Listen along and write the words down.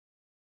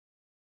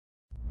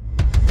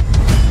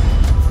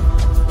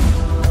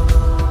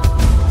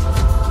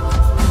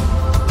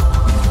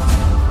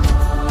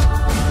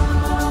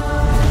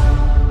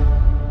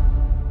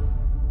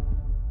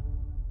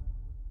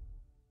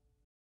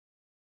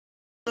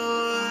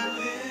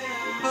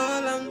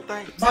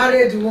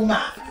Married woman.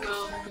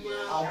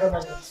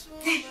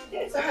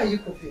 So how are you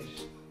cooking?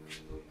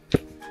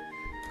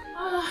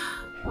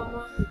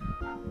 Mama,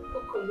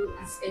 Okolo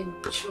is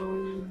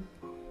enjoying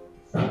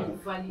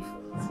value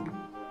for it.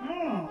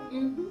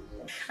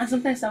 And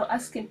sometimes I'll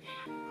ask him,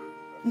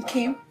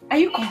 okay, are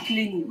you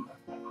complaining?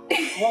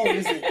 What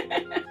is it?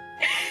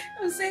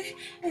 I'll say,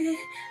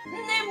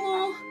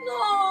 Nemo,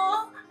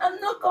 no, I'm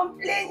not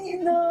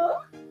complaining,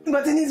 no.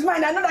 But in his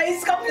mind, I know that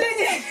he's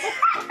complaining.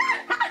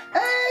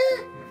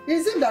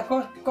 Is him that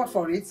caught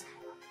for it?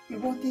 He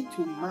wanted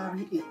to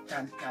marry a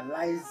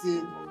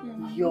tantalizing,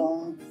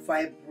 young,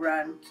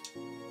 vibrant,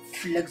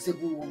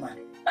 flexible woman.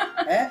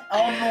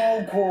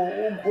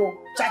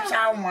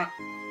 Cha-cha.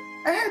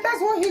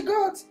 That's what he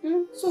got.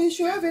 So he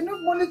should have enough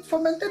money for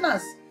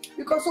maintenance.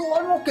 Because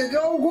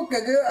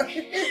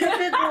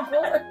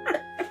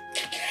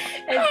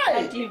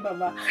exactly,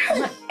 Baba.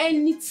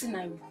 Anything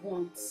I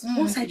want,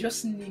 once I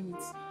just name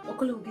it,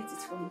 Okolo will get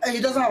it for me. He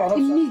doesn't have an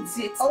option. He needs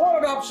it. What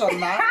other option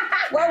now?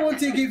 Why won't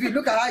he give you?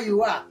 Look at how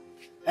you are.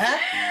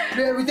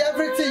 With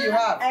everything you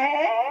have.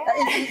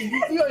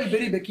 You're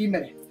very becky.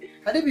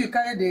 I think you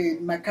carry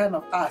my kind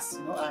of ass,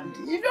 you know, and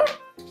you know.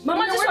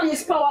 Mama, this one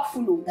is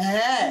powerful.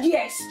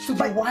 Yes. To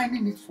be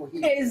whining it for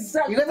him.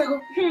 Exactly. You gotta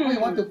go, when you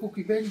want to cook,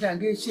 you bend and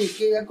get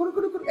shake.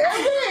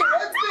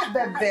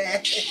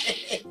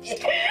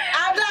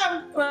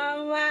 Adam!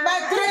 Mama. My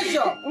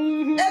treasure!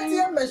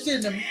 ATM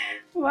machine.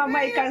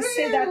 Mama, you can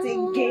say that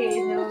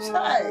again.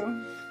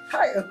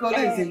 Hi, Okolo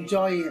is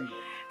enjoying.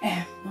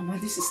 Mama,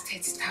 this is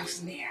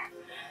 30,000 naira.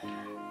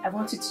 I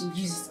want you to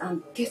use it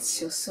and get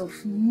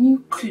yourself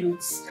new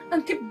clothes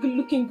and keep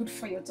looking good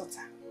for your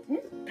daughter.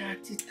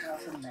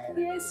 30,000 naira.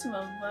 Yes,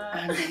 Mama.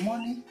 And the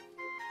money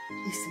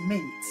is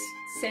mint.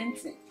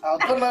 Senti.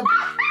 Okolo.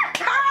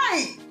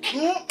 Hi!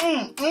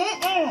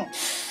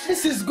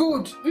 This is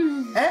good.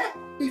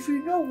 If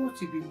you know what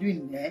you've been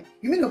doing,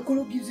 you mean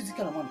Okolo gives you this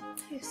kind of money?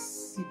 Yes.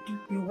 You do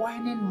be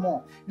whining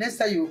more. Next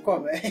time you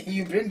come,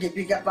 you bring a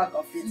bigger pack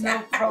of it.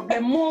 No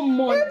problem. More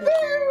money.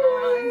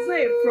 It's not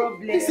a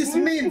problem. This is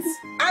mint.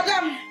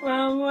 Adam!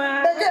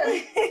 Mama.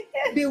 Again,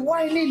 the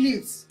whining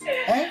needs.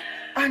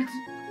 And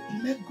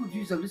make good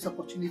use of this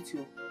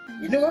opportunity.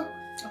 You know?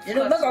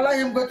 Not allow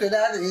him go to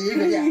that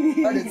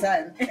all the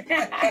time.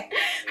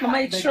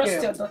 Mama, you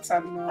trust your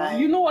daughter now.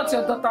 You know what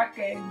your daughter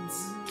can do.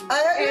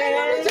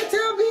 You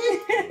tell me.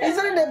 It's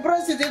only the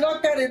breast, you did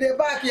not carry the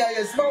back here.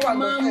 You small one.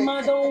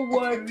 Mama, don't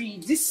worry.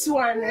 This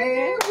one,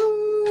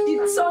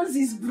 it turns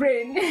his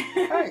brain.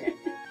 Hi.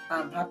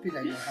 I'm happy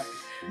that you're happy.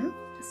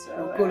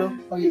 Okolo,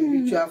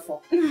 you are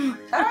for.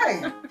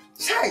 Hi.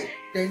 Hi.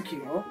 Thank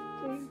you.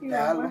 Thank you,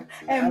 Mama.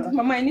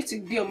 Mama, I need to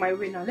be on my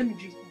way now. Let me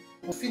drink.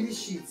 We'll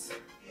finish it.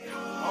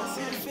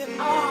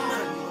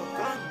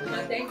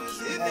 Mama, thank you.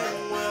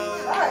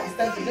 It's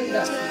time to make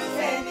that.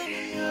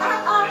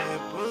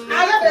 I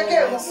love the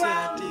game.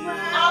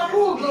 I'll go.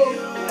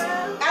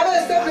 I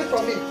don't stop it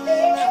from me.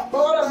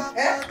 But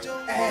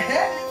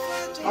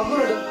I'm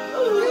going to.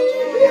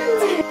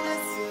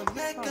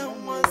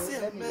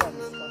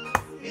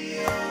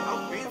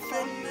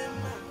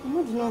 Mama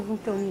did not even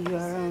tell me you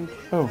are around.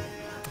 Oh.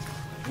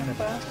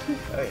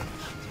 Hey.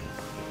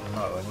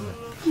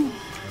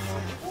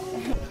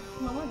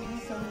 Mama did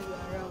not tell me you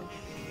are around.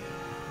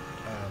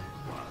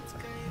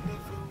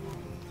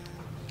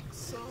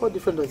 What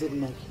difference does it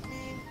make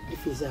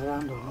if he's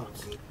around or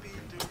not?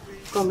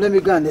 Come, let me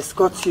go and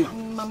escort you.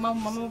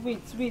 Mama,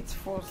 wait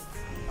first.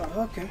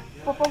 Oh, okay.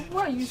 Papa,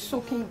 why are you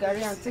soaking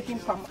Gary and taking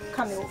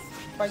camel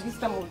by this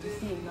time of the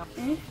day now?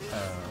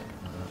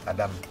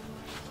 Adam,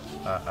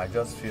 I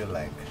just feel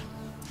like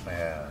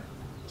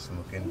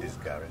smoking this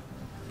Gary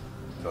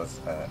because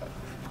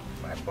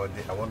my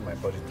body, I want my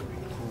body to be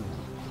cool.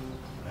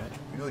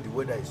 You know, the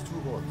weather is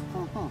too hot.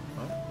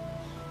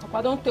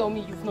 Papa, don't tell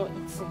me you've not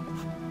eaten.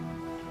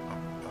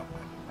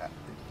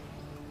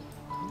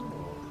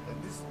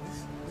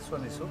 This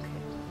one is okay.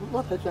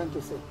 What are you trying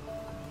to say?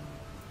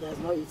 He has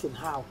not eaten.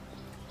 How?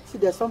 See,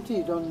 there's something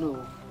you don't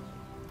know.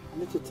 I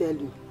need to tell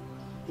you.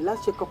 The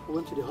last checkup we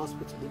went to the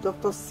hospital, the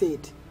doctor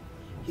said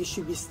he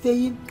should be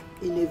staying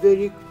in a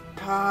very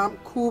calm,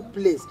 cool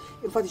place.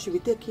 In fact, he should be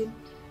taking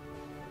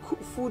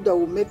food that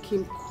will make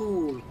him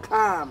cool,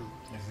 calm.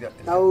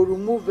 That will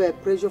remove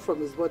pressure from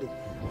his body.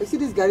 You see,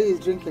 this Gary is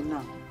drinking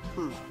now.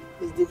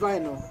 It's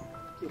divine, no?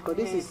 Because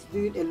this is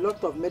doing a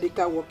lot of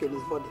medical work in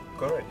his body.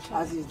 Correct.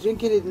 As he's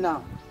drinking it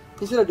now,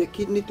 instead of the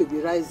kidney to be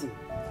rising,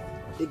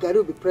 the Gary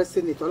will be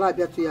pressing it. So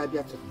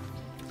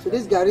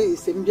this Gary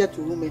is a media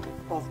to woman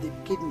of the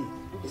kidney.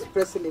 He's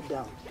pressing it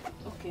down.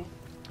 Okay.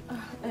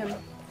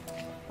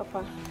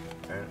 Papa.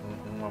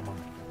 Mama.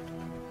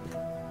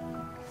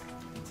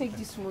 Take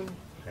this money.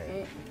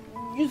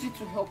 Use it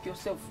to help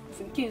yourself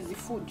in case the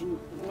food you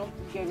not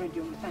get ready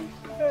on time.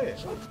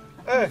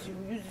 You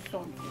use this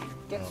one to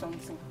get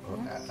something.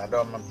 I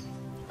don't.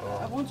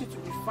 I want you to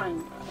be fine.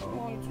 I don't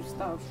want you to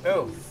starve.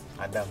 Oh,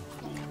 Adam.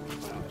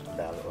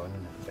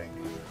 Thank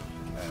you.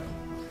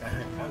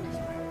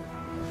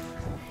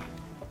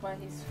 Papa,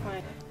 he's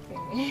fine.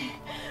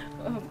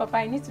 Papa,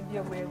 I need to be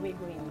on my way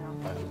going now.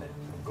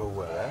 Go go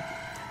well, eh?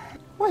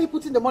 Why are you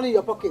putting the money in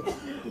your pocket?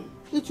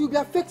 It will be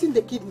affecting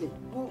the kidney.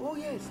 Oh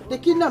yes. The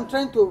kidney I'm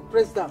trying to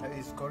press down.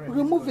 It's correct.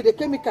 Remove the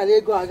chemical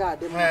ego agad.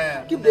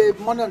 Keep the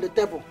money on the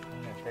table.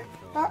 Thank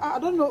you. I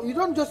don't know. You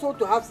don't just want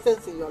to have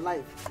sense in your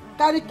life.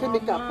 Carry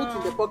chemical, put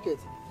in the pocket.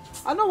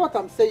 I know what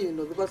I'm saying, you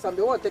know, because I'm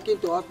the one taking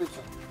to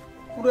hospital.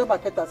 Let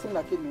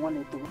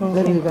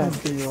me go and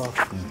see you off.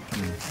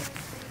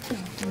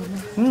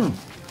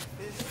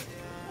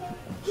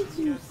 Did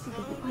you see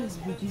the Papa is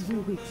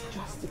reducing weight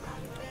drastically?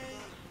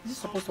 Is it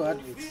supposed to add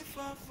weight?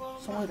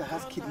 Someone that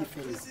has kidney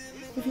failure.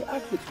 If you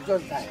add weight, you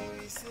just die.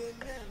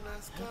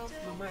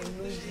 Mama, I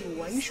know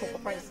you. Are you sure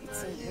Papa is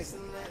eating weight?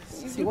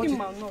 See,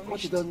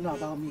 what you don't know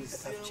about me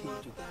is that I've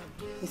changed you.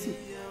 You see,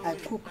 I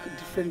cook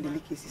different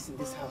delicacies in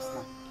this house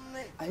now.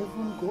 I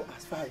even go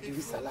as far as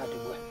giving salad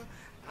away.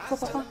 So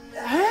Papa,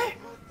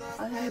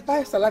 I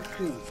buy salad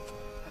cream.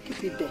 I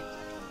keep it there.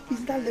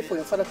 Is that late for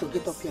your father to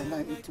get up here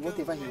and eat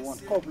whatever he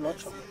wants? Call blood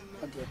sugar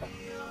or the other.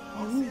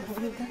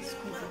 That's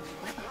good.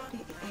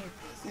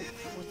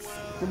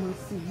 Mama,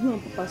 see, you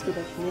and Papa said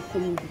that you're not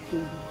coming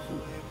between you two.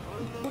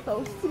 But I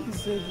will still be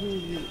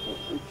serving you. I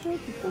try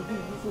to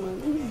forgive this man.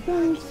 He's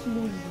dying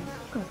slowly.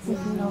 Look at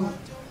him now.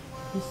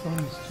 This one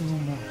is too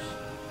much.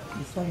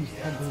 This one is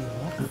ugly.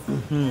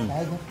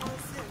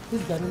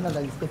 This Nnena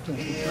that is taking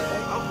it.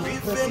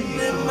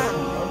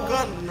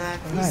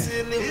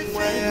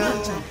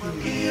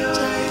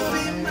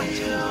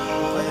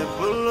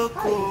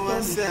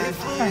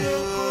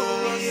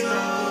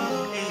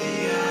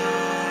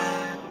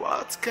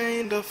 What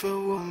kind of a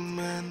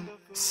woman,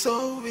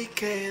 so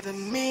wicked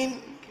and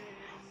mean?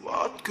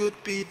 What could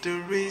be the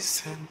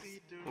reason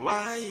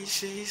why is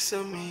she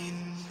so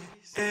mean?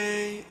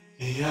 Hey,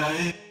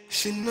 yeah.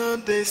 She know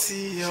they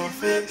see your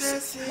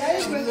face.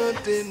 She know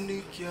they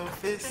look your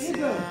face.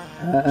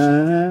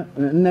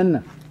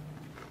 Nnena.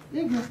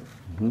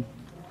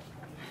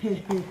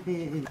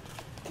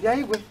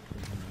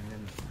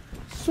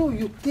 So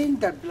you think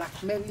that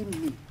blackmailing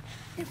me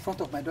in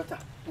front of my daughter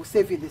will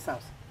save you in this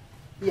house?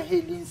 Yeah,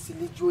 hey, Lindsay,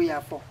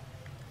 Joya for.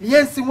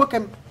 Yes,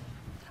 welcome.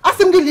 Ask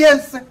him the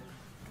yes.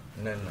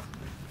 Nnena.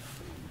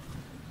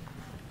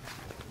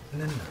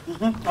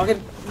 Okay.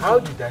 How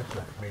did I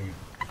blackmail you?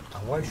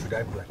 And why should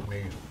I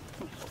blackmail you?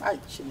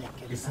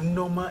 Is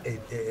Nnoma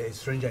a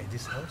stranger in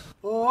this house?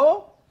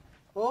 Oh,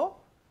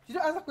 you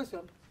don't answer the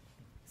question.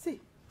 See,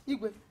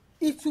 Igwe,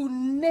 it will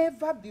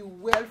never be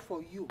well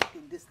for you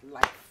in this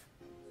life.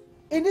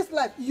 In this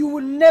life, you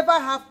will never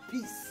have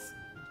peace.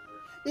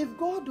 If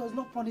God does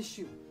not punish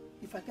you,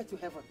 if I get to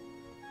heaven,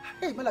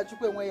 hey,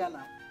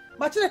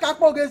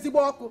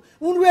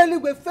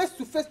 face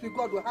to face with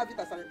God will have it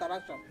as an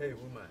interaction. Hey,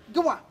 woman.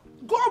 Go on.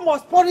 God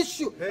must punish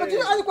you. Hey. But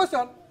you ask the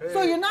question. Hey.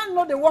 So you now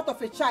know the worth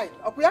of a child.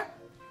 Okay?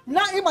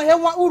 Now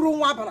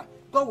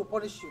God will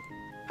punish you.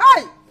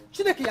 Hi!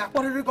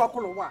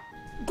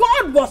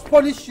 God must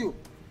punish you.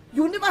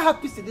 You will never have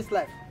peace in this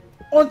life.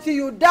 Until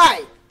you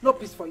die, no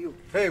peace for you.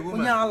 Hey,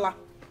 woman.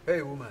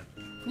 Hey, woman.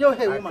 Yo,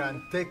 hey, woman. I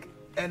can take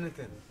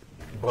anything,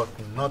 but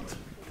not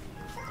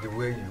the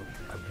way you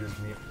abuse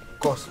me,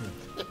 curse me.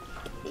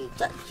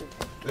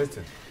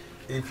 Listen,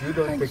 if you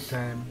don't take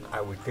time,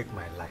 I will take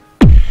my life.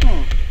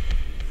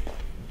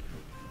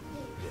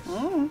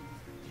 Yes.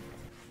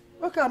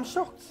 Okay, I'm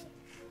shocked.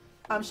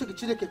 I'm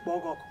shocked.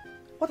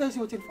 What are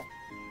you waiting for?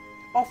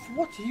 Of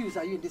what use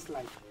are you in this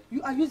life?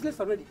 You are useless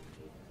already.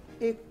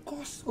 A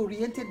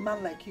course-oriented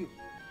man like you.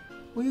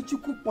 When you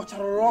got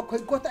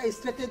a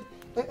straighted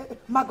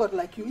maggot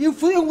like you. You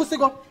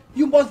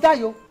must die,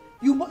 yo.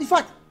 You must, in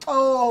fact,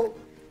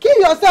 kill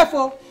yourself,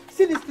 oh.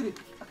 See this tree.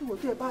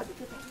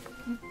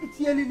 It's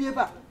nearly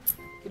nearby.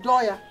 You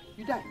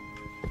die.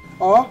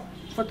 Or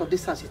in front of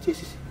this house, you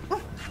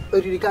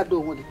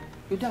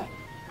die.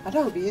 And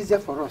that would be easier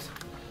for us.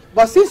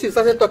 But since you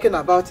started talking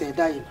about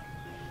dying,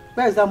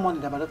 where is that money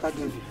that my daughter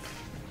gave you?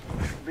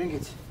 Bring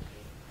it.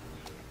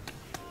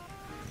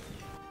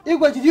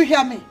 Igwe, did you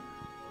hear me?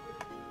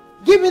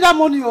 Give me that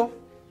money, oh,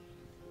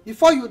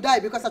 before you die,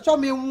 because I told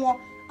me I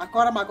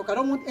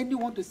don't want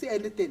anyone to say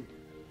anything.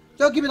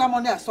 Just give me that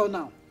money I saw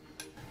now.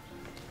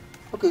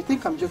 Okay, you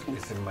think I'm joking?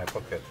 It's in my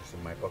pocket.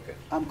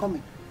 I'm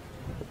coming.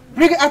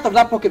 Bring it out of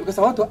that pocket because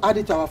I want to add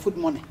it to our food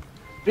money.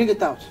 Bring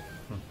it out.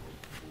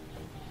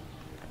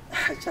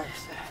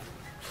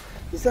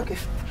 It's okay.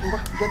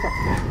 Get up.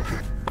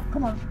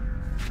 Come on.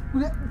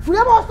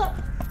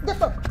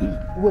 Get up.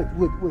 Wait.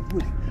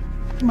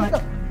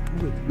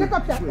 Get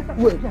up here.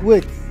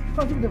 Wait.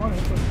 Don't give me the money.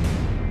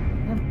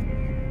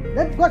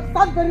 Let's go.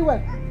 Stand very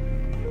well.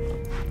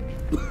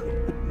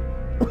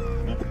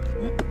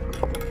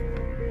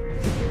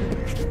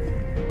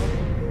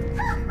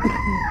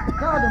 Is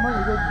that all the money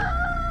you gave me?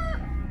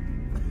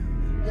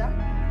 Yeah?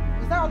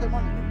 Is that all the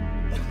money?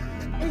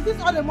 Is this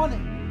all the money?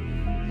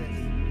 Yes.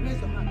 Raise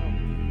your hand up.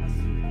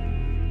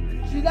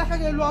 She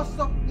like a lost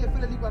up.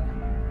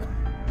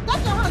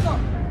 That's your hand up.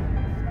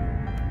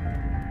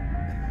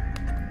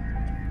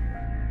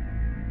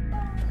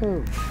 Oh,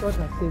 God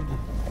has saved you.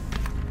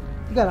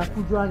 You gotta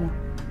put you on.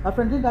 My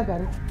friend did that,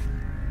 Gary.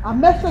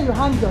 And make sure you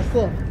hang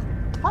yourself.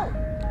 Hi.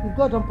 If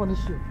God don't punish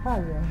you, how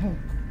are you?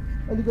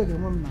 Only God your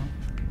mom now.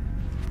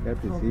 That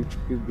is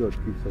if God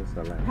keeps us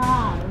alive.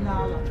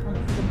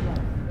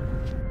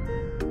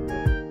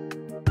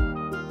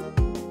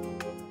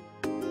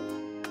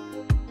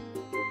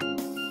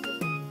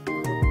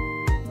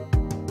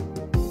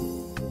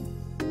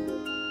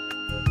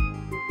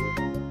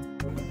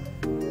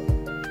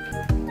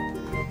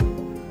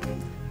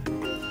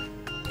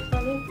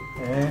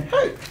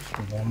 Hey!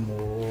 One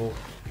more.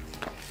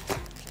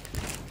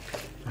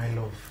 My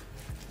love.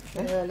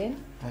 Darling?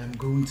 I am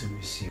going to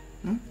miss you.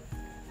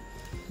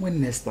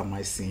 When next am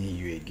I seeing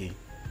you again?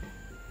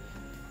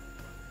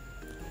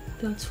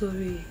 Don't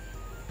worry.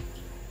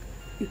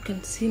 You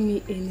can see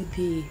me any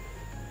day.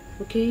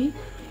 Okay?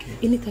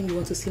 Anytime you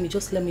want to see me,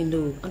 just let me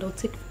know and I'll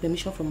take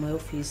permission from my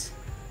office.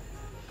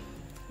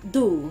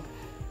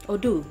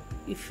 Although,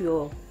 if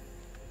you're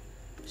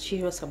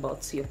serious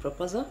about your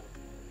proposal,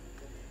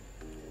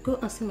 go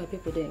and see my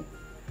people then.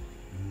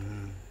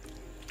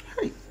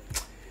 Hey,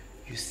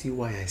 you see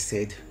why I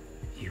said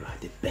you are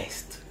the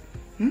best.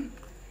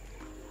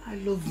 I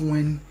love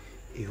when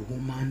a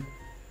woman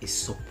is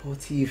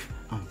supportive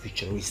and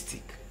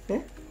futuristic.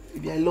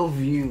 Baby, I love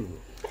you.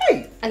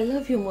 Hey! I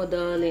love you more,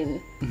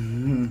 darling.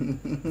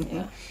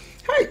 Yeah.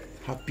 Hey!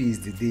 Happy is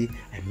the day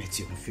I met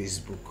you on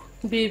Facebook.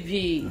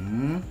 Baby,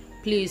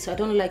 please, I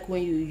don't like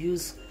when you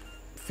use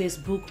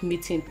Facebook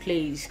meeting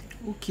place.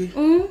 Okay.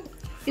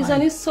 It's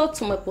an insult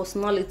to my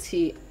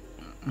personality.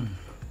 No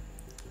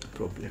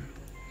problem.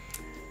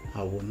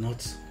 I will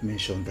not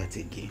mention that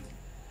again.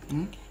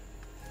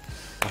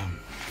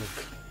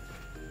 Look.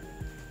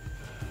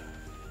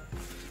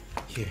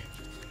 Here.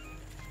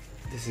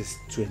 This is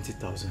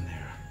 20,000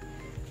 naira.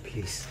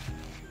 Please,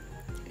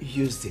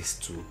 use this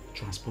to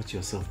transport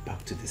yourself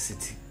back to the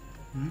city.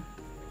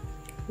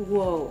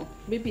 Wow,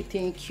 baby,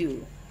 thank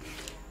you.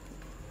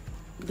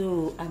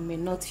 Though I may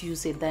not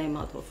use a dime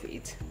out of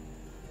it.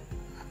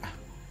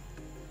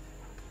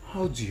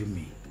 How do you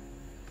mean?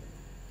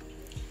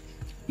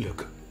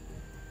 Look,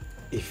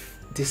 if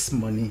this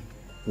money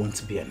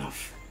won't be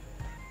enough,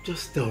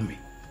 just tell me.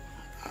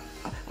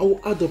 I will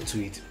add up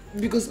to it.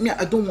 Because me,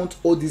 I don't want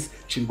all these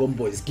chingon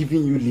boys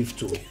giving you leave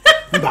to.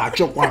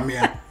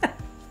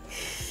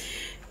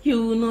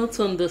 You will not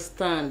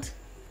understand.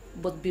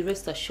 But be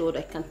rest assured,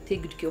 I can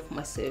take good care of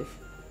myself.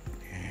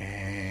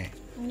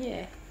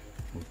 Yeah.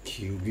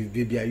 Okay,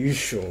 baby, are you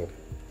sure?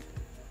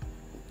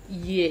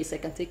 Yes, I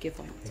can take care of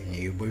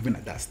myself. But even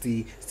at that,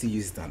 still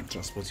use it and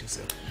transport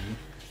yourself.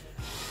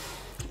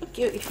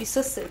 Okay, if you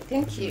so say,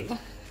 thank you.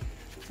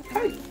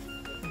 Hi.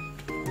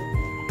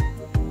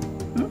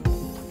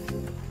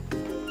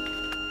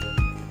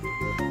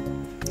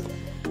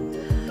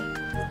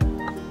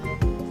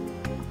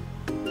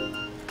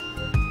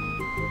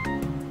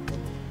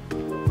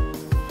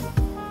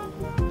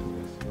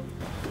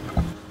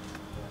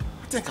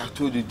 I think I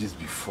told you this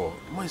before.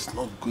 Money is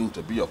not going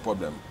to be your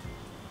problem.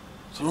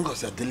 So long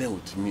as you're dealing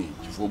with me,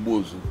 Chief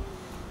Obozu.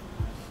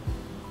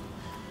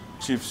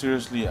 Chief,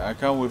 seriously, I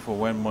can't wait for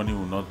when money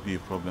will not be a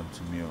problem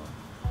to me.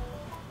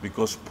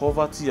 Because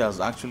poverty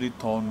has actually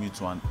turned me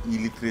to an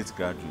illiterate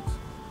graduate.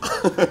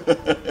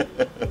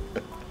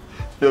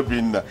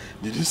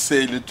 Did you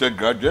say illiterate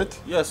graduate?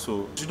 Yes,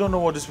 so you don't know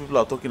what these people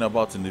are talking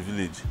about in the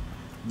village.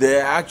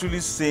 They're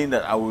actually saying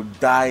that I will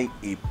die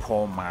a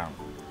poor man.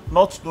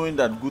 Not knowing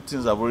that good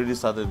things have already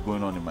started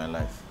going on in my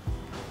life.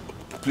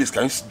 Please,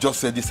 can you just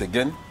say this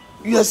again?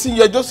 You're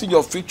just seeing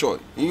your future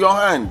in your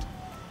hand.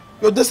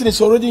 Your destiny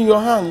is already in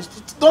your hands.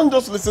 Don't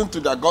just listen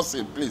to their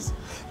gossip, please.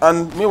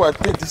 And meanwhile,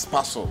 take this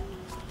parcel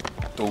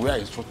to where I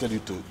instructed you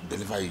to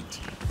deliver it.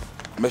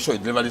 Make sure you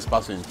deliver this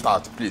parcel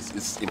intact, please.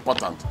 It's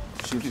important.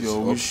 Chief, please,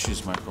 your wish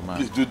is my command.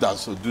 Please do that.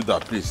 So do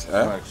that, please.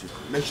 All right, Chief.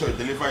 Make sure you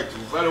deliver it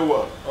very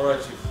well. All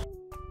right, Chief.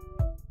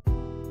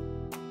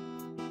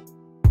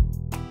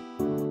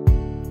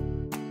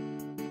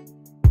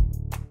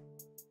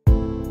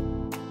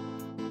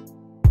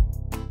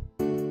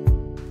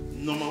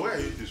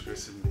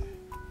 Me.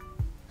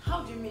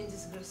 How do you mean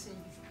disgracing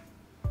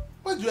you?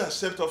 Why do you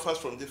accept offers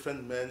from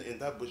different men in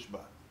that bush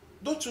bar?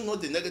 Don't you know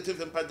the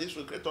negative impact this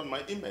will create on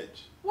my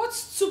image? What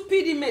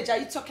stupid image are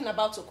you talking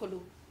about,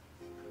 Okolo?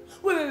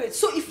 Wait.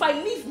 So if I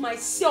leave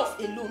myself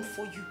alone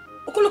for you,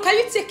 Okolo, can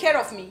you take care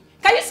of me?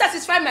 Can you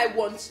satisfy my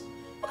wants?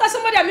 Look at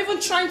somebody I'm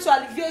even trying to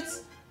alleviate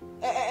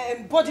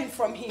burden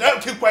from him. Now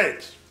keep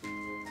quiet.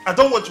 I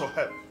don't want your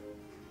help.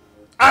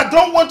 I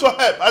don't want your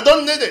help. I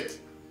don't need it.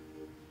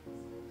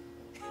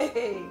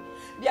 Hey,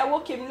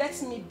 Biawokim,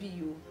 let me be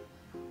you.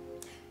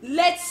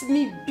 Let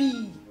me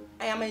be.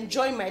 I am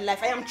enjoying my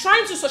life. I am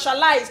trying to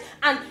socialize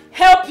and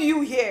help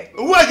you here.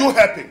 Who are you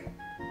helping?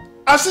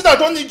 I said I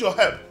don't need your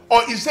help.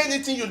 Or is there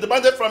anything you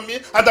demanded from me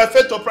and I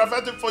failed to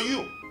provide it for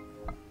you?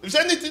 Is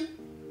there anything?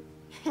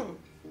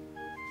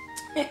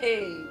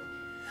 Hey,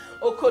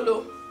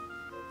 Okolo,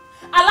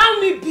 allow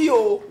me be,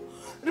 oh.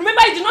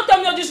 Remember, you did not tell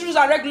me all these rules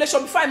and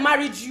regulations before I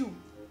married you.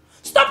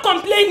 Stop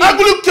complaining. I'm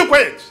going to keep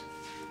quiet.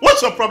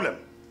 What's your problem?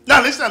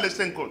 Now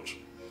listen, coach.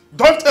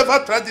 Don't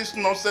ever try this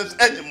nonsense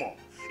anymore.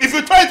 If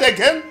you try it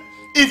again,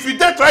 if you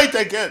dare try it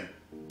again,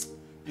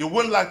 You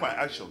won't like my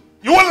action.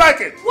 You won't like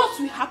it. What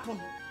will happen?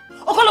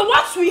 Okolo,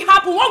 what will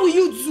happen? What will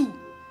you do?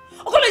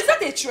 Okolo, is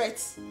that a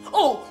threat?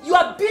 Oh, you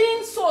are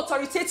being so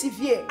authoritative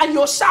here and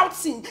you're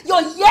shouting,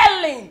 you're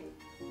yelling.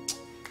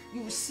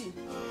 You will see.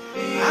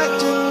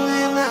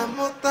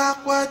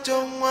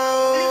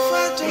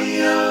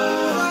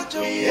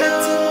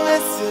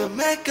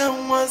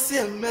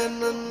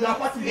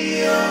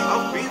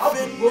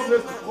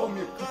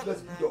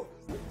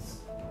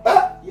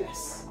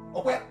 Yes.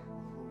 Okay.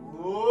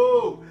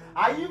 Oh,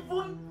 I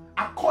even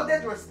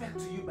accorded respect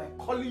to you by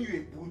calling you a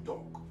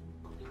bulldog.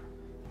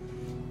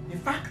 In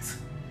fact,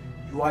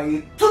 you are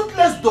a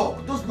toothless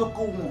dog. Those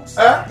local ones.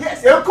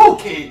 Yes, a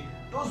cookie.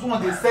 Those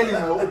ones they sell in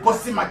the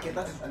opposite market.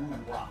 That is the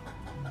name. Wow.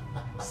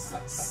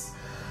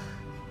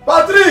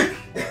 Patrick!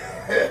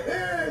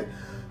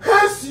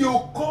 Hence you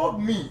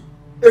called me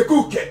a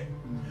cookie.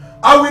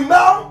 I will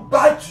now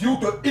bite you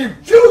to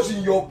infuse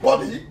in your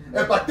body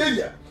a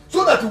bacteria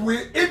so that you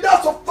will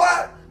either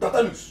suffer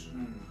tetanus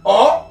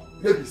or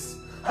rabies.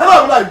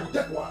 How will I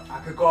take one?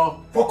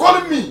 For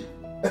calling me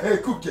a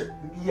cookie.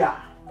 Yeah.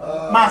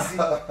 Mazi,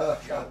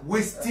 you are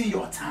wasting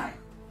your time.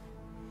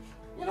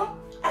 You know,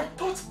 I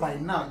thought by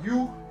now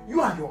you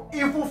and your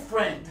evil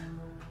friend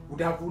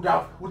would have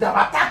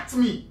attacked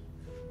me.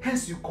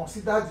 Hence you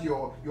considered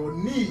your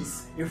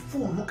niece a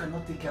fool who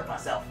cannot take care of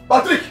herself.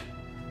 Patrick,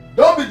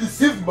 don't be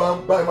deceived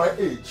by my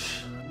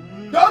age.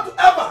 Don't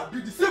ever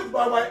be deceived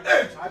by my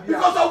age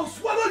because I will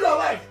swallow your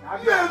life.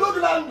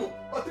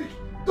 Patrick,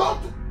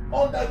 don't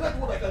underrate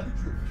what I can do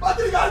to you.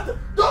 Patrick,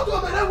 don't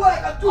underrate what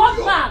I can do to you.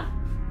 Old man,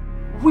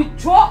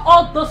 withdraw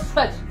all those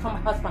threats from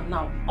my husband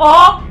now,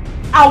 or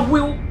I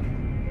will.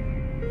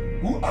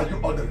 Who are you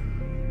ordering?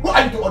 Who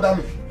are you to order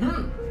me?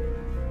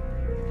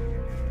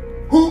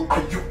 Who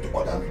are you to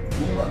order me?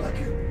 Woman like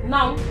you.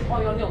 Now,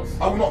 on your nails.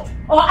 I will not.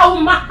 Or I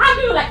will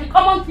handle you like a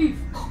common thief.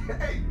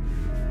 Hey.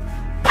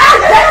 I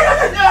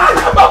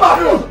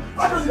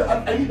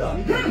need that.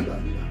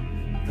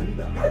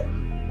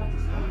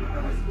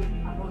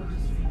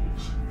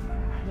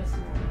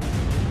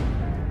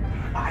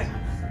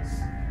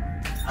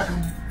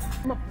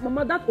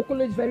 Mama, that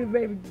Okolo is very,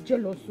 very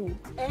jealous. So.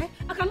 I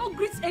cannot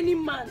greet any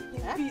man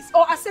in peace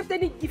or accept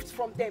any gift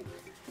from them.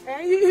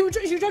 You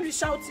just be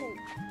shouting.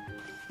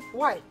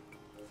 Why?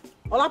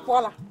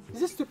 Olapola, is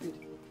he stupid?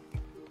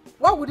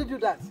 Why would he do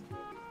that?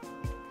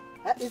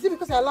 Is it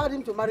because I allowed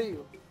him to marry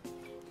you?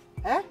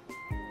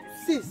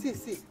 See.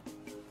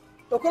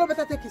 Okolo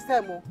better take his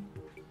time.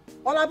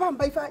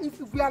 Olabamba,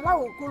 if we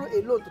allow Okolo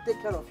alone to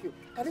take care of you,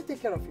 can he take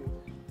care of you?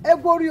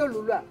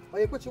 Olapola,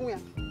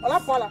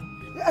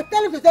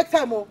 tell him to take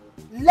time.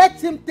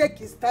 Let him take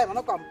his time.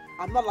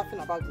 I'm not laughing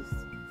about this.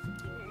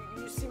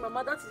 You see,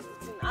 Mama, that is the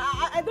thing.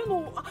 I don't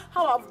know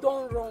how I've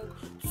done wrong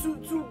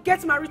to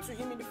get married to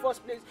him in the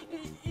first place.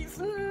 If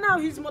now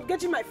he's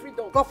mortgaging my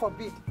freedom. God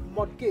forbid,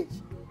 mortgage.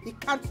 He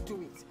can't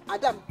do it.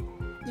 Adam,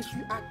 if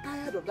you are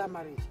tired of that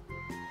marriage,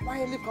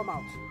 why only come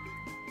out?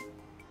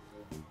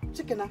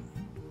 Chicken,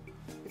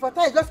 if you're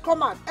tired, just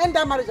come out. End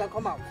that marriage and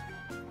come out.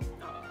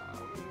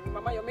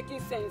 Mama, you're making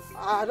sense.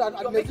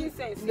 You're making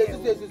sense.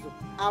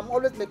 I'm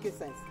always making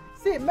sense.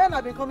 See, men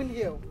have been coming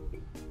here.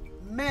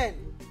 Men.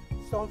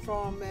 Some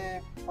from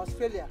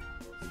Australia,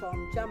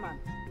 some German,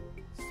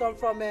 some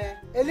from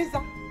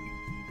Eliza.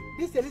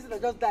 This Eliza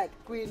that just died,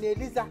 Queen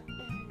Eliza.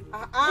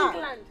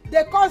 England.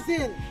 Their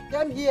cousin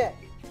came here.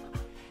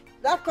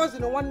 That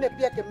cousin one day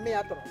came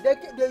here. They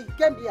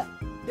came here.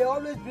 They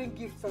always bring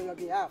gifts on your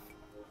behalf.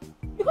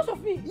 Because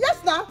of me?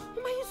 Yes, now.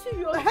 Am I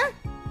serious? That's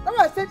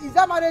why I said, is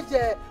that marriage,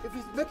 if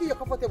it's making you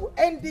comfortable,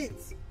 end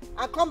it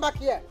and come back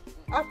here.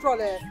 After all,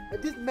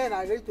 these men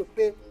are ready to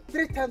pay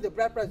 3 times the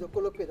bride price of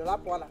Okolo paid.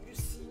 You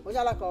see.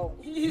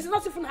 He's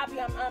not even happy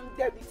I'm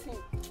there with him.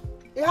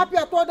 He's happy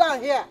I told her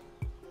here.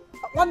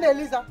 One day,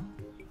 Lisa.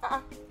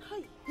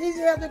 He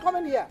has been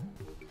coming here.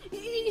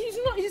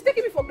 He's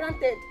taking me for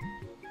granted.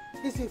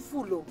 He's a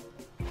fool.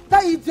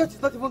 That idiot is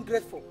not even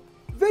grateful.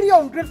 Very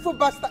ungrateful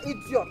bastard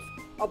idiot.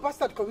 Or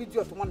bastard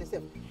idiot to one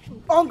himself.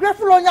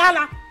 Ungrateful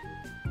Onyala.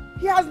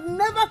 He has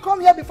never come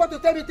here before to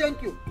tell me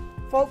thank you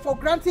for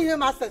granting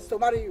him access to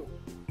marry you.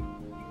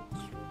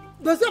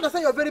 Does he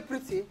understand you're very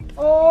pretty?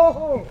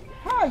 Oh,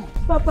 hi,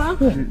 Papa.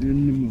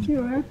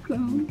 You're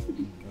welcome.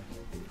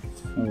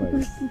 How are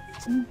you?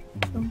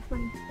 I'm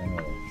fine.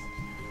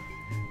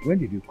 When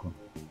did you come?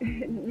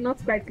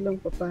 Not quite long,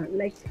 Papa.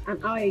 Like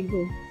an hour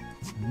ago.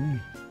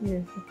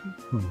 Yes.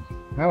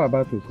 How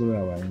about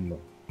Okoro, our in-law?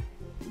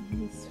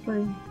 He's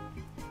fine.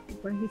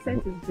 But he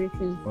sent his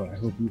greetings. Oh, I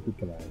hope you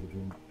people are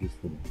living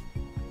peacefully.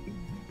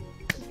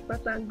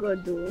 But thank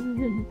God, though.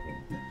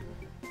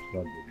 God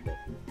will bless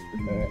you.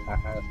 I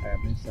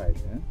am inside,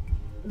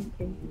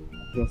 Okay.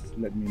 Just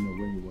let me know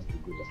when you want to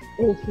go back.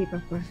 Okay,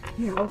 Papa.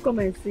 Yeah, I'll come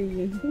and see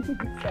you.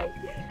 Inside.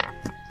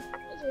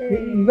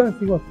 You're going to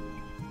see what?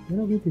 You're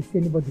not going to see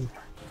anybody.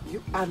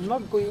 You are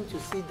not going to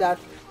see that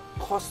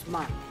cursed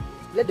man.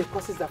 Let the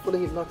curses that follow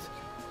him not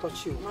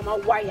touch you. Mama,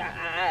 why?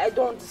 I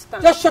don't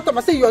understand. Just shut up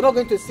and say you are not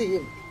going to see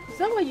him. Is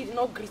that why you did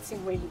not greet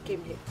him when he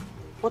came here?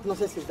 What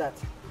nonsense is that?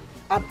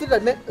 I'm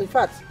telling you, in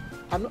fact,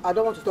 I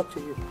don't want to talk to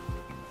you.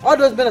 All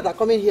those men that are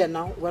coming here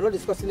now, we're not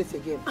discussing it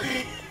again.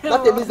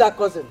 That means that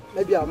cousin.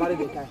 Maybe I'll marry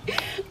the guy.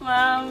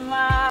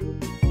 Mama.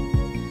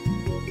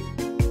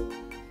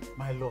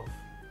 My love,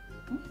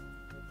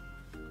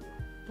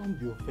 don't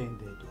be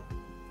offended.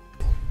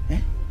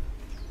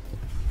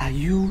 Are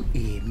you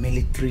a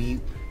military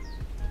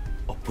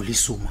or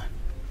policewoman?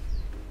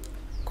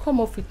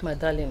 Come off it, my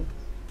darling.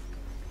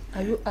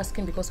 Are you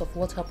asking because of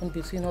what happened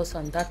between us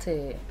and that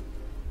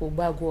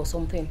Obago or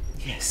something?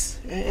 Yes,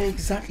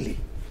 exactly.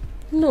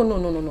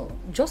 No.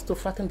 Just to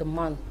frighten the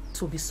man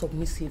to be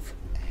submissive.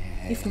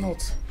 If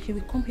not, he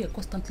will come here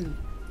constantly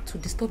to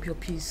disturb your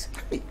peace.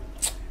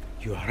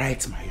 You are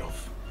right, my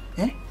love.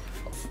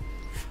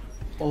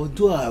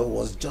 Although I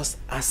was just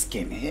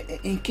asking,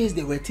 in case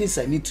there were things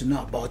I need to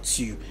know about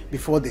you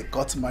before the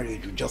court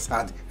marriage you just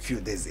had a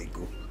few days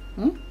ago.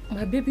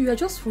 My baby, you are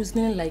just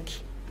reasoning like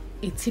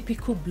a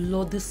typical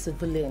bloody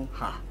civilian.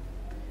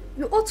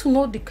 You ought to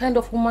know the kind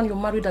of woman you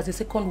married as a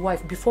second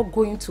wife before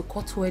going to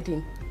court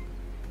wedding.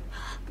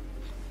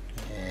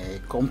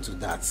 Come to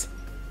that.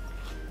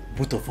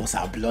 Both of us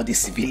are bloody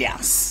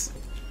civilians.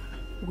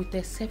 With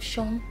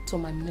exception to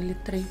my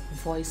military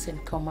voice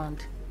and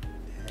command.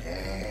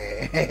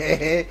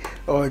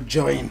 Or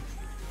join.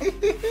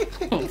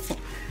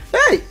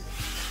 Hey!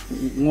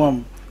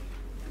 Mom.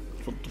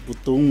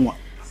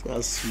 See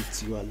how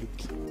sweet you are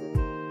looking.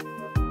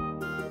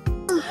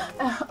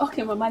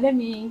 Okay, Mama, let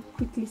me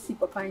quickly see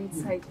Papa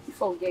inside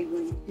before we get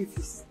going. If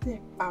you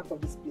step out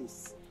of this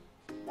place,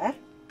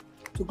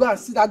 to go and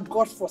see that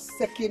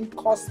God-forsaken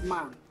cursed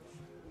man,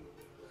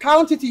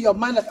 count it in your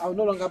mind that I will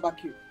no longer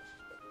back you.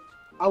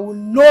 I will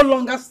no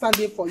longer stand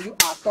in for you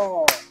at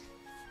all.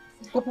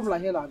 It's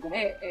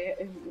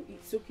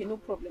okay, no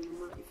problem,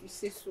 Mama, if you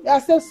say so. Yeah,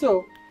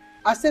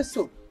 I say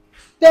so.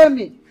 Tell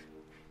me,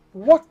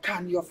 what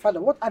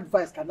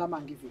advice can that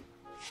man give you?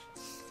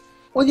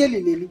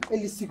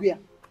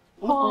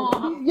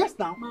 Yes,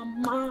 now.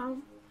 Mama.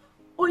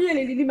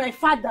 My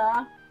father.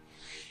 I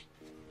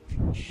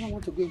don't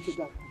want to go into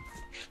that.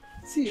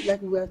 See,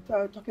 like we were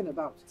talking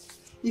about,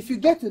 if you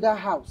get to that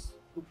house,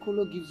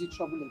 Ukolo gives you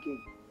trouble again.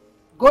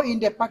 Go in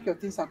there, pack your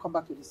things, and come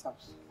back to this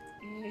house.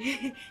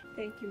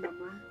 Thank you,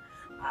 Mama.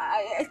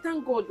 I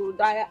thank God though,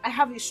 that I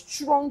have a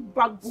strong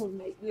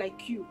backbone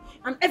like you.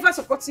 I'm ever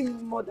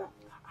supporting mother.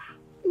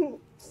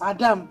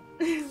 Adam,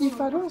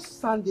 if I don't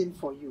stand in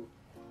for you,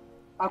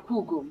 I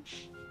could go.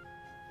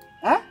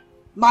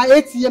 My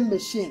ATM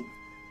machine.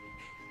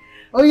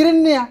 Oh, you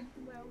didn't hear?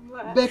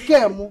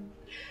 Bekemu,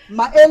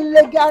 my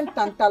elegant,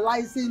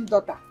 tantalizing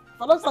daughter.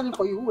 If I don't stand in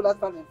for you, who will I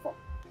stand in for?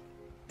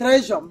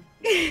 Treasure.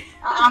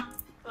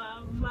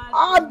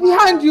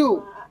 Behind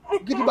you.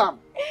 Gidibam.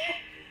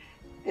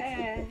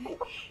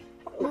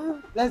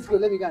 Let's go,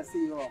 let me go and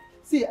see you all.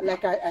 See,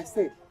 like I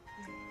said,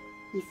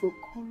 if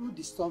Okolo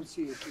disturbs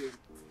you again,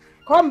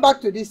 come back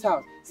to this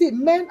house. See,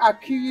 men are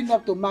queuing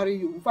up to marry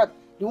you. In fact,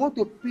 they want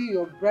to pay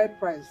your bride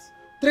price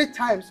 3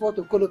 times what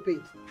Okolo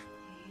paid.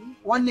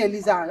 One day,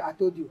 Lisa, I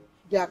told you,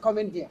 they are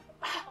coming here.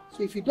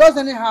 So if he does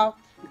anyhow,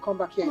 you come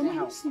back here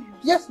anyhow.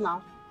 Yes,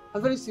 now.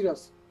 I'm very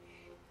serious.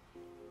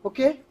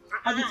 Okay?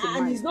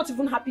 And he's not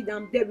even happy that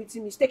I'm there with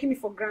him. He's taking me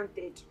for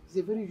granted. He's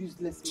a very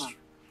useless man.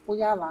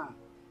 Oyala.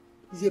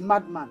 He's a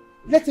madman.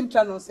 Let him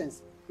try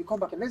nonsense. You come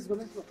back and let's go.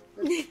 Let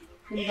me see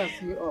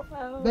you off.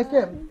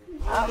 Beckham.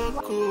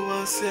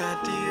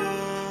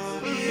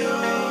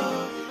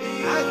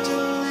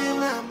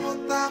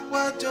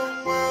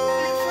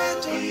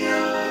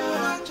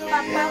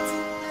 Papa,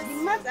 the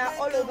marks are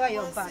all over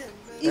your back.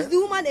 Is the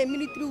woman a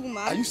military woman?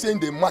 Are you saying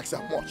the marks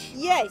are much?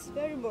 Yes,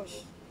 very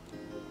much.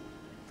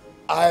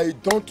 I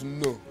don't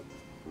know.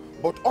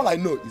 But all I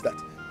know is that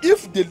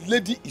if the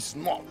lady is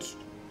not,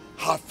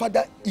 her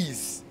father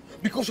is.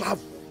 Because her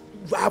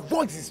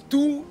voice is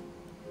too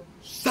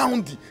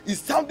soundy.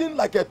 It's sounding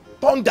like a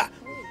thunder,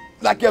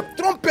 like a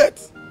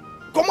trumpet,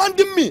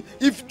 commanding me.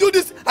 If you do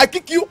this, I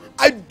kick you.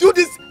 I do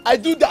this, I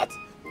do that.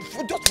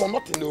 Just for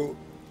nothing, no.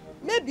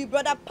 Maybe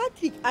Brother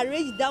Patrick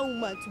arranged that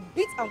woman to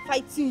beat and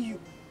fighting you.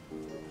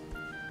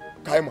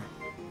 Kaima,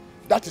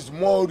 that is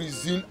more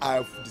reason I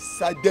have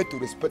decided to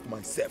respect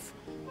myself.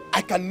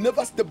 I can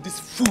never step this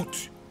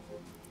foot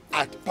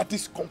at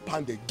Patty's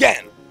compound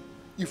again.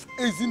 If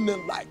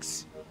Ezine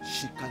likes,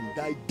 she can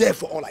die there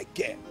for all I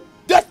care.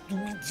 That's the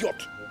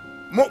idiot.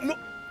 No,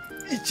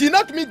 she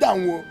knocked me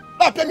down.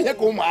 Papa,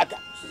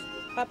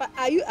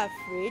 are you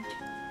afraid?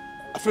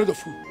 Afraid of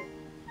who?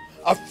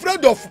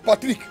 Afraid of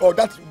Patrick or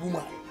that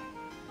woman?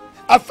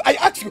 I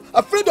ask you,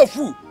 afraid of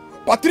who?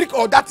 Patrick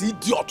or that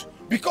idiot?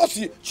 Because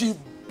she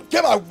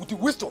came out with the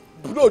wisdom.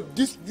 Bro,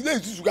 this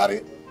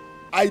Ugari.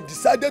 I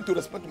decided to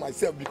respect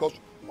myself because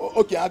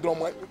okay, I don't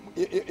mind.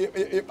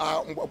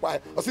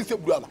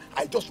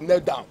 I just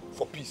knelt down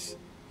for peace.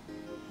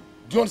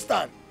 Do you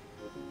understand?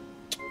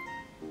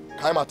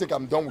 Kaim, I think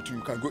I'm done with you.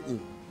 You can go in.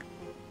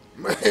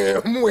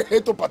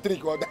 To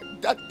Patrick or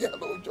that girl.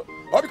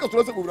 Or because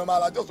you don't say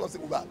I just want to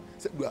say Uber.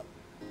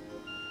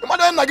 I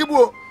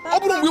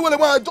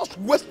just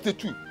waste the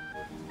two.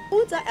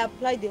 Won't I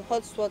apply the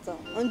hot water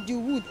on the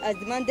wood as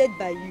demanded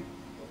by you?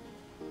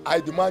 I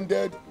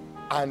demanded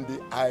and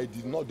I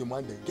did not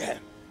demand again.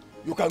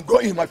 You can go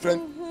in, my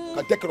friend. I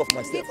can take care of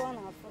myself.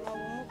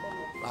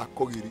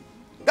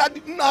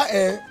 That na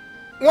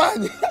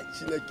one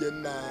Chineke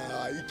na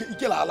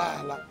ikela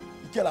ala.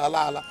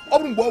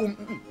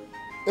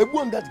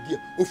 Everyone that gear,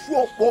 a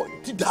few for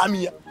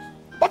Tidamia.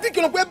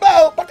 Particular where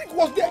Patrick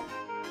was there.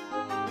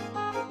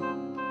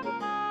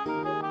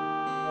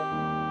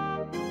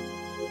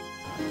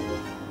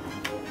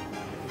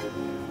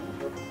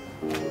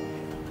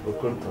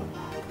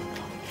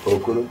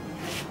 Okoro,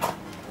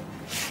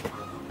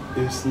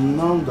 it's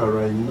now that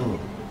I know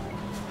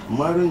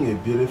marrying a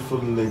beautiful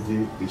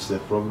lady is a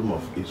problem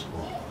of its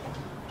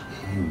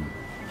own.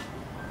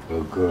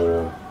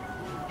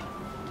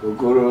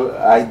 Okoro,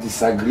 I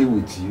disagree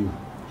with you.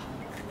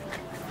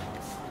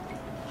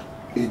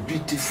 A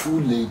beautiful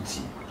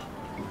lady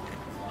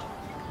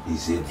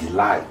is a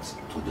delight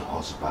to the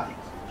husband.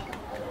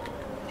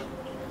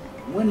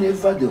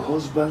 Whenever the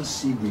husband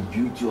sees the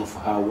beauty of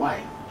her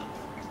wife,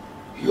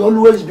 he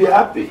always be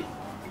happy.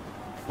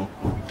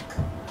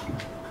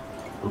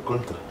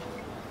 Okonta,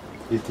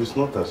 it is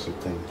not as you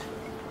think.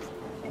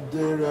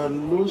 There are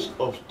loads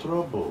of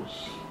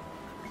troubles,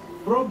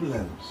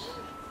 problems,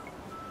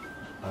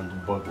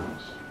 and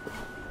burdens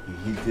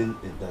hidden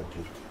in that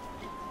beauty.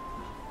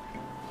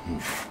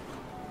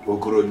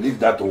 Okoro, leave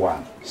that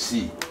one.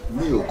 See,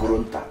 me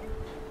Okoronta,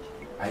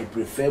 I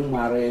prefer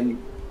marrying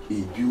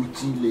a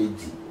beauty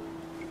lady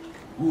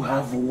who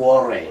have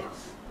worries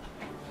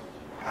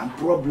and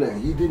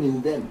problems hidden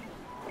in them.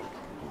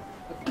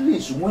 At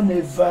least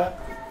whenever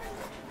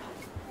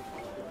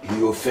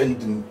he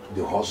offends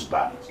the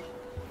husband,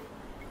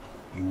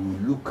 you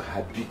will look at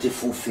her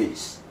beautiful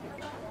face.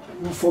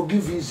 You will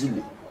forgive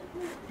easily.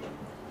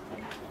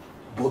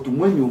 But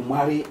when you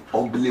marry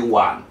ugly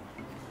one,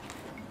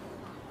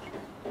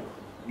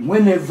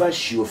 whenever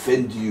she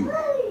offends you,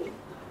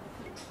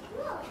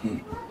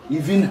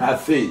 even her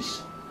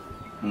face,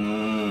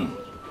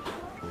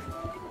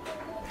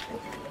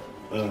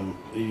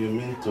 you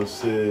mean to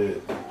say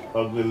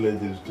ugly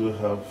ladies do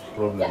have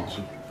problems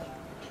too?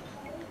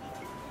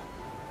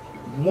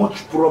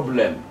 Much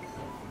problem,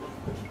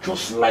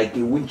 just like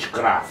a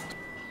witchcraft.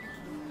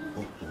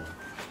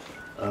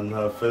 And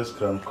her face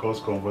can cause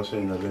conversion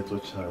in a little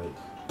child.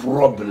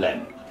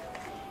 Problem.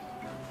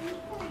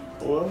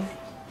 Well,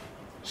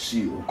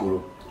 see,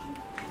 Okoro,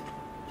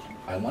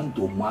 I want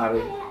to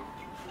marry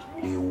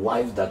a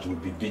wife that will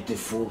be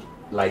beautiful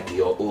like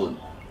your own,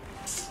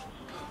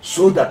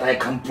 so that I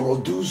can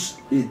produce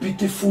a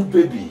beautiful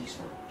baby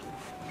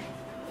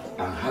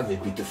and have a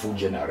beautiful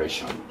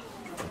generation.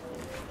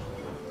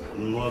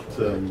 Not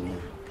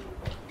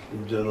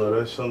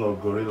generation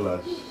of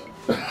gorillas.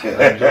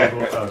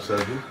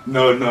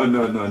 No.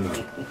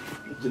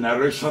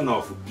 Generation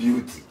of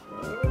beauty.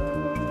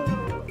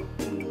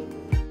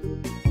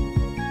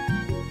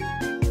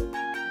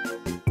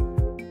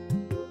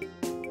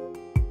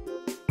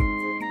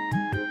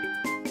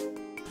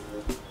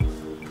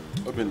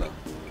 Obina,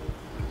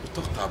 we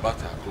talked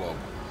about our club.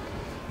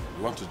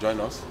 You want to join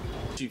us?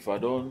 Chief, I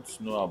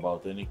don't know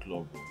about any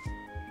club.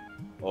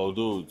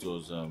 Although it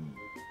was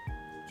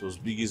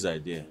Biggie's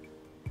idea.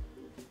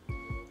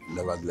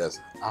 Nevertheless,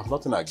 I have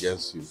nothing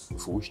against you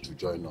if you wish to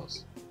join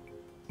us.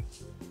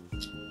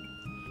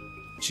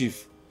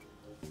 Chief,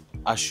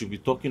 I should be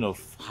talking of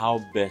how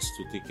best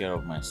to take care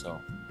of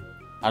myself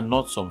and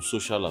not some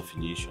social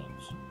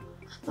affiliations.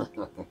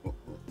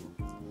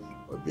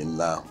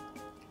 Obina,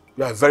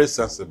 you are very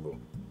sensible.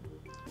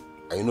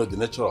 And you know the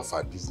nature of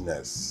our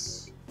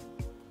business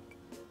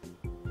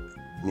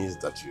means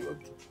that you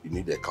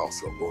need a car of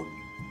your own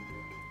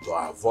to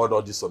avoid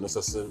all this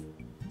unnecessary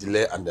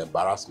delay and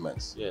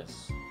embarrassments.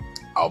 Yes.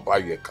 I'll buy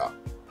you a car.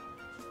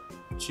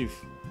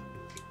 Chief.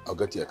 I'll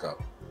get you a car.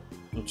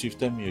 No, Chief,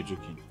 tell me you're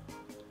joking.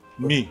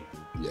 Me?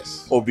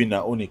 Yes.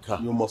 Obina, own a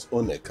car. You must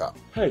own a car.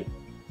 Hey.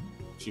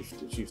 Chief,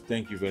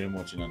 thank you very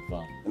much in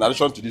advance. In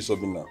addition to this,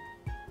 Obina,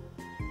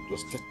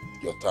 just take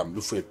your time,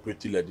 look for a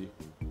pretty lady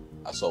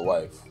as your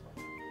wife.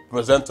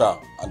 Present her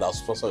and I'll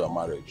sponsor your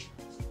marriage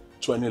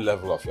to any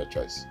level of your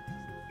choice.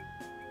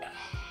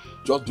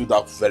 Just do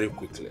that very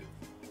quickly.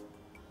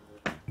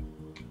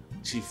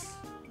 Chief,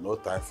 no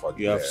time for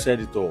you have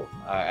said it all.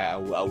 I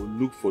will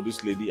look for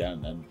this lady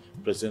and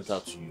present her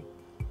to you.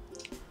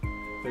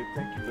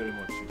 Thank you very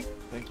much, Chief.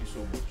 Thank you so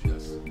much.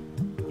 Yes.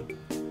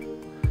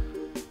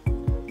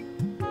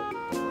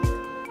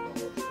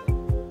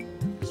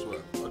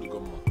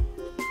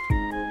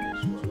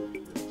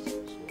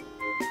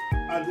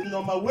 And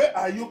Nnena, where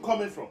are you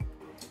coming from?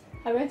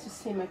 I went to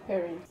see my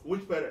parents.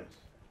 Which parents?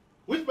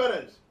 Which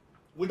parents?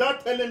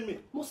 Without telling me.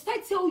 Must I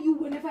tell you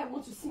whenever I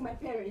want to see my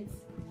parents?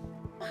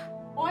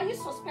 Or are you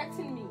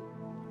suspecting me?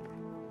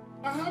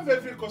 I have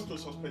every cause to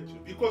suspect you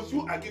because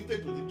you are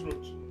gifted to the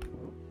truth.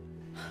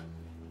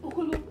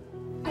 Okolo,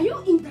 are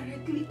you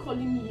indirectly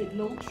calling me a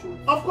long truth?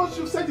 Of course,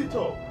 you said it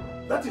all.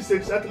 That is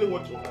exactly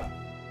what you are.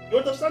 You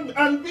understand me?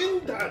 And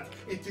being that,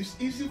 it is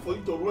easy for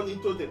you to run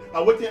into the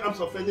awaiting arms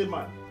of any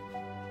man.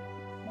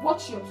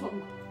 Watch your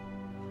tongue.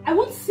 I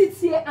won't sit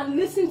here and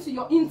listen to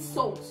your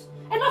insults.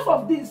 Enough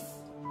of this.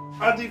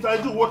 And if I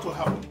do, what will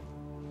happen?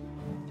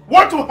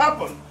 What will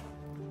happen?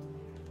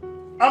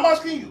 I'm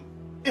asking you.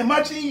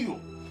 Imagine you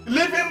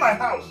leaving my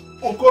house,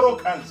 Okoro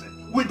Kanze,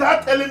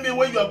 without telling me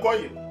where you are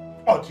going.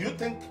 Or do you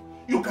think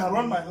you can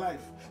run my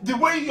life the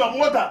way your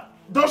mother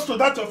does to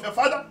that of your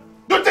father?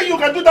 Do you think you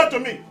can do that to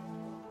me?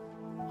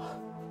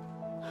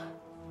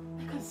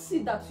 I can see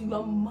that you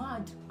are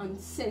mad and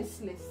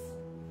senseless.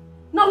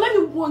 Now let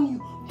me warn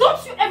you,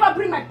 don't you ever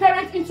bring my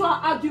parents into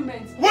our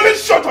argument. Will you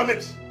shut your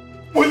lips?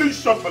 Will you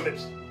shut your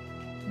lips?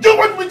 Do you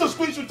want me to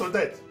squeeze you to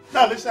death?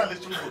 Now listen,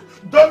 listen good.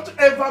 Don't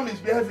ever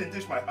misbehave in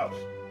this my house.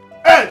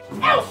 Hey!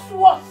 Else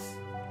what?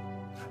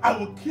 I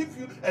will give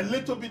you a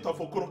little bit of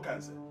Okoro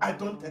Kanze. I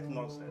don't take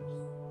nonsense.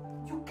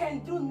 You can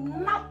do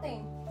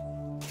nothing.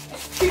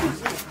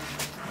 Excuse me.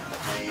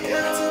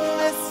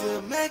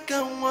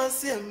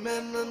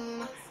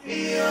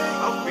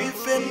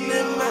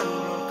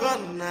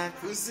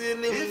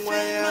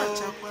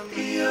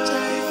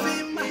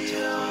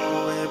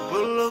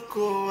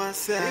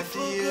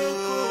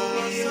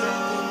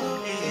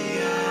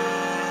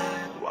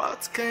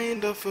 What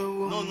kind of a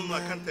woman? No, I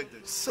can't take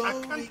this. I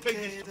can't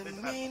take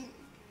this.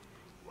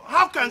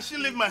 How can she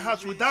leave my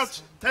house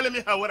without telling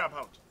me her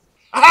whereabouts?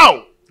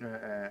 How?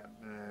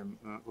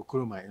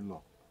 Okoro, my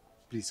in-law,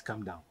 please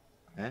calm down.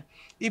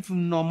 If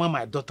Norma,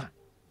 my daughter,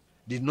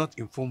 did not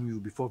inform you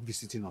before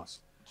visiting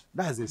us,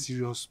 that is a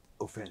serious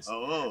offense.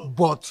 Oh.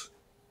 But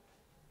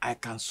I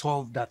can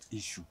solve that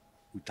issue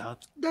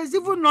without... There's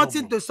even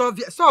nothing to solve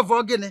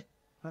again.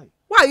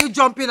 Why are you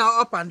jumping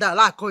up and down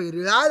like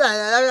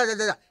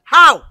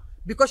how?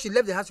 Because she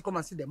left the house to come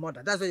and see the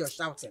mother. That's why you're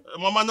shouting.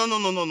 Mama, no. No,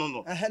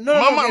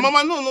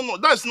 Mama, no.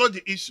 That's not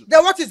the issue.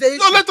 Then what is the issue?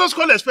 No, let us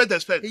call a spade a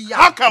spade. Yeah.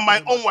 How can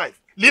my own wife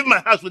leave my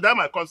house without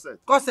my consent?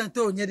 Consent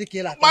to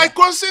my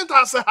consent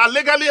as her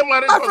legally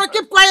married husband.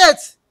 Keep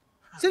quiet.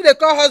 See, they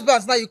call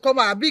husbands now. You come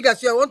out big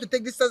as you want to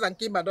take this house and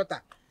kill my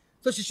daughter.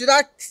 So she should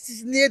have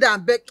kneel down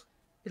and beg.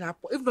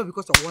 If not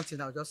because of one thing,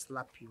 I'll just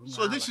slap you.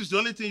 So this is the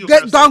only thing you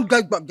get can down,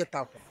 get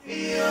out.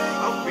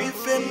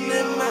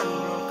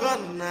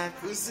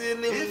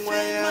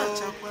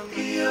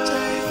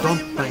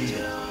 Don't panic,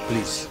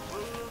 please.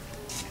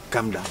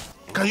 Calm down.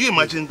 Can you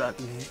imagine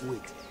that?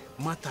 Wait.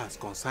 Matters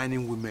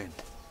concerning women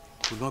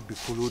will not be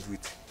followed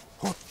with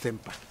hot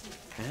temper.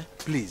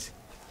 Please,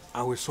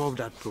 I will solve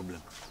that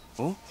problem.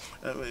 Oh?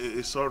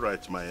 It's all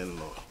right, my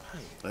in-law.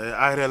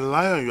 I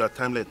rely on your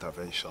timely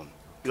intervention.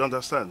 You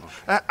understand?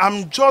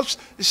 I'm just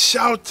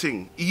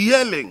shouting,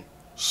 yelling,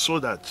 so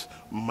that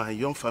my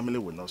young family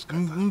will not scatter.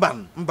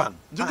 Mban.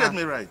 Do you get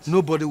me right?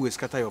 Nobody will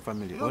scatter your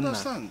family. You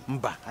understand?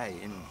 Mba.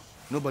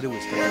 Nobody will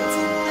scatter your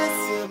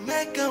family.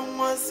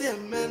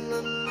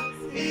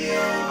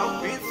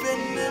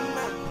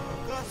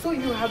 So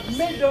you have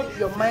made up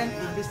your mind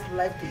in this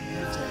life to be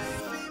rich.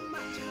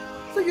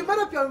 So you made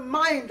up your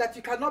mind that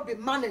you cannot be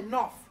man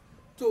enough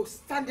to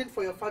stand in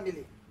for your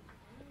family.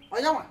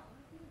 Oyawa,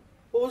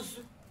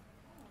 Ozu,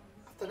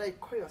 after that you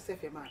call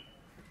yourself a man.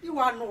 You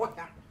are no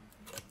here.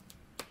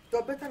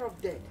 You're better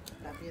off dead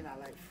than being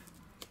alive.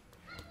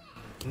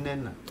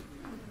 Nnena,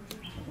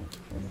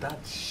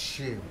 that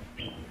shame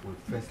will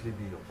firstly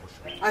be your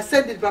portion. I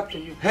send it back to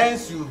you.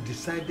 Hence, you've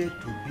decided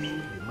to be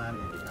the man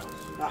in the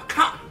house.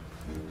 Aka!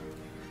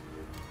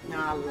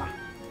 Nala.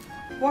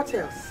 What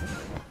else?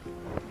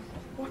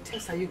 What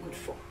else are you good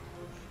for?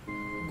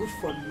 Good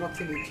for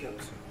nothing,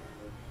 idiot.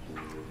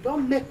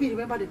 Don't make me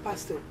remember the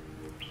past, though.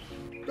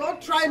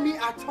 Don't try me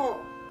at all.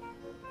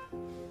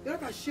 You're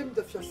not ashamed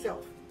of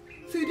yourself.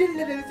 So you didn't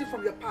learn anything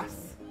from your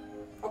past.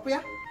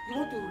 Opuya, you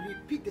want to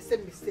repeat the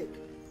same mistake.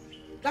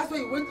 That's why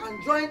you went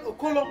and joined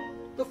Okolo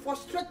to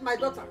frustrate my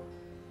daughter.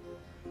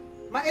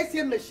 My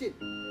ATM machine.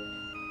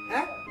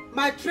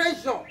 My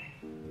treasure.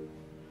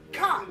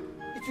 Car.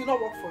 It will not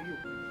work for you.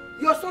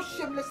 You're so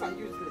shameless and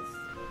useless.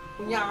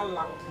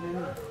 Nnena,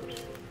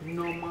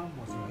 Norma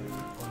must be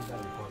under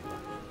the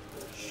husband.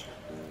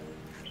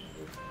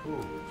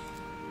 Oh.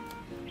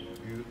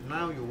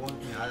 Now you want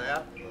me.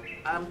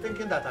 I'm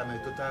thinking that I'm a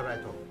total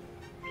write-off.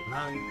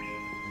 Now you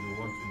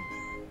want me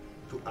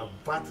to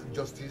avert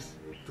justice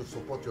to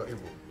support your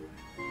evil.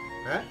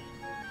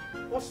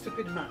 What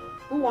stupid man?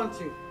 Who wants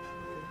you?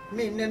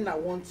 Me, Nnena,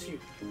 wants you.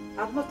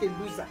 I'm not a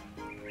loser.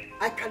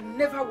 I can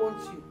never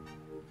want you.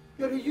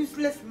 You're a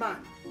useless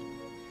man.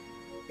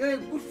 You're a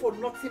good for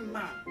nothing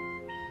man.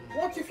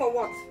 Want you for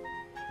what?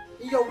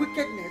 In your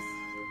wickedness?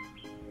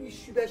 You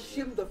should be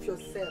ashamed of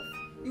yourself.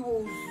 You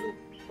will zoo.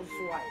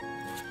 Why?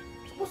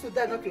 You're supposed to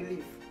die, not to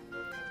live.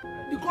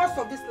 The gods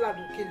of this land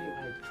will kill you.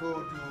 I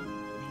told you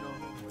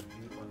Norma would be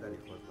under the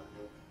husband.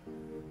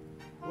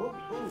 Oh,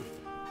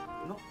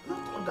 no,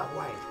 not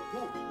otherwise.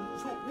 Oh,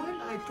 so when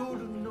I told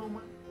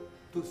Norma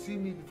to see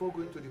me before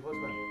going to the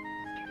husband,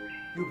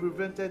 you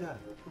prevented her.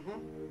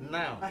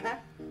 Now.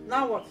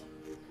 Now what?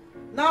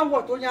 Now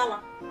what, Onyala?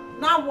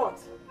 Now what?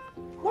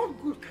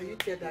 What good can you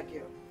tell that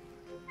girl?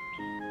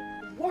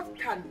 What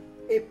can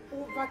a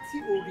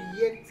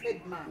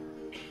poverty-oriented man?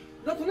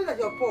 Not only that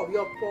you're poor,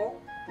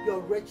 you're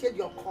wretched,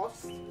 you're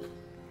cursed.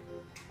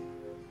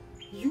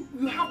 You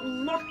have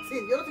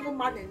nothing. You're not even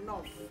man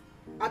enough.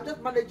 I'm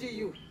just managing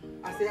you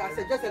as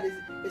just a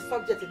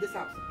subject in this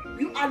house.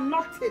 You are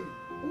nothing.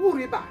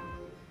 Uriba.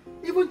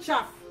 Even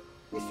chaff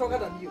is stronger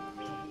than you.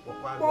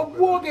 What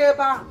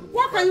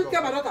can you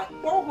tell my daughter?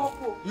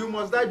 You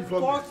must die before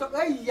me.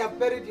 You have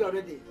buried you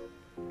already.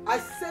 I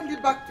send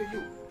it back to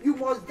you. You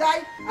must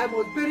die. I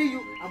must bury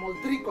you. I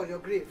must drink on your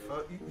grave.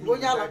 You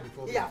must die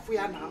before me. I've been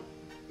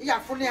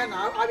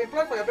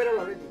planning for your burial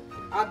already.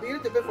 I'll be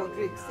able to pay for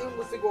drinks.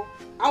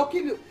 I'll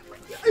kill you.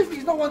 If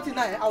it's not one thing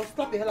now, I'll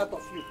slap the hell out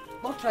of you.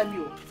 Don't try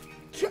me.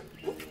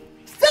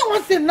 Say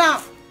one thing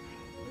now.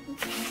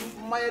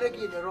 My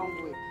in the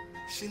wrong way.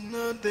 She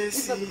know they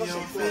see your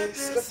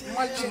face.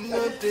 She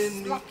know they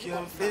look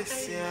your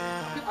face,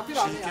 yeah. She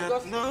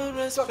got no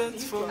respect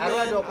for men.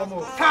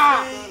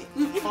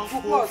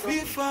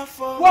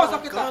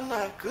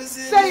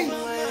 Say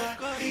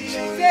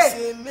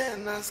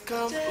men as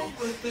camp.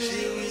 She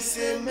will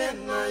say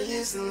men are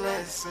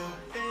useless.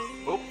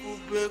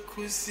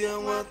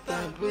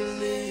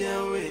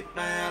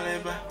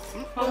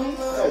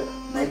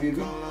 My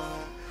baby.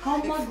 How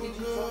much did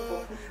you talk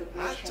for food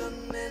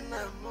preparation?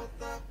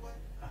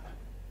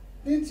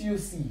 Didn't you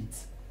see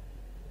it?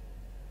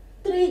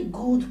 3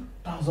 good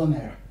 1,000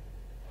 naira.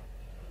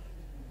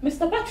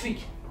 Mr. Patrick,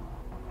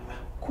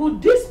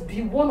 could this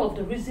be one of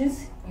the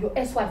reasons your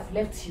ex-wife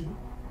left you?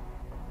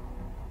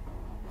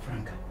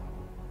 Franca,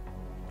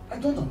 I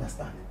don't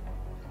understand.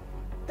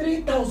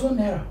 3,000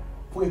 naira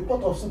for a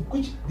pot of soup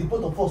which the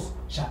both of us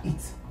shall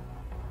eat.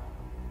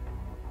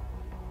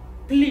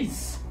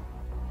 Please,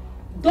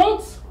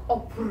 don't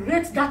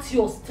operate that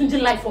your stingy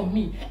life on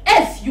me,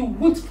 else you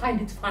won't find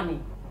it funny.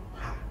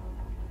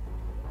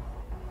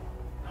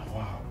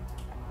 Wow.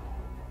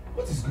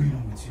 What is going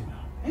on with you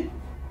now? Eh?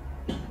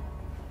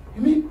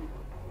 You mean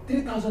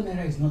 3,000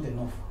 naira is not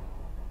enough?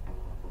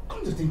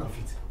 Come to think of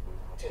it.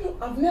 Do you know,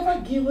 I've never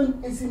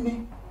given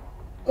Esime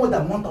more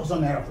than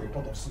 1,000 naira for a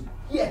pot of soup.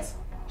 Yet,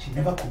 she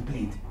never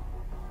complained.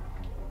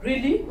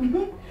 Really?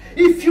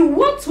 If you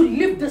want to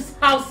leave this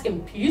house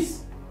in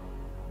peace,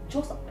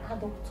 just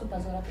add up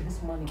 2,000 naira to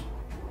this money.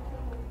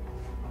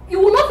 You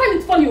will not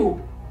find it funny,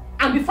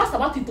 and be fast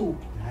about it.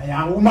 I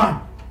am a woman.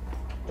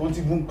 Don't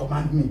even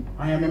command me.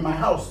 I am in my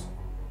house.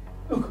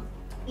 Look,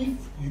 if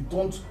you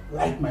don't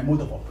like my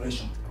mode of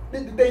operation,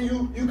 then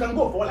you can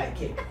go for all I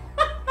care.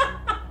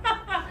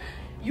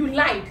 You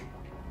lied.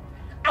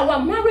 Our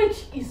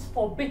marriage is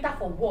for better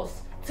for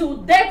worse. Till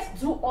death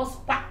do us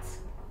part.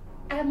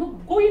 I am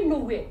not going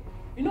nowhere.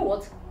 You know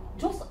what?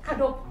 Just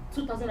add up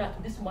 2,000 naira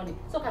to this money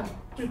so I can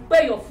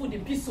prepare your food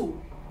in peace. Look,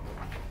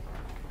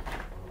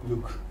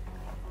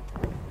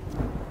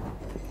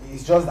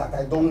 it's just that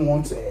I don't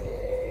want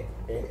the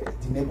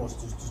neighbors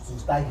to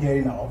start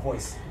hearing our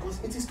voice, because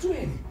it is too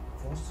early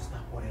for us to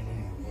start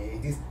quarreling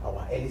in this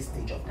our early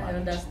stage of marriage. I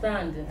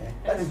understand.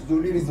 That is the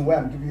only reason why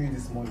I'm giving you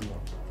this money.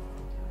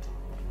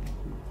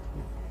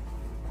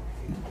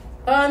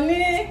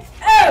 Honey,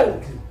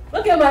 oh,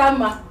 look at my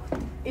mama.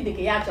 You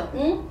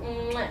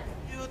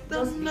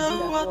don't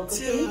know what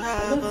you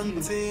have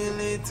until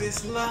it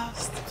is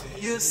lost.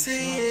 You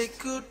say a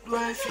good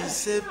wife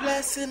is a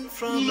blessing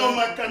from No,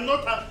 I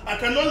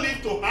cannot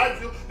live to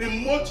have you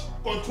remote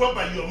control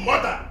by your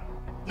mother.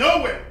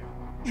 Nowhere.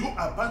 You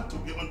are bound to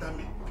be under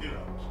me, period.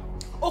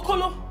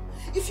 Okolo,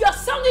 if you are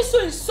sounding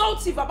so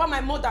insulting about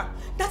my mother,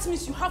 that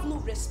means you have no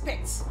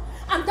respect.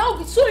 And that would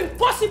be so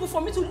impossible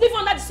for me to live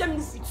under the same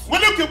roof with you.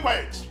 Will you keep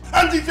quiet?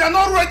 And if you are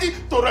not ready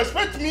to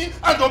respect me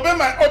and obey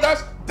my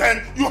orders,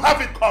 then you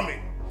have it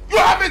coming. You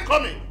have it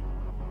coming.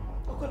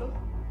 Okolo,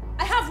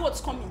 I have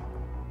what's coming.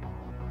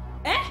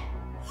 Eh?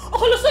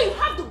 Okolo, so you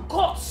have the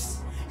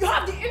guts, you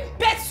have the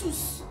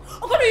impetus,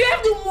 Okolo, you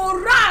have the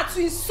morale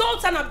to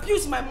insult and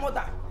abuse my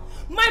mother.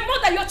 My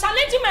mother, you're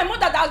challenging my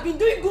mother that has been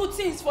doing good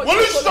things for you.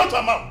 Will you shut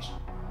her mouth?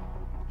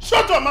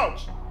 Shut her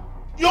mouth.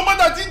 Your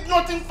mother did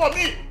nothing for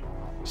me.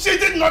 She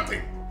did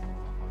nothing.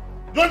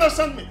 You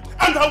understand me?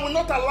 And I will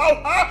not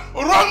allow her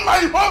run my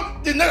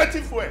home the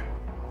negative way.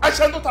 I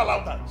shall not allow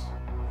that.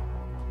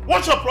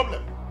 What's your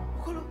problem?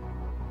 Okolo,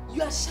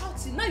 you are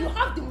shouting. Now you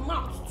have the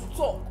mouth to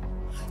talk.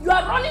 You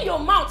are running your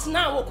mouth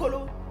now,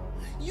 Okolo.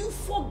 You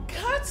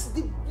forgot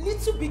the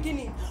little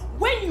beginning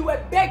when you were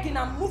begging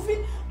and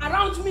moving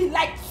around me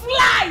like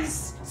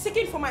flies,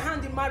 seeking for my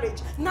hand in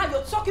marriage. Now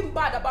you're talking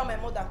bad about my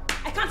mother.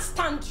 I can't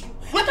stand you.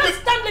 I can't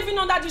stand living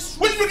under this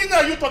roof. Which beginning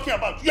are you talking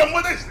about? Your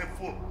mother is a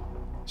fool.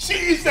 She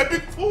is a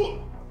big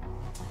fool.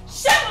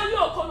 Shame on you,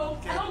 Okolo.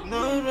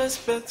 No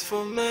respect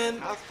for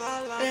men.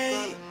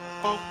 Hey,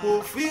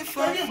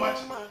 Can you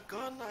imagine?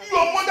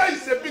 Your mother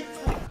is a big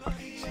fool.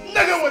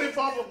 Nigga, what if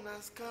I'm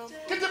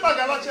get the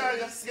bag of get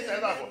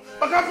it out.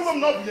 But I come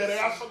not be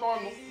there. I saw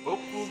no.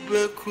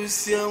 Okube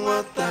kusia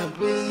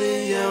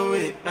watabuli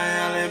yawe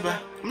ayaleba.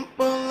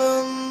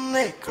 Mpolo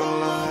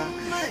nekola.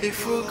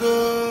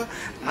 Ifugo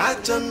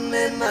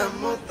Nnena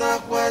mota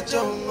kwa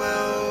jongwa.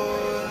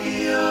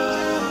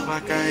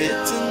 Maka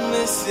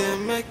etune se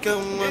meka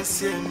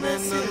mwase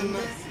menana.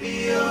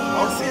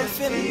 Ose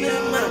fene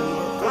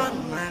mama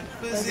kona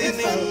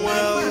kuzini wa.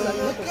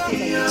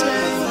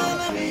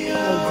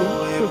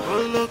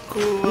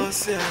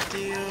 What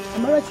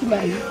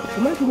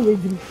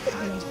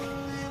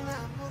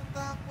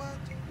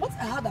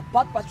I heard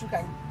about Patrick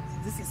and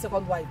this is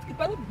second wife. It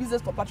might not be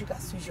business for Patrick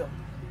as usual.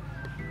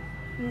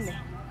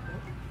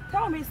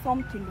 Tell me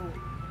something though.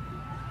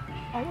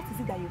 And what is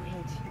it that you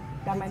heard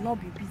that might not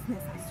be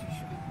business as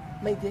usual?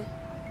 My dear,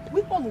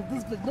 we all of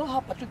this place know how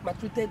Patrick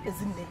maltreated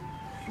Ezinne.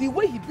 The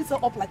way he beats her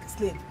up like a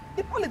slave.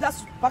 The only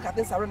that's back at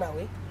things and run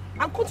away.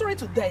 And contrary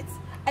to that,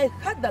 I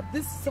heard that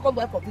this second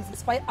wife of this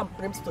is fire and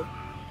brimstone.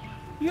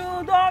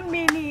 You don't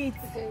mean it.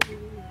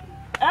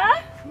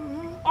 Eh?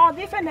 Or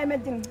different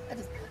name.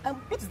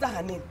 What is that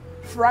her name?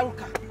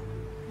 Franca.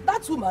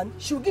 That woman,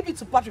 she will give it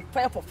to Patrick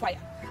fire for fire.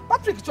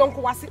 Patrick John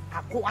Kowasi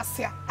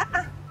Akowasia.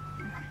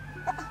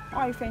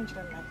 Oh, you French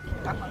don't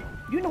like.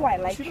 You know why I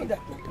like you?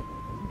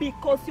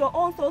 Because your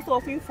own source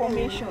of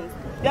information,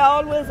 they're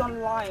always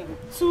online.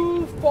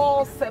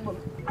 247.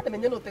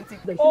 Authentic.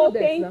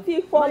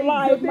 Authentic for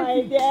life,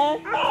 my dear.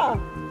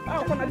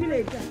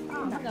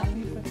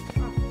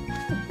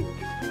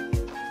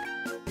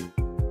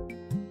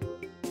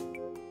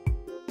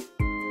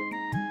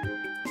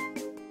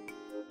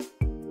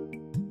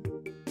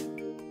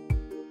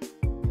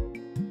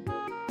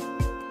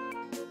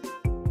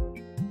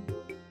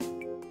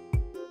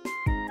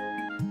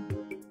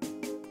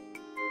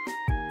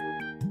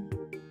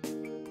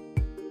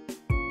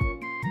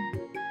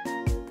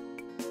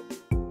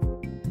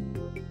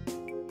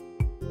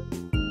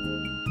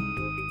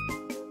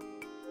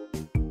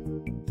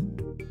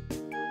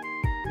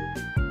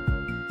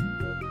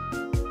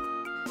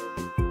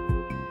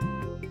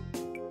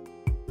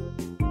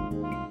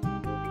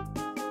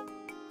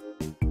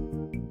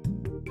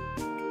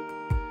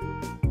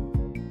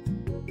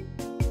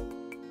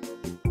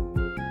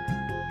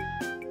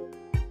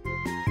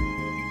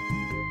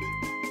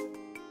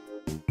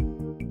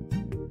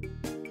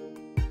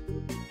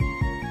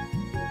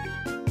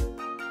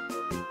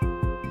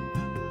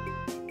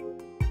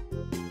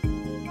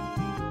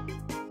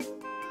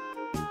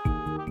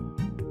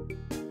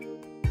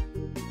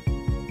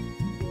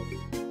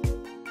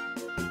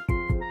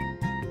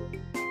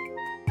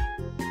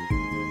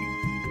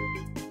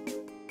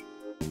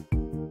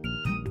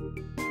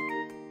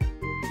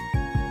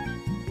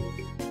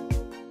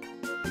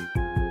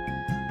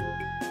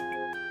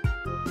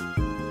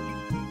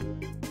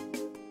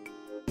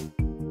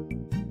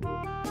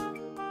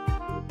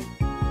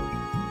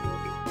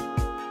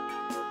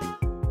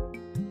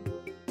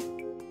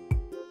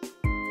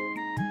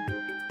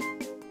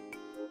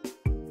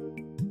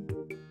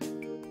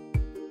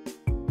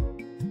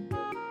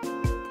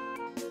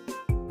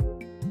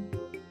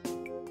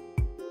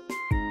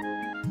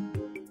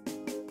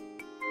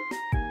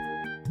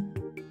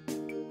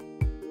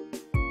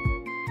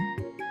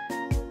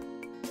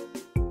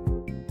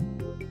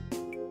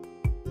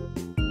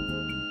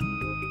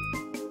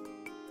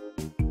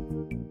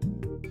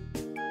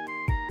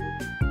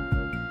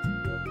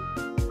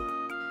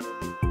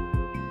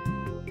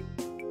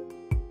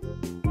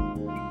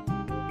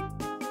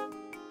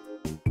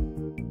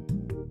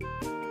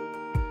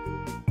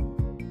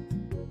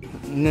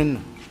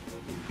 Nnena,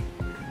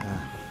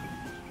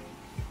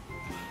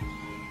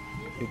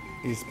 it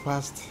is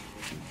past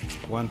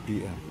 1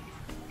 p.m.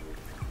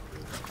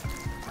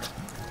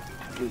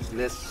 Please,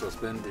 let's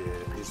suspend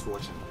this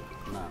watching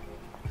now.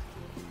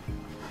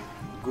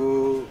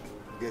 Go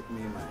get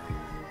me my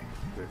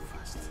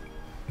breakfast,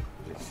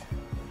 please.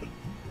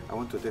 I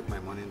want to take my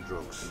morning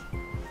drugs.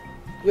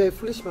 You're a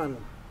foolish man.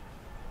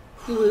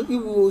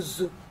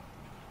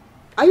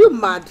 Are you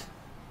mad?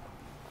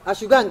 I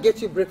should go and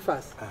get you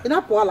breakfast. In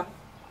Apuala.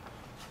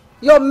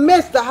 Your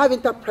mates that have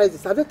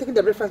enterprises, have they taken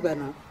their breakfast by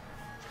now?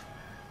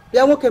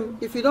 Yeah, okay.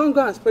 If you don't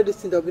go and spread this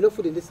thing, there will be no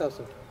food in this house.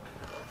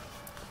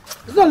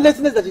 It's not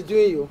laziness that you're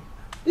doing, you.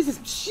 This is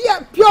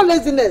sheer, pure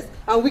laziness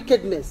and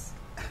wickedness.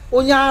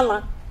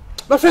 Onyala.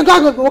 My friend,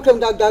 God will be working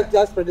with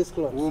that spread this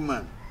cloth.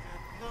 Woman,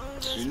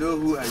 you know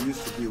who I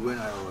used to be when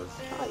I was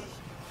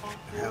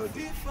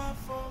healthy.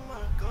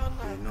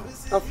 You know.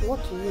 Of what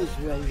use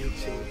were you?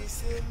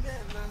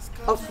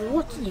 Of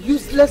what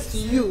useless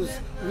use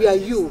were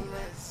you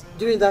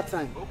during that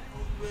time?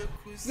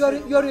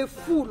 You're a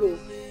fool. Oh.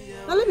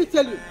 Now let me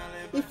tell you,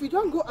 if you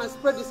don't go and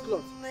spread this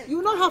cloth, you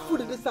will not have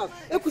food in this house.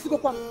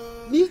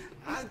 Me,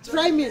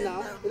 try me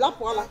now.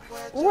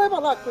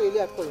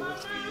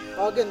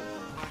 Again.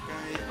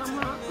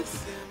 Mama.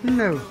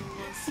 No.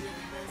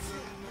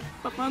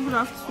 Papa, good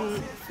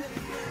afternoon.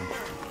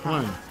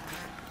 Fine.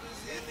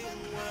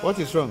 What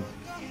is wrong?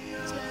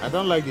 I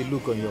don't like the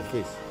look on your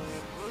face.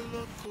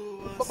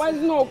 Papa,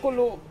 it's not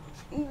Okolo.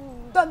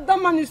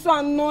 That man is so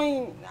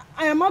annoying.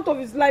 I am out of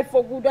his life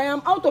for good. I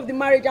am out of the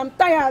marriage. I'm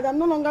tired. I'm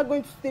no longer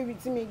going to stay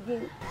with him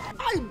again.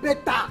 I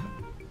better.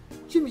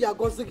 Chimiya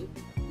Gozigi.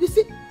 You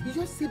see, you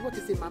just said what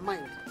is in my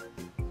mind.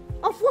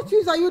 Of what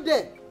use are you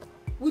there?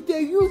 With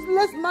a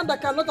useless man that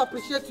cannot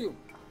appreciate you.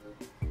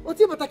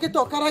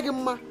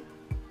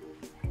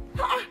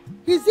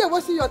 He's here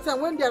wasting your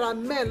time when there are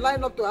men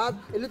lined up to have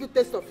a little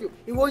taste of you.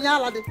 He won't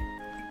yell at it.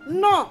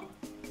 No.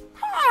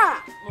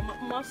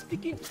 Mama,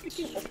 speaking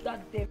of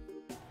that devil,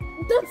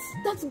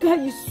 That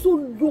guy is so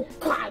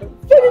local,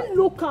 very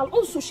local,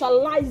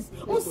 unsocialized,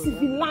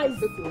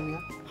 uncivilized.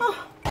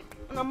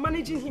 And I'm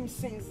managing him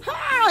since.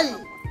 Hi!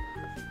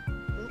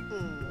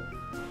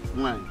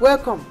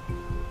 Welcome.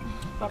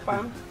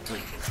 Papa.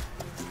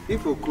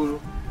 If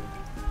Okoro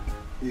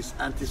is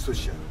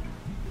antisocial,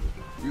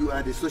 you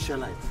are the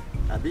socialite,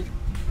 Abi?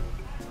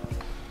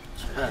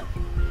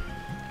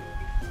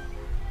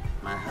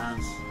 My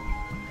hands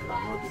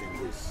are not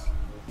in this.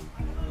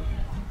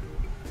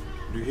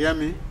 Do you hear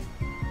me?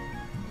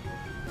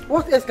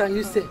 What else can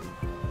you say?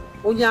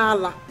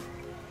 Onyala.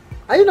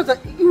 Are you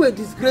not you a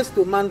disgrace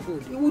to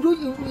manhood?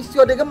 It's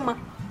your degama.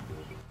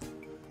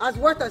 As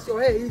white as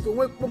your hair is,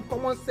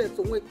 common sense,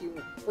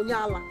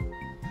 Onyala.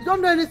 You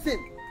don't know anything.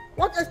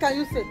 What else can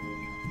you say?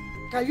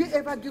 Can you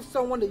ever give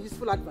someone a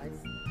useful advice?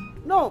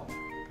 No.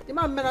 The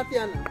man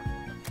Menatiana.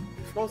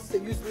 Don't say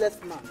useless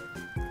man.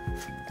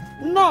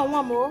 No,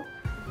 one more.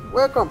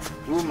 Welcome.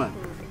 Woman.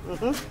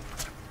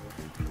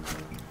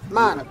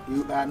 Man.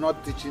 You are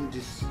not teaching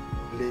this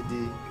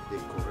lady the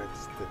correct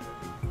step.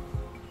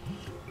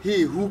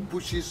 He who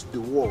pushes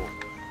the wall,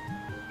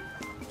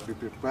 be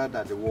prepared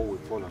that the wall will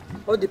fall on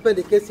him. All depend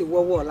the case in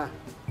wall la.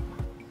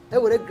 I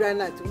would a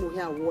granite to move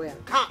here and warrior.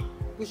 Can't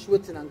push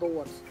waiting and go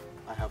what?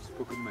 I have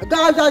spoken my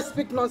Don't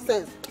speak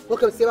nonsense.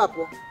 Okay, say up.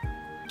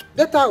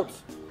 Get out.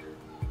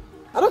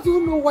 I don't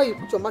even know why you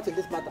put your mouth in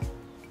this matter.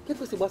 Keep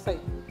this about side.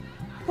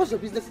 What's your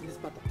business in this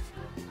matter?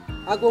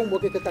 I go home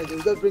work at they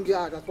will just bring you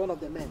out as one of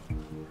the men.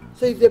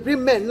 So if they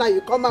bring men now,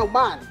 you come out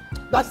man.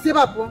 That's save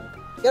up.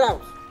 Get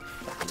out.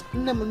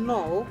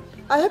 No.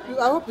 I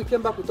hope you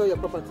came back with all your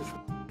properties.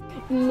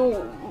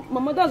 No, my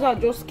mother's I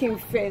just came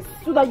first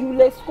so that you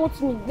will escort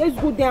me. Let's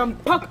go there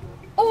and pack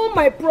all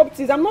my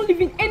properties. I'm not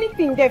leaving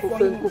anything there for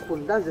you.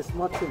 That's a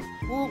smart thing.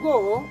 We'll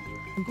go.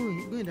 Go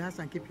in the house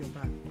and keep your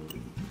bag.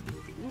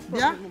 No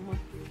yeah? Mama.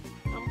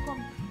 I'm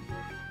coming.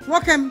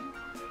 Welcome.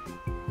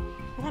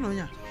 Come on,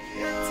 yeah.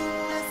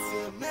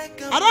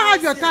 I don't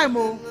have your time,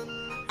 oh.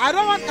 I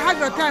don't want to have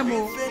your time,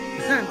 oh.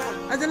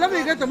 I said, let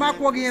me get to my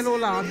walking in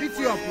Lola. I'll beat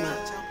you up,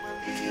 oh.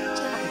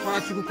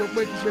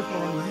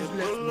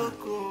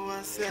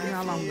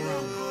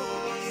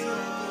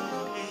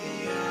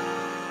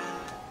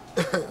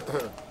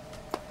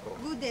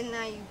 Good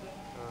night.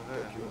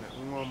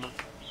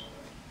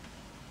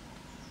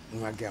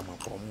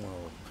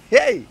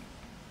 Hey!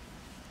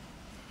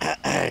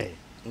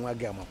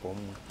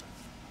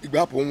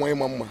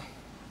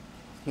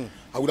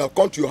 I would have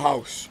come to your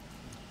house,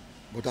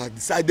 but I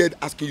decided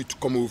asking you to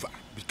come over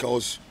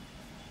because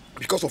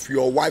of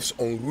your wife's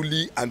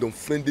unruly and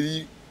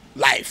unfriendly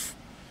life.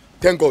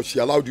 Thank God she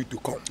allowed you to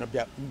come.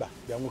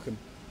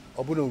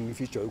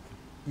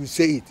 You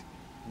say it.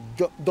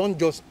 Don't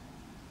just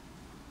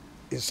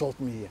insult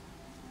me here.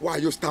 Why are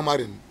you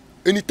stammering?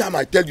 Anytime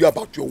I tell you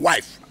about your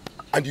wife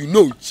and you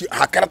know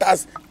her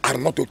characters are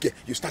not okay,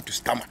 you start to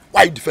stammer.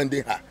 Why are you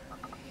defending her?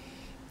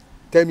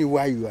 Tell me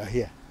why you are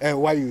here and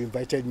why you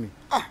invited me.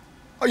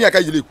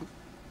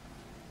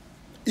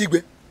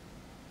 Igwe,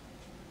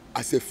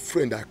 as a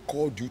friend, I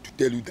called you to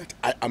tell you that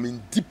I am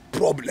in deep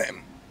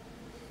problem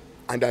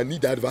and I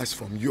need advice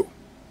from you.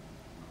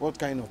 What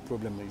kind of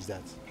problem is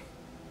that?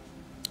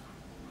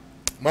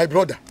 My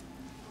brother,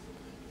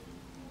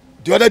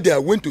 the other day I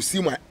went to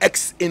see my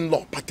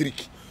ex-in-law,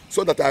 Patrick,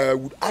 so that I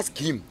would ask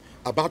him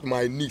about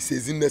my niece,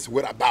 Ezinne's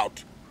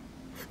whereabouts.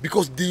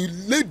 Because the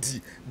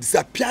lady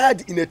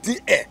disappeared in a thin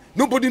air.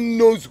 Nobody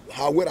knows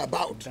her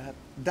whereabouts.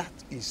 That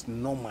is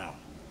normal.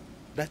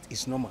 That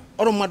is normal.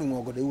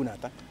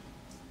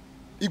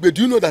 Igwe,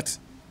 do you know that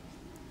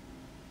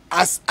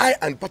as I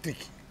and Patrick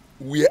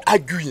were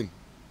arguing,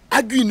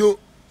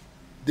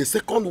 the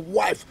second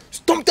wife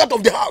stormed out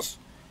of the house.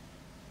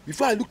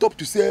 Before I looked up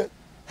to say,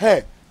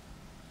 hey,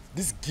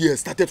 this girl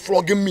started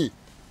flogging me.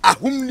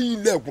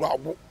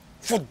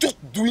 For just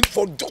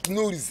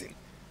no reason.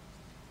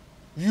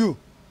 You?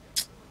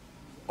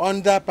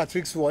 Under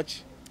Patrick's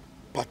watch?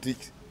 Patrick?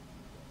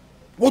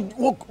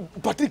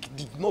 What? Patrick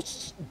did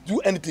not do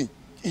anything.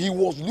 He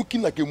was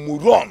looking like a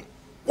moron.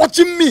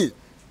 Watching me.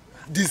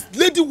 This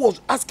lady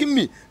was asking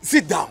me,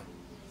 sit down,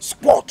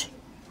 squat,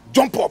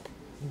 jump up,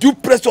 do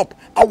press up.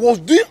 I was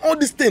doing all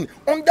this thing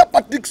under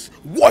Patrick's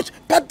watch.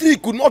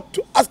 Patrick could not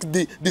ask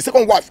the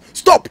second wife,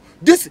 stop,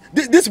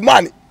 this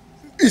man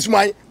is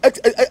my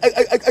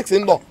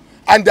ex-in-law.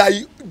 And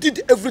I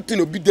did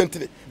everything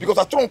obediently because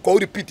I tried to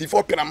repeat it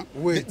for Piram.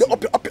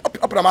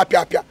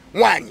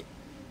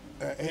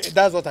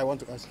 That's what I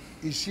want to ask.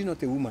 Is she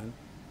not a woman?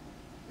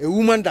 A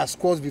woman that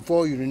squats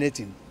before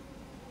urinating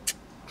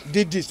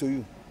did this to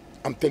you?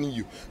 I'm telling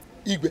you,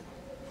 Igwe,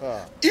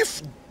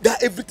 if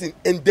that everything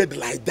ended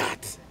like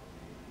that,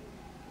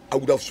 I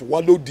would have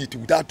swallowed it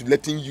without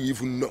letting you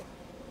even know.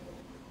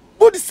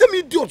 But the same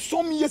idiot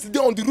saw me yesterday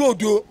on the road,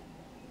 though.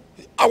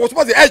 I was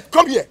supposed to say, hey,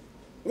 come here.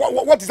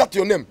 What is that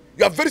your name?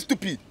 You are very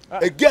stupid.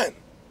 Again.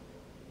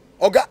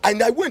 Okay,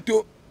 and I went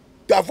to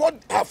avoid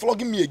her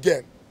flogging me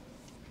again.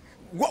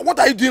 What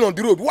are you doing on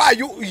the road? Why are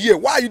you here?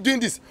 Why are you doing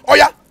this? Oh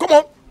yeah, come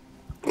on.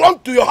 Run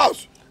to your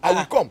house. I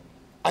will come.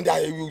 and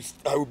I will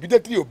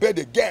immediately obey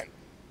again.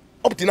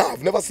 Up to now,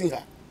 I've never seen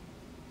her.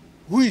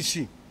 Who is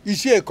she? Is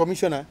she a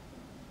commissioner?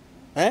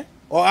 Eh?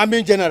 Or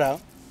army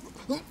general?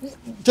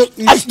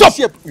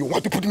 Stop! You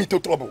want to put me into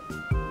trouble.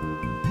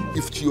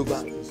 If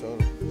Jehovah is all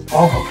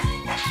right.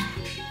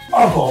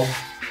 Oh,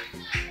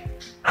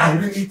 I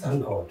really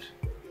thank God.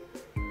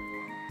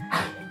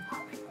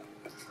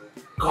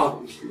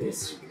 God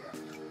bless you.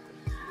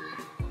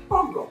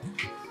 Oh God,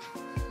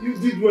 you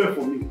did well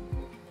for me.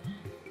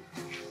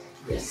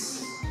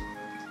 Yes.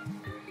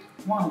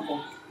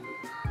 Uncle,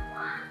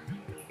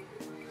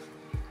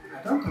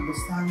 I don't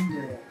understand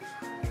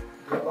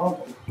the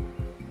organ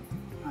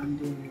and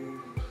the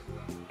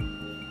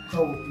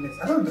hopeless.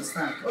 I don't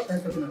understand. What are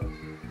you talking about?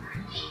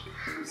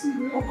 See,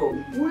 Uncle,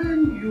 when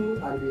you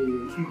and the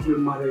people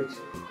married,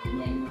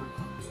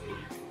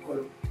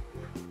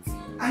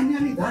 I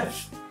nearly died.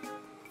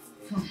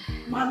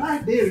 My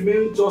life they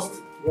remained just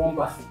one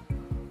battle.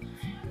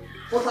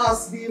 But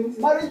as the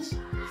marriage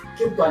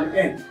came to an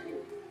end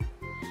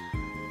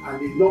and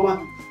the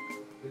Nnena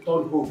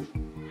returned home,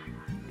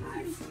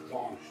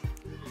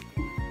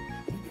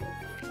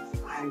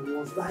 I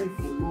was dying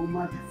for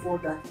Nnena before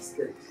that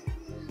extent.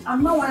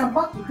 And now I am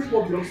back to take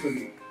what belongs to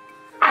me.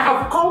 I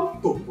have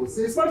come to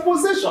possess my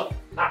possession.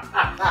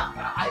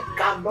 I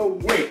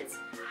cannot wait.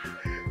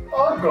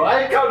 Oh God,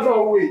 I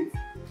cannot wait.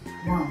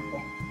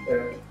 Uncle,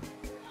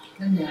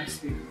 let me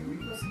ask you,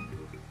 because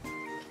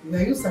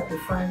when you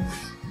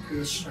sacrifice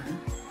to a shrine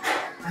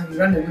and you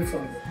run away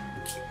from it,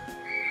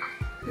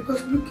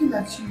 because looking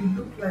at you, you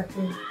look like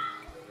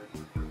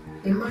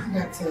a man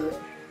that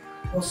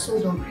was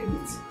sold on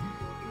credit.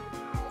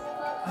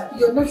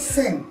 You're not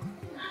sane.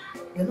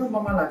 You're not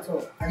normal at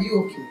all. Are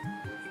you okay?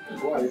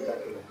 What are you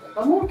talking about?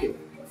 I'm okay.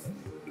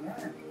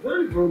 Yeah.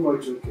 Very, very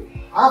much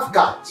okay. I've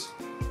got.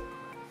 Yeah.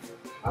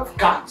 I've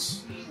got.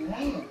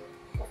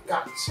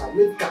 I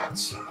made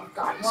cats. I've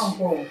got.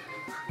 Wow.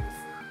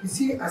 You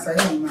see, as I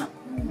am now,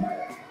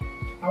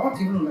 I want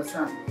to even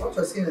understand what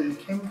you're saying when you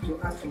came to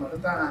ask for my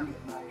daughter hand in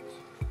marriage.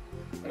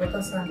 My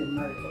daughter's hand in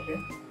marriage, okay?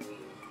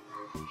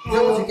 Is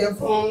that what you came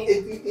for?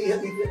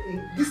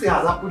 This thing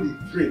has happened in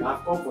dream.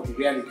 I've come for the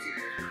reality.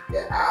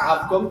 Yeah,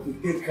 I've come to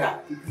take her.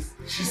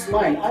 She's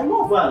mine. I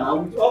love her now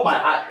with all my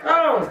heart.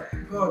 Oh,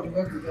 God,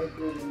 what did I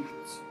go and do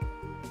this?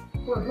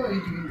 God, why are you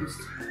doing this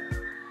to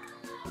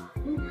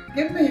me?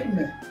 Give me.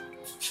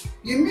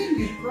 You mean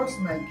you crossed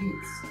my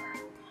gates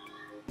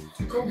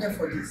to come here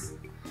for this?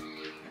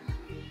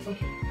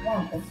 Okay,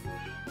 one.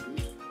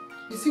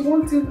 You see,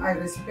 one thing I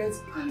respect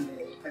and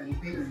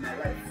obey in my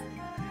life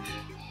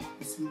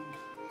is me.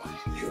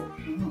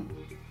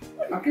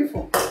 Okay,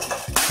 for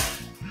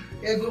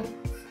Ego,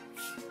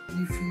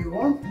 if you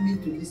want me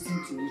to listen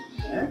to you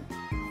about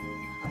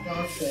my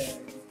daughter,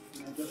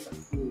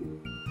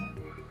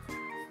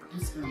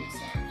 this kind of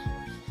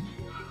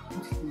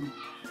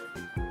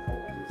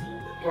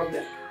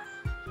problem.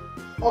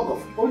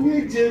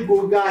 Only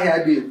go guy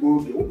had a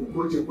go to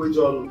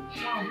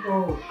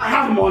I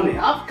have money, I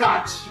have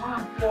cash. I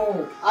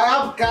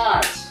have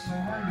cash. My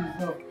hand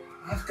is up.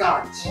 I have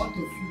cash. I want to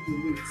feel the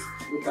weight.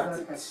 Look at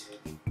it.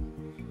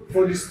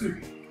 For the stew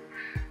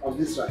of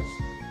this rice,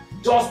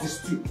 just the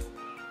stew.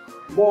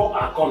 More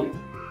are coming.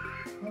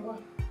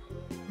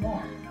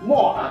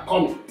 More are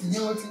coming.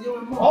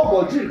 How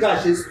about drink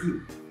cash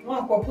stew?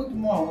 Put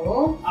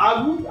more.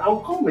 I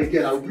will come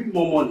again. I will bring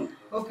more money.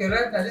 Okay,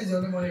 right now this is the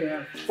only money you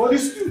have. For the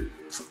stew.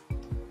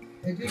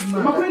 A big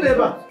man.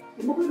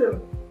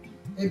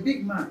 A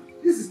big man.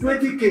 This is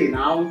 20K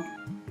now.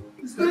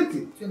 It's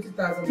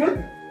 20,000.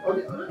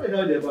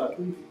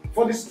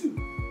 For the stew.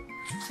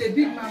 A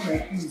big man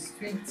like you is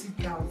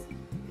 20,000.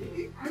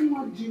 I'm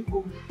not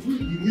Jinko. We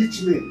the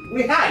rich men.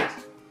 We hide.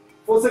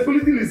 For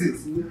security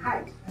reasons, we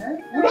hide.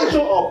 We don't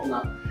show up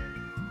now.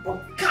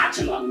 But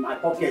catching on my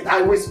pocket,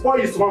 I will spoil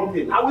you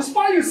something. I will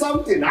spoil you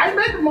something. I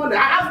made money. I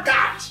have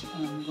cash.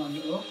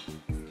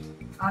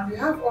 And we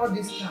have all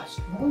this cash.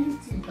 The only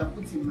thing you can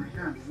put in my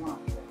hand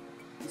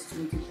is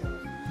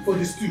 20,000. For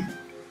the stew.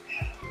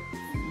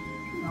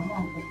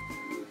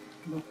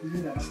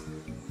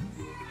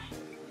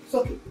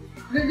 So,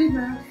 lady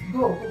man,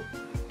 go.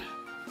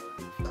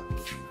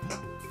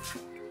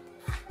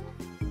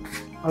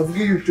 I'll give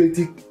you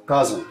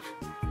 20,000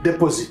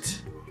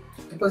 deposit.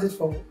 Deposit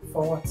for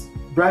what?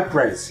 Bride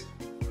price.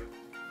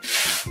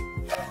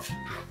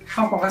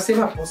 Come on, I say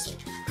that person.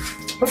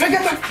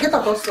 Get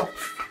a person.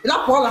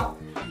 La Paula.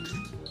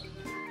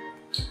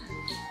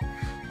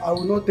 I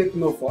will not take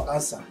no for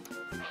answer.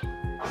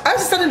 Are you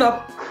standing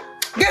up?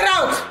 Get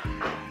out!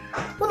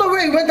 I don't know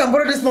where you went and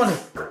borrowed this money.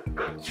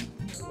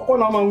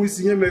 Come on,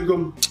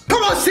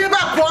 say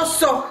that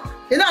person.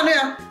 You know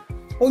here?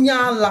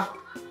 Onyala.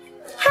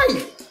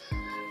 Hi.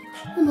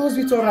 Who knows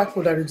which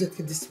oracle that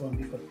rejected this one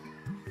before?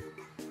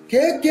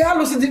 How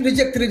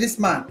rejected this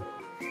man?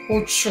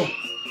 Oh, sure.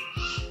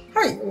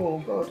 Hi. Oh,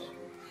 God.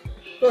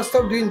 God,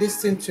 stop doing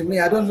this thing to me.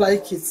 I don't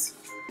like it.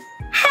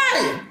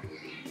 Hi.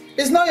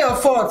 It's not your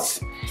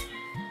fault.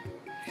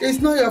 It's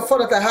not your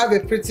fault that I have a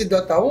pretty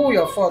daughter. Oh,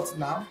 your fault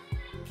now.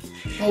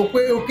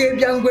 Okay,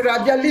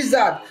 Biangwera,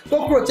 lizard,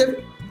 cockroach,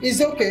 it's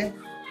okay.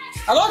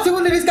 I don't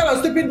even need this kind of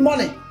stupid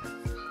money.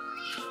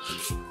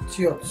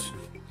 Idiot.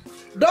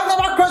 Don't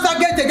ever cross that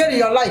gate again in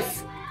your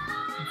life.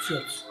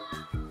 Idiot.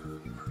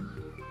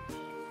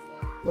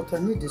 But I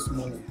need this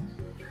money.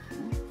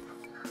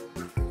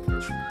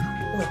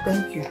 Oh,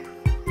 thank you.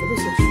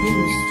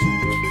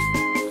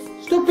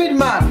 Stupid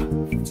man.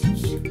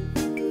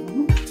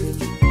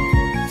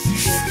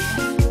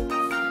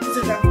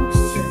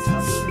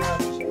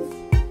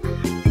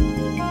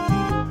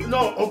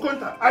 No,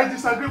 Okonta, I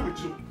disagree with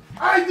you.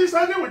 I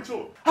disagree with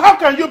you. How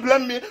can you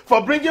blame me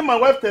for bringing my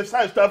wife to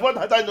science to avoid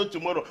that I know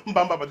tomorrow?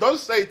 Mbamba, don't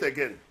say it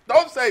again.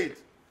 Don't say it.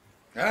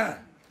 Ah,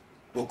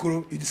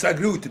 Okoro, you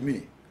disagree with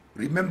me.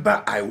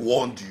 Remember, I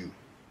warned you.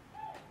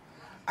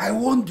 I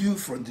warned you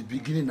from the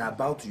beginning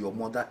about your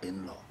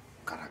mother-in-law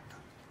character.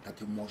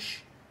 That you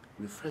must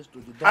refresh to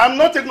the doctor. I'm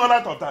not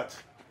ignorant of that.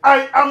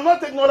 I am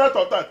not ignorant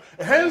of that.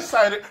 Hence,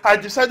 I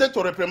decided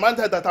to reprimand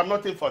her that I'm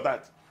not in for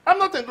that. I'm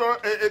not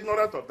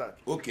ignorant of that.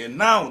 Okay,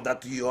 now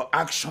that your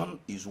action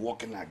is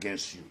working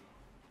against you,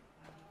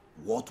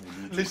 what will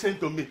you do? Listen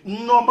to me.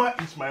 Norma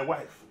is my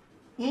wife.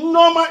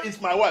 Norma is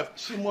my wife.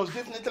 She must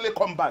definitely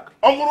come back.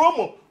 Is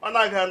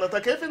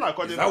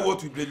that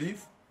what you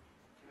believe?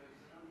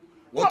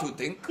 What you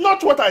think?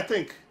 Not what I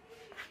think.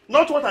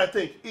 Not what I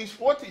think. It's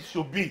what it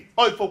should be.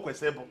 Okay.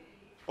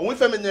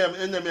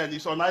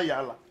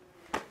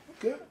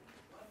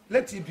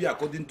 Let it be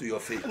according to your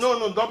faith.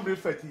 No, don't bring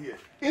faith here.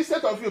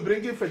 Instead of you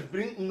bringing faith,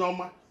 bring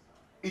Norma.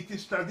 It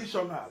is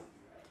traditional.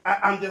 I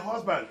am the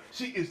husband.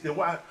 She is the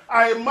wife.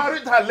 I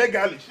married her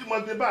legally. She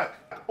must be back.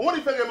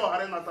 Don't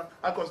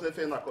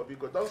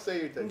say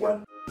it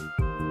again.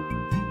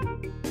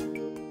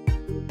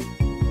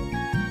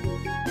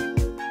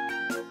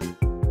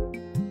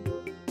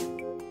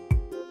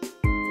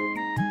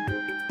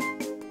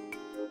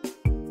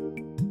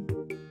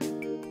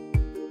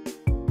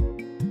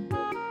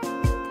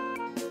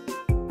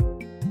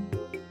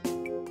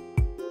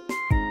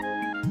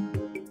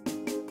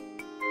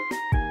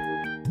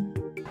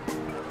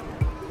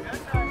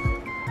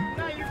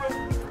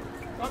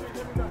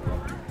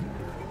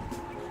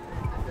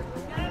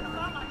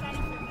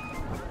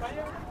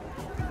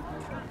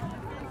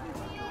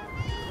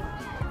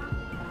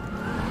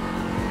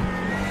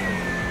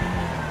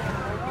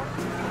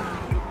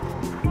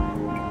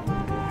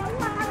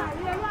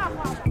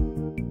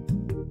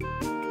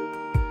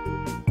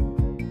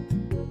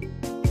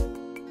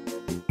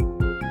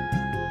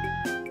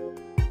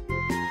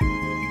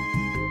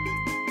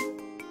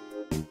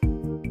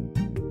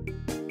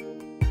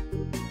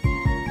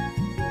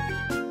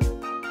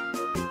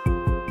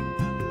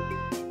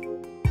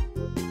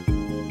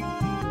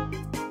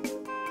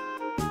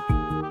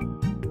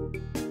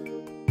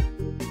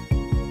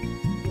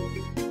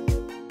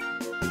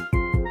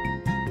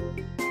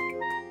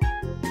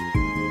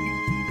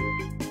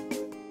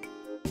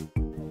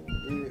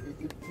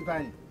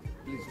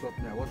 Please stop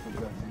me. I want to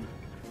go and see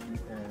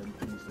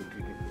Mr.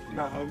 Okeke.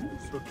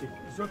 It's okay.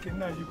 It's okay.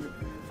 Now you go.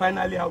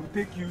 Finally, I will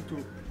take you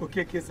to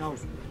Okeke's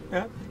house.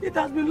 It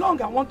has been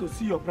long. I want to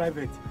see your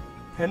private.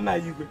 And now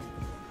you go.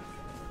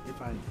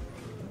 Ifeanyi,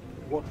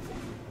 what?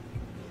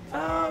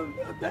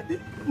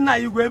 Now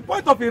you go.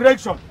 Point of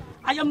erection.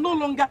 I am no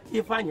longer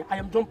Ifeanyi. I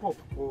am Jump Up.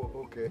 Oh,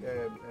 okay.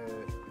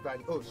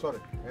 Ifeanyi. Oh, sorry.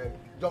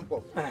 Jump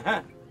Up.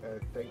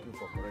 Thank you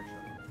for correction.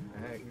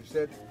 You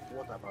said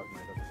what about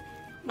my daughter?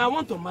 Now I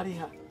want to marry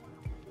her.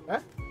 Eh?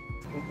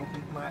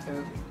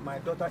 My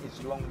daughter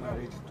is long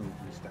married to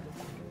Mr.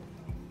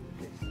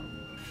 Yes.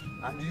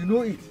 And you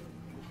know it.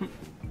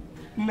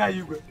 Now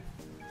you go.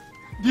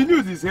 The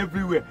news is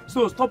everywhere,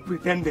 so stop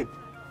pretending.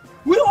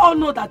 We all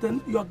know that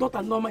your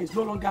daughter Norma is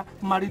no longer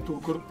married to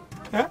Okoro.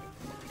 Eh?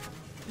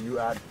 You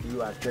are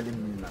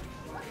telling me now.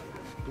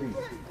 Please,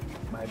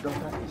 my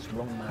daughter is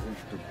long married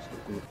to Mr.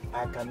 Okoro.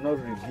 I cannot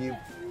reveal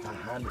her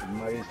hand in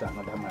marriage to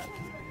another man.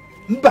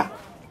 Mba!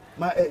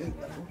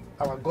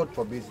 Our God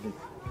forbids this.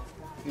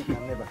 You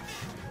can never.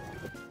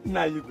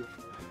 Now you go.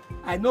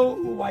 I know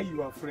why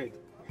you are afraid.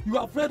 You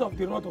are afraid of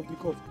the wrath of the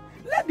gods.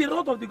 Let the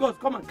wrath of the gods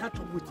come and catch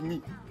up with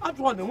me.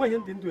 After all, they want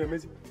him to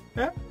amazing.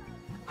 Eh?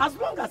 As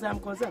long as I am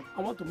concerned,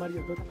 I want to marry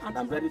your daughter, and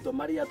I'm ready to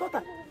marry your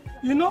daughter.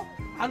 You know,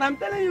 and I'm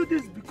telling you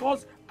this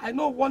because I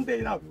know one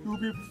day now you will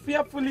be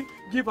fearfully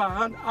give her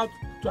hand out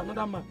to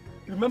another man.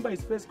 Remember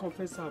his first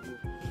confessor.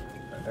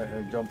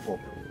 Jump up,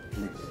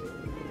 please.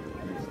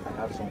 I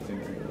have something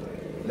to do.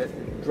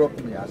 Drop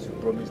me as you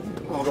promised me.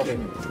 Okay.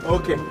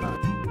 Okay.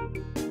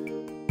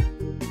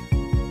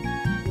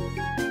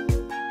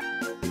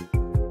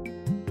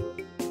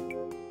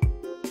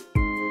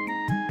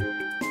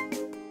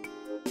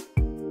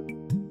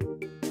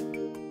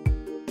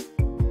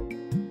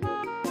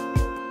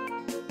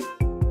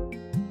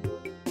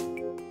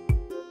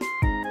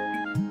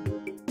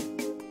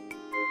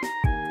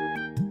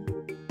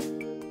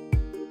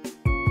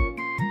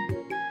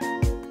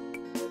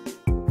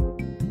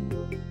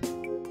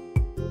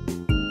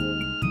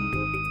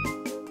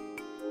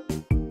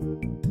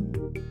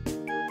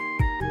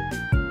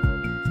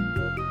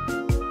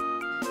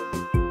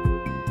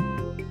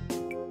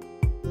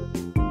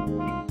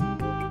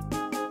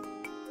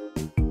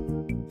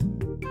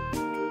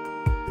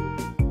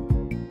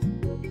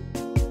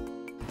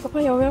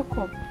 Papa, you're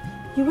welcome.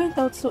 You went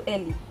out so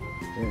early.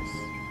 Yes,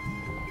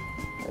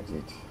 I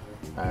did.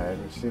 I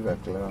received a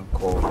clear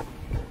call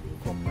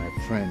from my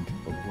friend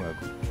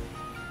Obuago.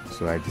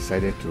 So I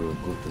decided to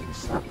go to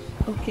his house.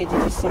 Okay,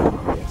 did you see?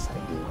 Yes, I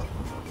did.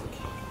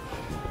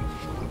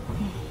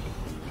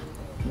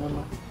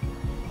 Mama.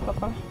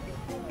 Papa?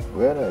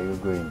 Where are you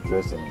going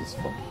dressed in this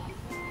form?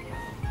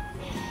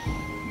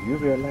 Do you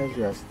realize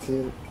you are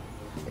still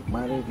a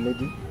married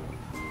lady?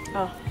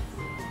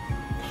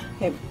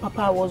 Hey,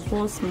 Papa, I was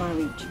once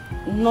married.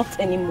 Not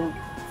anymore.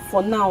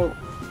 For now,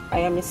 I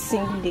am a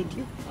single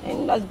lady.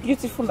 And as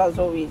beautiful as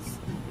always.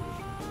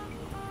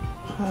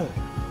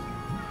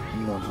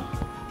 No.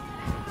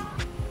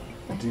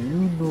 Do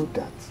you know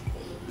that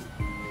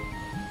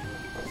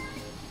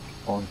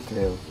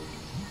until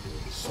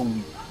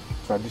some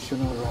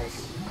traditional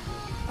rites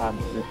and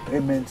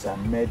repayments are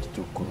made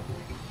to Kuru,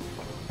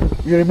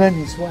 you remain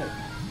his wife?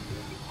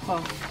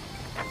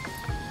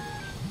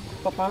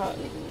 Papa,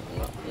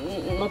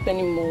 not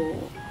anymore.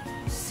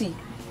 See,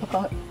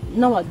 Papa,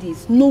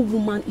 nowadays, no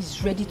woman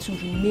is ready to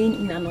remain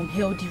in an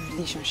unhealthy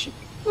relationship.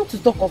 Not to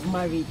talk of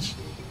marriage.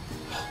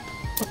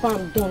 Papa,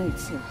 I'm done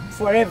with him.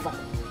 Forever.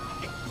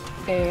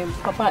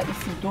 Papa,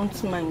 if you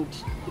don't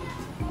mind,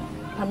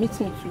 permit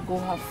me to go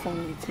have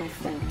fun with my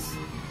friends.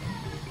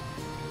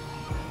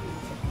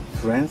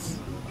 Friends?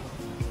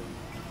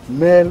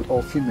 Male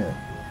or female?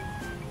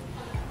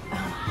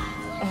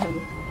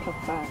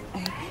 Papa,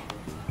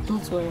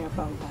 don't worry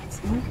about that.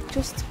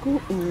 Just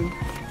go in,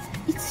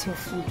 eat your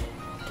food,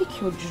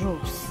 take your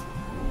drugs.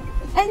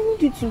 I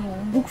need you to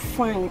look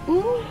fine.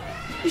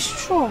 Be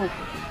strong.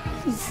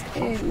 Please,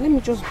 let me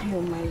just be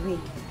on my way.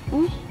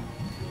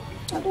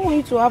 I don't want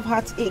you to have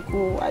heartache.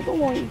 I don't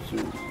want you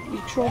to be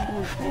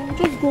troubled.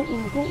 Just go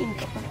in,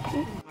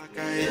 Papa.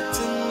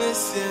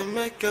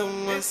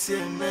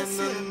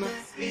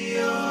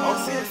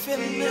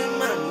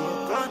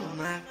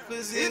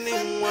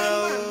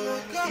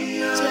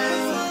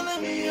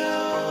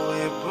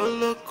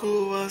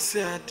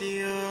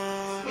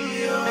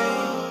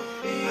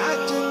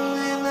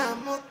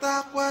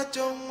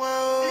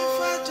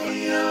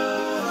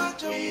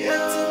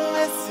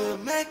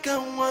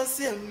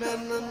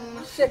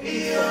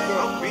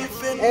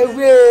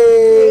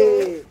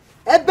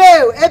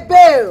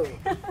 Ebeo!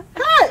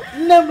 Hi,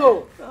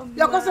 Nemo!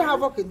 You're causing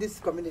havoc in this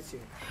community.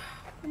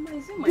 Mama,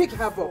 is it my Big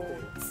fault? havoc.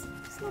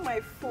 It's not my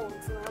fault.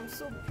 I'm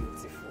so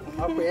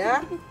beautiful. Okay,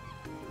 yeah?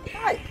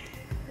 Hi.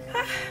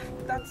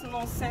 That's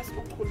nonsense,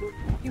 Okolo.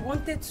 He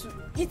wanted to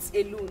eat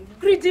alone.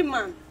 Greedy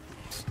man.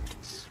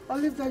 I'll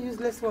leave that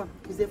useless one.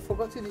 It's a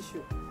forgotten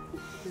issue.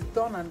 It's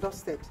done and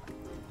dusted.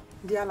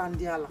 Diala and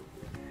Diala.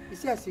 You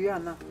see, as you are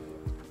now,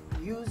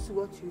 use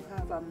what you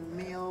have and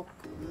milk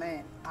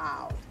men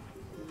out.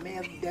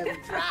 Milk them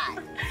dry.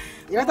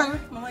 You know what I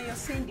mean? Mama, you're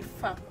saying the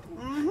fact.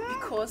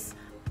 Because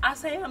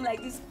as I am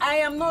like this, I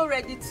am not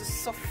ready to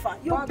suffer.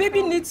 Your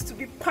baby needs to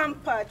be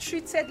pampered,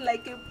 treated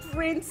like a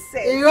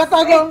princess. You know what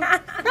I mean?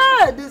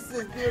 Hey, this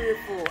is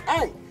beautiful.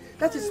 Hey,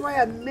 that is why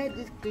I made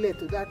it clear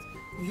to that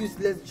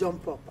useless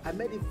jump up. I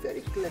made it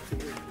very clear to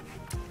you.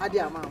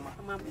 Adia, Mama.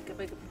 Mama,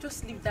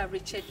 just leave that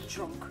wretched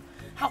drunk.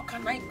 How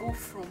can I go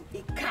from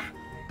a car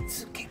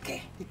to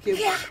keke?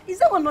 Yeah, is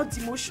that one not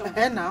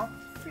demotion? Now,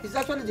 it's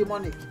actually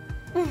demonic.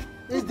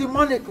 It's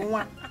demonic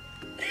one.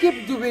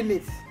 Keep doing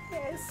it.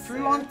 Yes.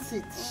 Flaunt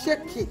it,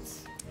 shake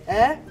it.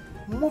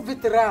 Move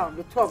it around.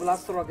 The 12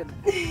 last struggle.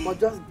 But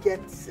just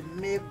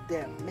make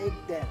them.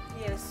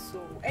 Yes, so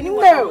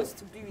anyone who wants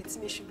to be with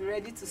me should be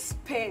ready to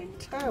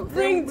spend.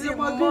 Bring the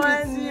money.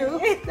 They will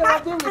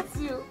be with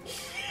you.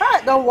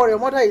 Hey, don't worry, your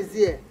mother is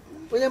here.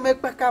 When you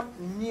make back up,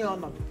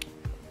 neon.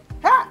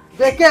 Ha!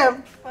 They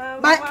came.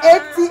 My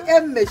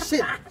ATM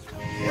machine.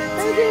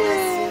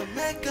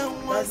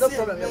 There's no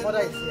problem, your mother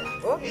is here.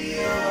 Oh,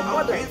 your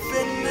mother.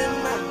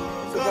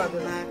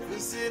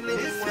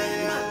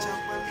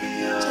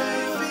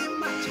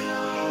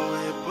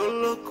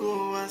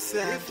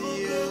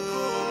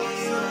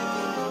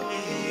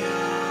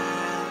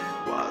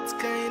 What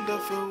kind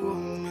of a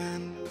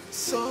woman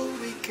so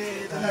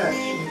wicked?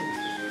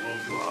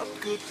 What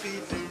could be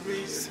the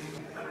reason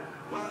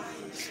why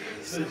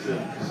she's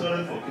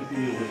sorry for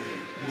keeping you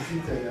waiting. You see,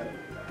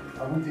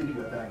 I won't take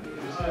your time.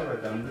 It's all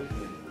right, I'm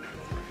listening.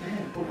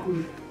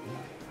 Okay.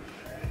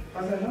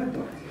 As I went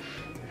on,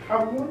 I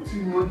want to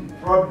know the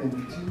problem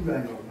between you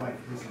and your wife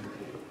recently.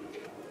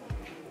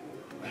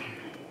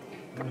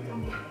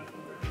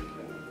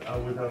 I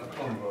would have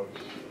come, but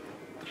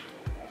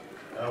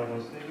I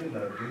was thinking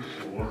that this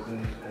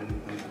wasn't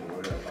anything to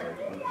worry about,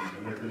 but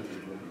related to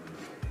you.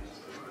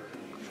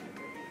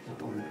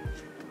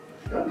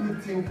 Don't you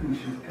think we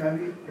should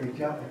carry a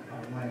jar of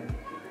our wine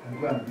and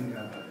go and bring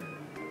her back?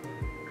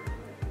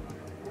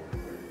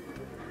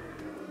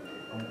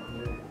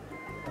 Uncle,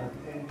 I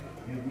think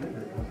you've made a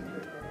good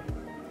step.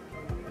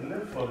 And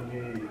then for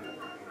me,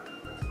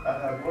 I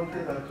had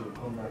wanted her to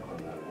come back on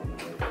her own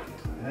way.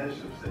 And then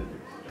she'll say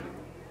this.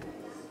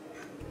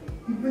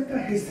 You better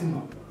hasten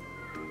up.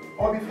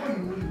 Or before you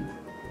know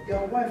it,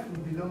 your wife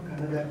will belong to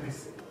another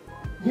person.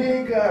 How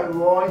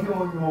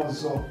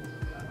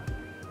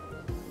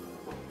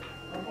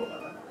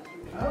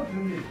do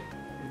you mean?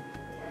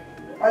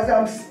 As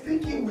I'm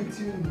speaking with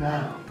you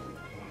now,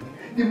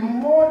 the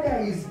mother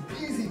is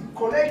busy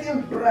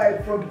collecting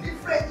bribe from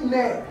different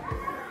men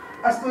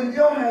as to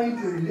lure her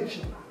into a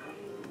relation.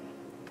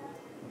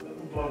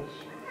 But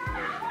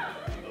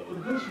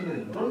those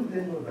men, don't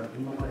they know that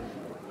Nnena is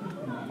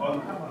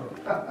on camera?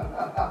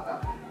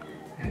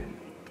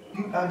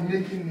 You are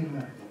making me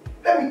mad.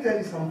 Let me tell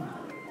you something.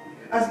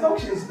 As long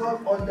as she is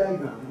not under your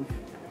roof,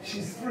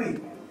 she's free.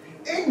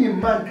 Any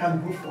man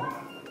can go for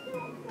her.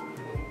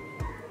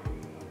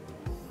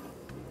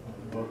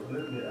 But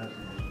let me ask you.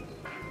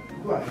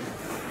 Go ahead.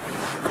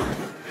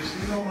 Is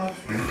Nnena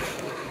free?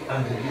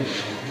 And again,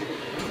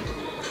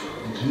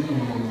 do you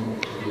know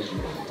this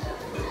man?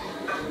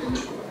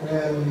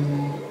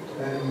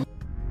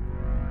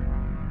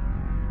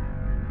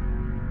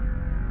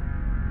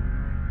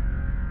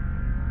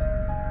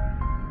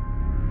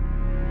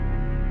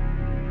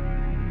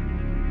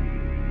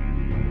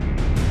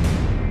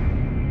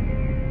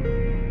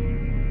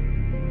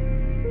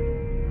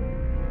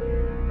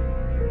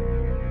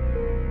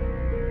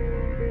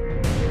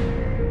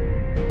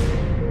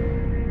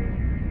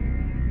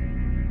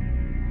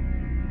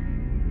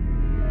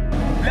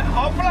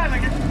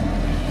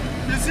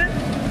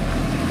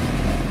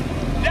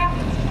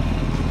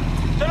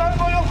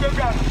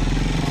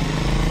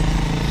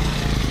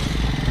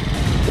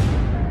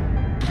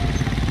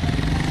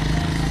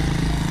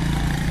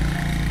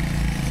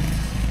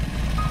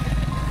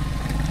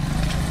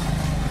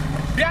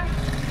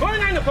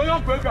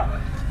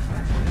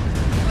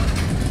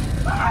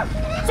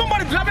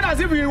 Somebody driving as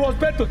if he was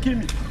bent to kill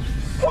me.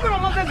 What kind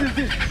of nonsense is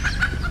this?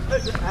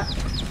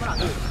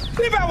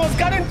 If I was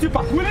carrying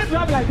tipper, will it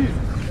drive like this?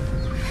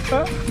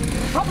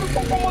 How do you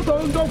come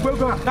don't go?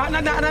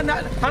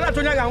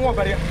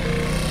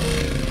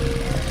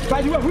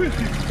 By the way, who is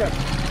this?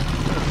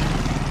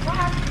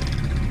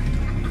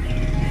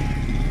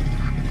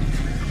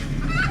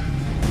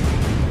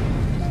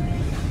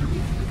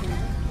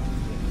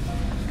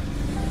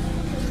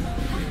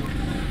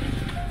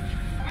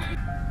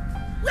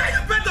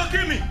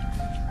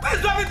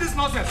 Who's driving this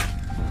nonsense?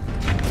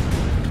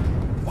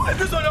 Why is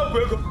this on your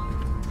Guego?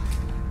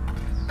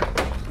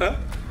 Huh?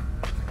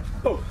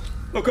 Oh,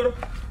 Okoro.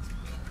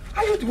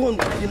 Are you the one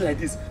being like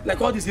this? Like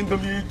all this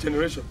Indomie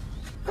generation?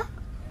 Huh?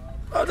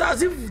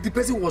 As if the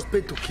person was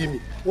paid to kill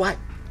me. Why?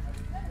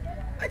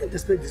 I didn't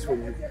expect this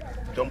from you.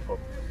 Jump up.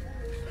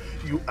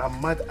 You are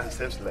mad and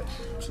senseless.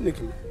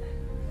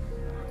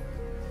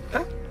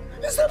 Huh?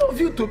 Instead of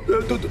you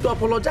to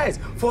apologize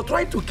for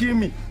trying to kill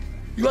me,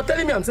 you are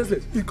telling me I'm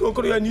senseless.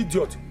 Okoro, you're an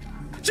idiot.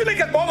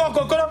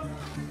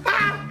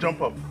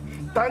 Jump up.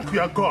 Thank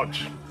your God.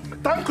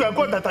 Thank your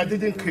God that I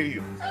didn't kill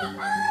you.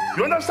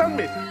 You understand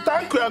me?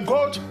 Thank your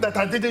God that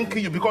I didn't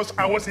kill you because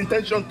I was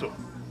intention to.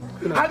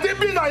 Had it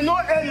been I know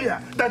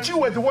earlier that you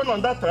were the one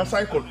on that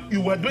tricycle,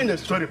 you were doing a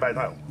story by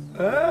now.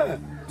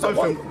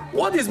 So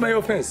what is my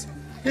offense?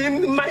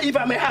 If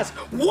I may ask,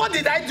 what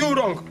did I do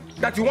wrong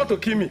that you want to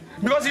kill me?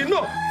 Because you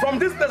know, from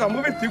this place I'm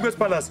moving to Igwe's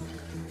palace.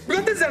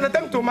 Because this is an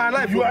attempt to my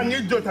life. You are an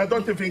idiot, I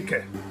don't even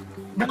care.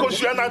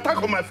 Because you are an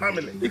attack on my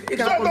family.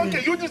 So I don't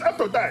care, you deserve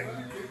to die.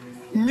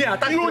 Me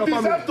attack you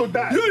deserve to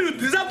die. You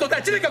deserve to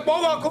die.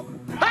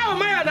 How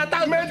am I an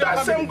attack? May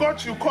that same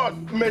God you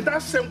called, may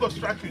that same God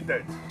strike you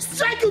dead.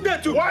 Strike you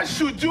dead too? Why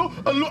should you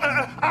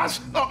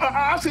ask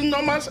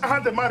Nnema's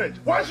hand the marriage?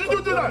 Why should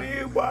you do that?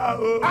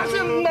 Ask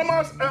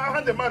Nnema's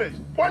hand the marriage.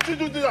 Why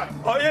should you do that?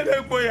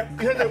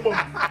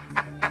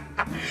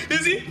 You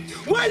see,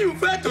 when you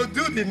fail to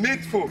do the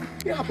needful,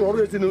 you have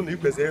always known you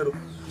zero.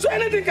 So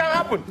anything can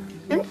happen.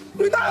 You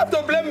don't have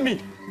to blame me.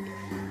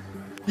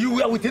 You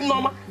were within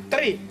Nnema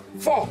 3,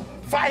 4,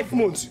 5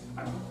 months.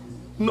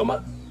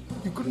 Nnema,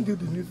 you couldn't do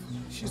the needful.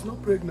 She's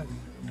not pregnant.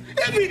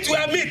 If it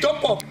were me,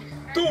 jump up.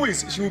 2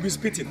 weeks, she will be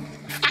spitting.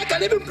 I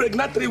can even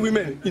pregnant 3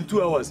 women in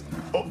 2 hours.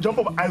 Oh, jump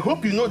up. I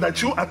hope you know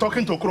that you are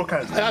talking to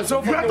Krokans.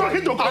 You are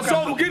talking to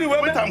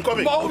Krokans. Wait, I'm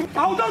coming.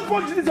 I'll just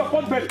punch this your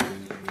pot belly.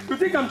 You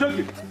think I'm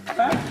joking?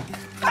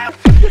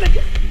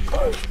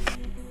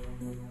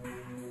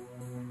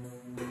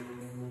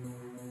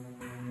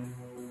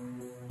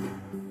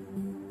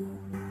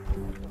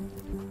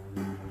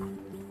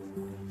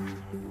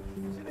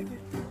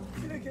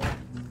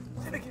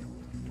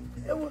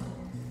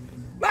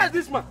 Where is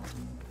this man?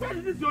 Where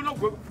is this your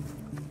go?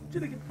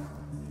 Chineke.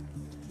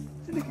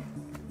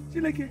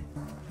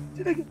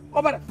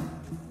 Obara.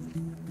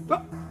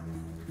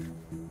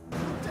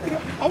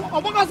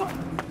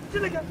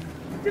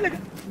 Chineke.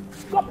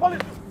 Stop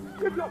calling.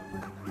 Keep up.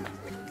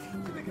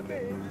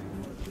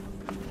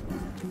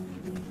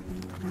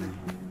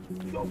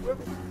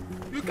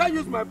 You can't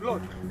use my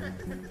blood.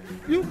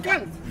 You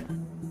can't.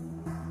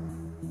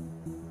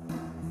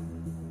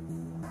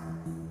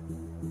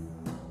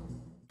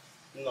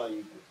 No,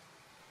 you do.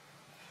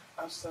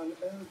 As an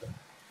elder,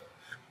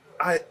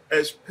 I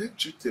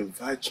expect you to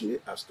invite me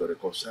as to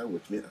reconcile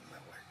with me and my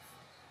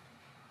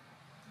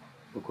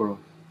wife. Okoro,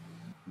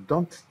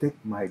 don't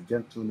take my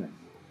gentleness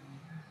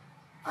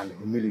and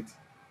humility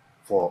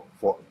for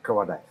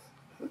cowardice.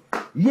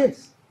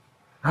 Yes.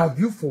 Have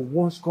you for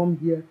once come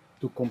here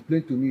to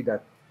complain to me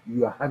that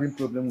you are having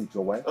problem with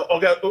your wife?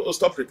 Okay,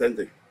 stop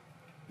pretending.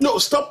 No,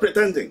 stop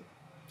pretending.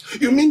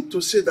 You mean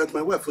to say that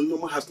my wife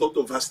Nnena has not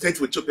overstayed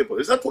with two people?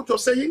 Is that what you're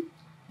saying?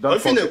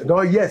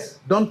 Yes,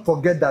 don't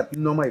forget that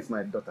Nnena is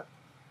my daughter.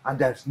 And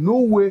there's no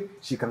way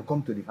she can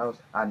come to the house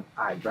and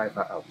I drive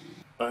her out.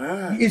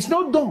 Ah. It's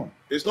not done.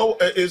 It's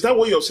not, is that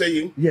what you're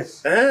saying?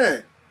 Yes.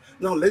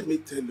 Now let me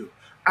tell you,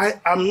 I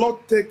am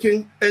not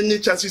taking any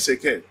chances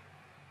again.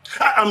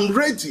 I am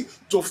ready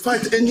to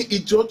fight any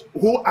idiot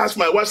who asks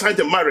my wife's hand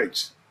in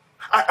marriage.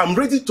 I am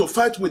ready to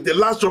fight with the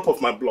last drop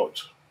of my blood.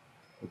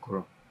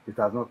 Okoro, it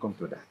has not come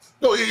to that.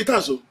 No, it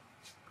has.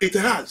 It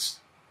has.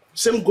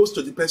 Same goes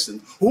to the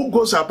person who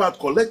goes about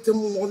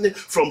collecting money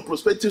from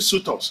prospective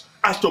suitors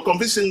as to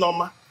convince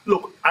Nnena.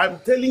 Look, I'm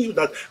telling you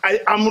that I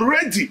am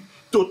ready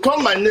to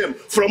turn my name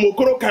from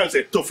Okoro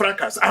Kanze to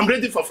Fracas. I'm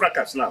ready for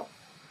Fracas now.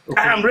 Okoro,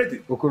 I am ready.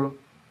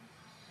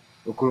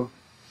 Okoro,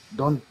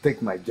 don't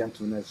take my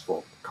gentleness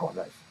for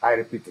cowardice. I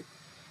repeat it.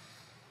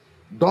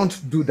 Don't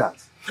do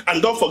that.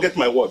 And don't forget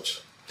my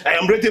words. I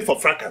am ready for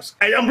Fracas.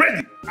 I am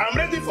ready. I'm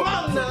ready for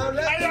Fracas.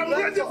 I am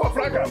ready for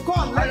Fracas. Come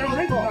on, I am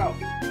ready now.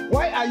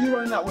 Why are you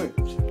running away?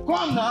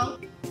 Come now.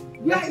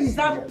 Where is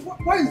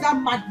that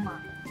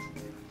madman?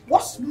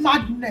 What's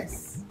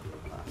madness?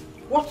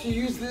 What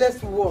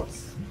useless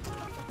words?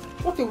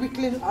 What a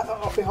weakling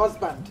of a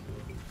husband.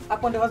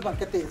 Upon the husband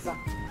get a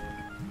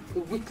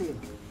weakling.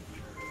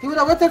 He would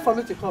have waited for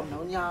me to come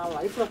now.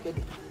 If you're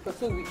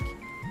so weak.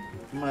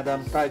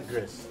 Madam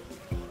Tigress,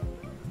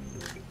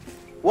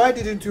 why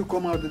didn't you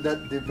come out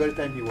the very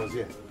time he was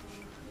here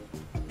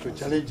to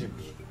challenge him?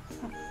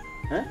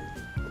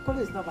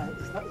 Okolo is not my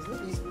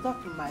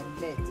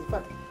mate. In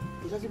fact,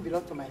 he doesn't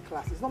belong to my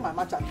class. It's not my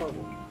match at all.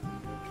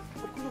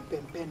 Okolo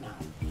Pempe now.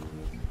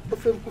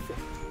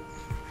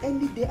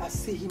 Any day I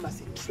see him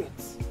as a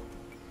threat,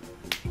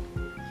 he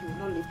will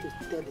not live to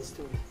tell the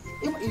story.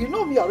 You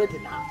know me already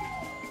now.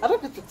 I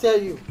don't need to tell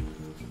you.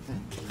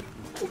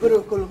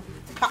 Okolo.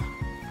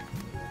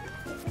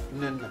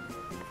 Nnena,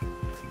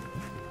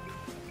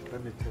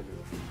 let me tell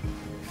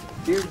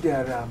you. If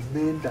there are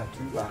men that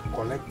you are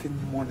collecting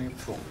money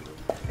from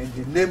in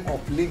the name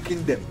of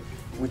linking them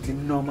with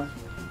Nnena,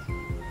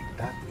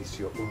 that is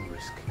your own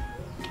risk.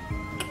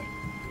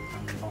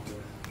 I'm not.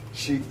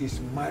 She is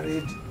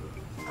married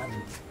and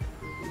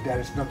there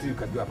is nothing you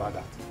can do about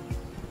that.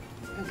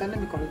 And let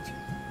me correct you.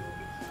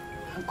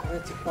 I'm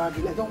correct you.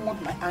 I don't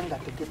want my anger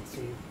to get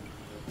to you.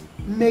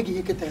 Maggie,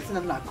 you can't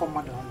come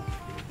on.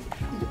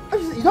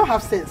 You don't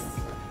have sense.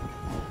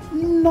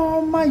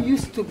 Nnena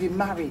used to be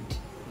married.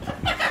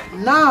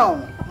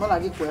 Now, not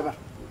like forever.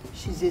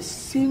 She's a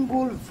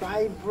single,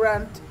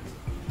 vibrant,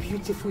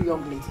 beautiful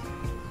young lady.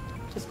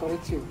 Just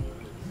correct you.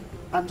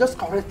 I'm just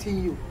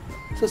correcting you.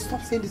 So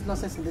stop saying this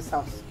nonsense in this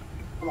house.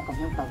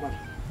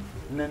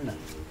 Nnena,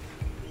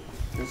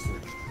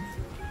 listen.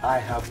 I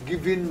have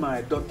given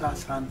my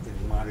daughter's hand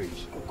in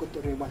marriage.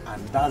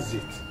 And that's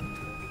it.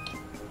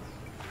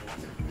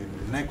 The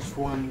next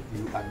one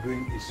you are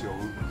doing is your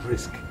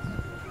risk.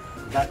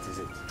 That is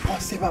it. Oh,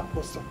 save up,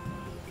 Pastor.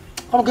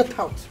 Come get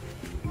out.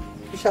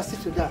 You shall see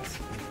to that.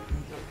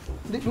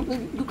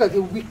 Look at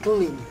the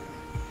weakling.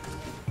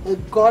 A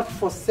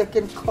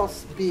God-forsaken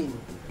cursed being.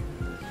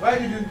 Why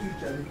didn't you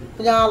challenge him?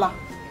 Nyala.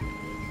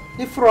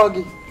 The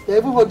froggy.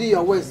 Everybody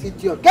your ways,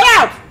 idiot. Get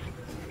out!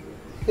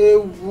 Hey,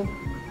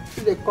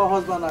 see the call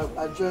husband,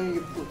 I join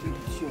you put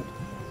idiot.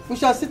 We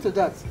shall see to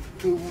that.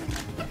 Hey,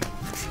 Papa.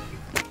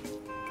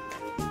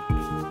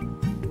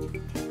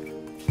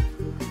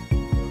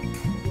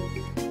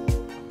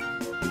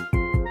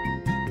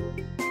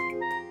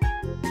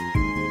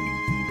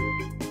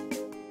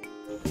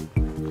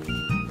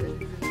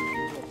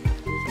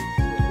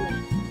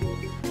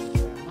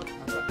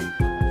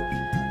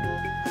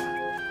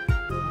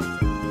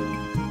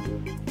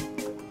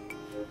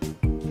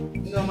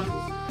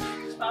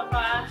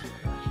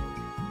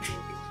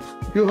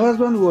 Your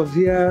husband was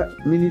here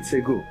minutes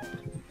ago.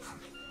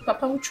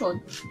 Papa, which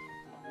one?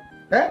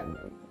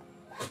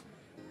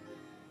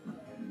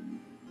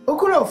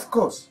 Okoro, of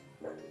course.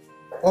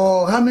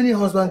 Or how many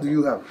husbands do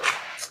you have?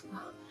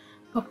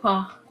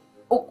 Papa,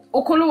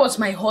 Okolo was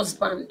my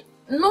husband.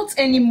 Not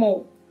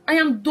anymore. I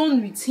am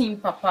done with him,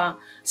 Papa.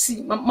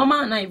 See,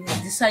 Mama and I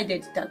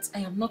decided that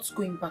I am not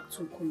going back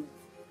to Okolo.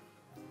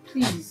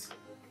 Please.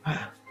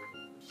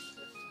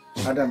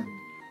 Madam,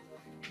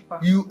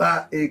 Papa, you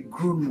are a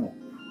grown man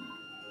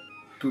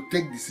to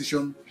take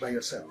decision by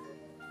yourself.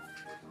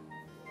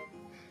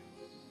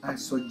 I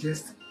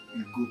suggest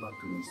you go back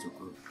to Mr.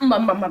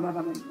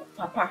 Okolo.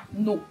 Papa,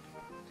 no.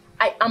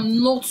 I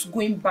am not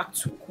going back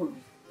to Okolo.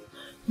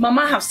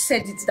 Mama have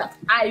said it that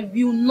I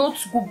will not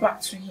go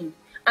back to him.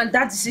 And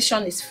that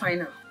decision is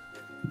final.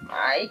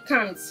 I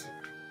can't.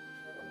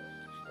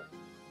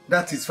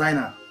 That is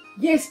final?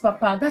 Yes,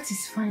 Papa, that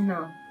is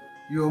final.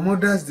 Your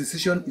mother's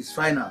decision is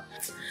final?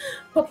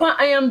 Papa,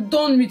 I am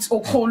done with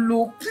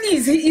Okolo.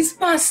 Please, he is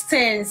past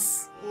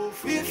tense.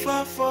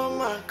 FIFA for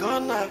my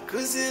gonna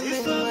cuisine.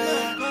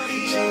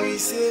 She will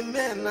say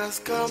men are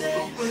scum. She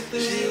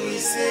will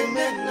say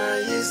men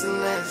are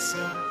useless.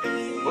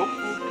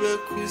 Okupe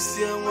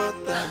kusia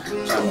wata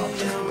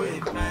dunia we.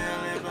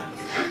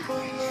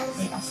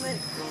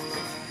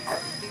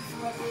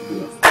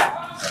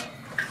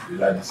 You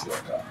like this your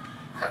car?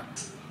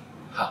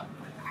 Ha!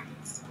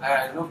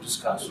 I love this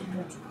car so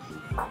much.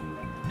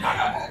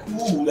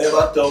 Who will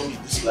ever tell me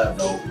this life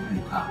that will be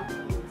a car?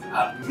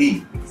 And me,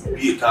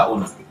 be a car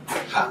owner.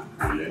 Ha!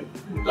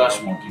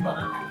 That's monkey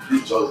banana.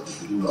 This just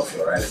the beginning of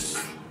your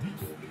life.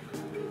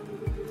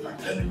 I'm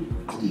telling you,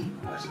 me,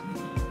 as a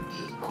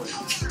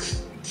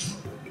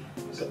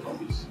it's a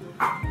promise.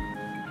 I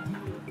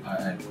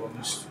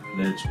promise to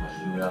pledge my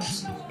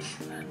loyalty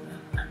and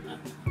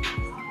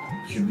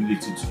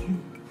humility to you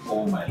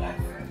all my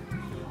life.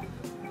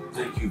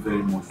 Thank you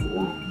very much for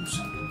all of you,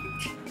 sir.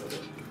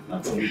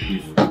 I'm truly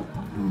grateful.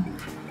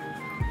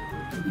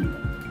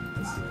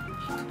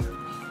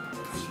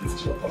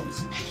 It's your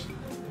policy.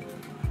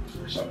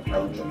 I shall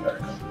travel to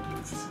America to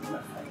visit my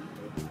family.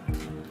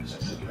 I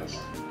shall take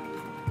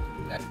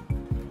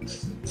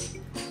you.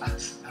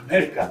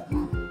 America?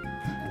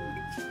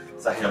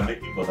 Sir, you're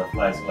making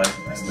butterflies fly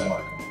in my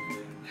stomach.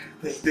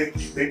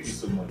 Thank you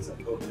so much, sir.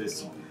 God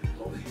bless you.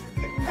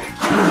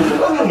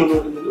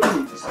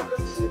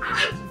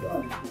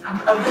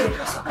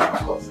 America, sir. Of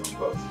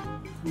course.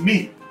 Me?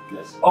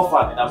 Yes.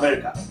 Offered in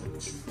America.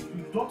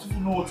 You don't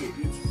even know what you're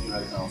doing to me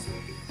right now, sir.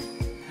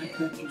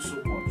 Thank you so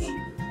much.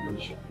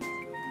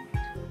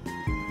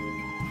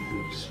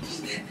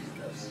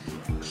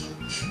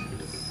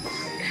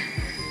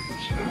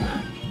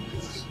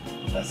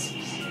 That's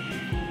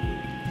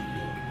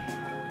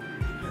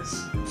yes.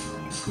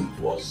 Good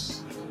boss.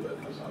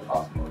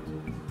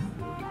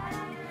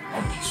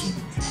 Thank you so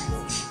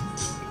much.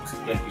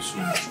 Thank you so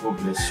much. God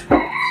bless you.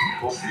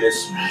 God bless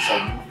you. You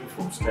shall move you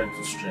from strength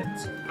to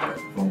strength,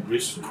 from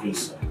grace to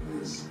grace, sir.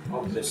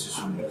 God bless you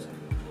so much.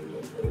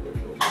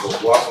 God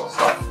bless you,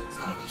 sir.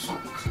 Thank you so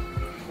much.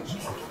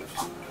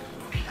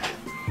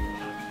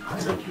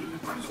 Thank you.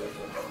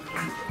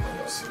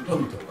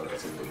 Don't talk about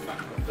it.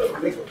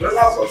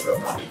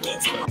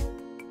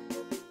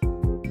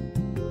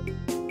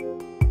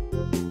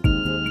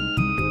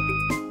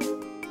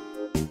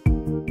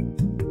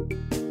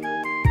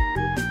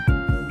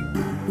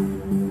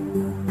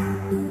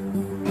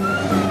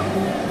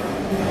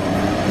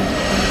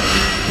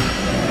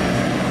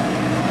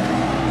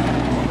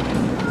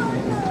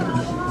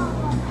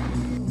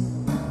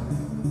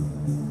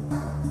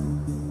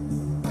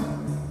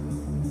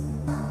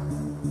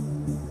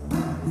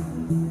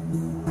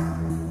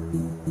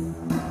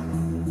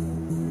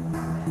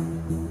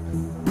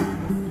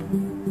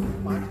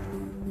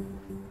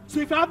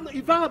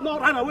 If I had not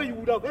run away, you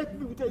would have helped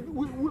me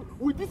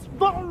with this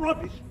very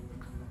rubbish.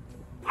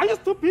 Are you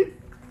stupid?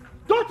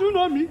 Don't you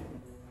know me?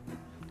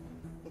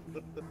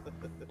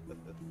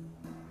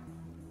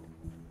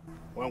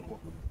 Wanko,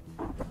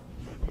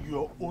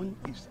 your own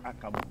is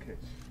Akamukesh.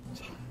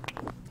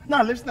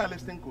 Now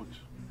listen,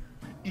 coach.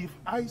 If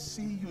I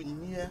see you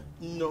near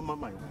Nnena, my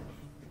wife,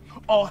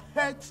 or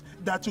heard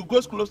that you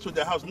go close to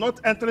the house, not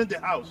entering the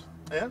house,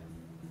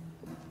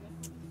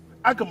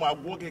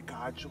 Akamagwoge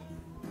Kajo.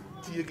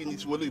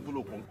 Tiaginis will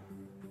bulo.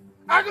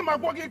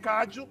 Agamagwoge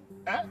Kajo,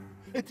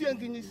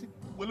 Etianginisi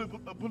will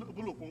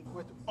bulo.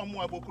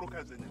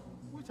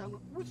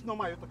 Which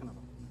number are you talking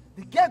about?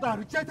 The girl that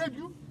rejected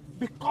you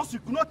because you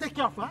could not take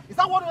care of her? Is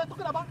that what we're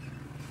talking about?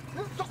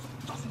 Just.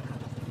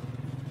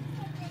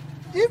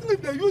 Even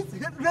if they use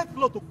red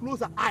cloth to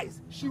close her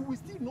eyes, she will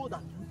still know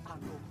that you are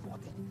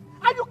nobody.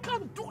 And you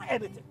can't do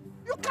anything.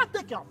 You can't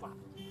take care of her.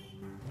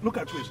 Look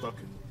at who is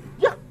talking.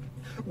 Yeah.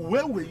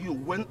 Where were you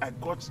when I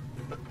got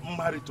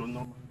married to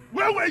Nnena?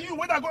 Where were you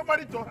when I got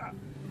married to her?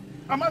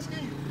 I'm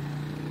asking you.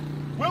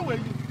 Where were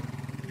you?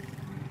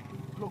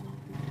 Look,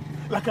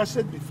 like I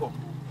said before,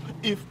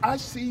 if I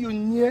see you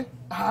near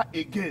her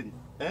again,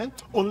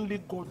 only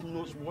God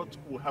knows what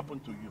will happen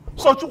to you.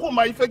 So,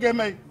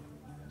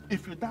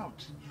 if you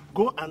doubt,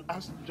 go and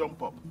ask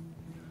Jump Up.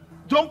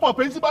 Jump Up,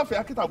 who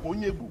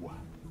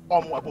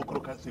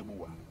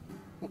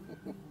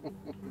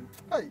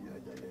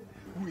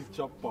is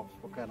Jump Up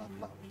for crying out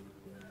loud?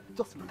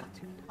 Just look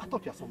at you. I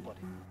thought you are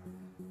somebody.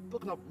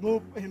 Talking of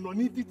no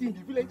entity in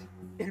the village,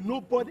 a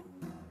nobody.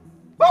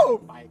 Oh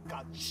my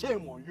God,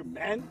 shame on you,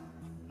 man.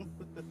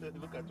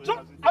 Look at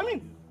you. I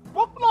mean,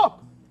 buckle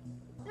up.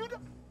 You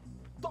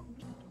don't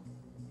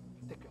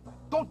take your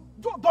time.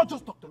 Don't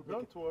just talk to me.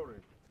 Don't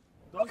worry.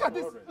 Look at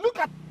this. Look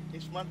at.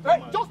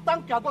 Hey, just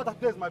thank your God that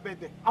today is my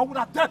birthday. I would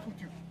have dealt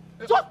with you.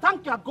 Just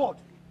thank your God.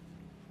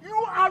 You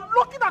are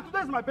lucky that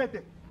today is my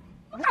birthday.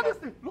 Look at this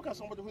thing. Look at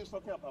somebody who is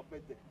talking about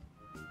birthday.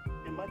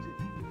 Imagine.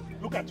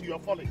 Look at you, you're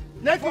falling.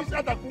 Next is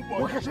at a good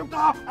boy.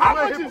 How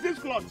much is this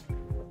cloth?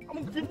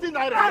 15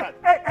 naira.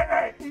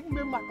 Hey.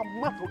 Even my Now,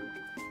 let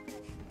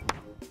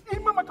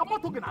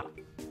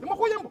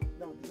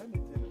me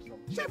tell you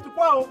something. Shift to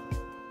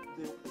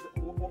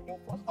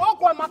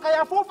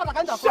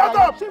Shut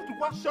up!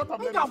 Shut up.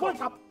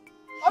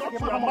 Shut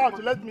your mouth,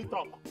 let me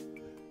talk.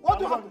 What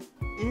do you have?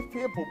 If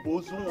people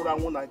Bozu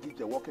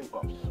working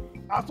cops,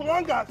 as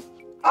long as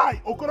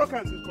I, Okoro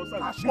Kansi, is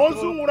concerned,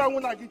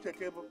 Bozu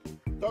cable.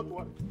 Don't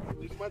worry.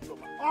 It's my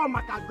trouble. Oh,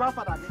 my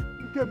grandfather,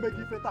 you can make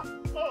it better.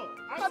 Oh,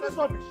 that is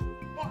rubbish.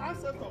 Oh,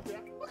 ancestor, yeah?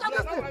 Look at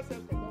this thing.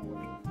 Ancestor, don't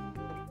worry.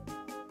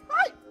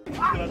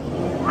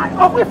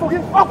 I'll wait for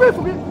him. I'll wait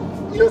for him.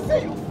 You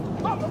see you.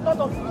 No.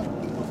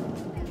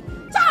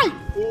 Chai!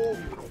 Oh,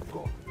 my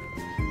God.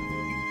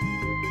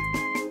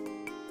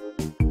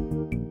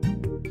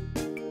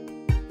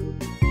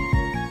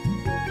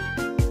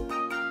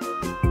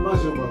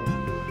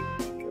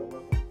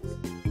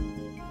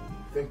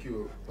 Thank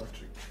you,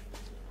 Patrick.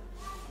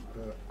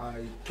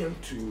 I came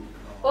to...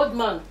 Old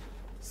man,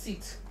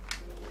 sit.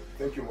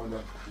 Thank you,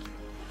 Mother.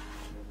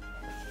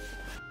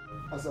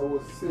 As I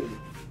was saying,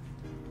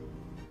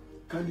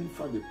 kindly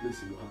find a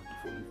place in your heart to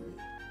forgive me.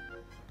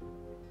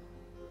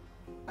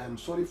 I am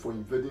sorry for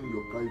invading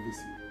your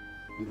privacy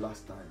the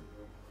last time.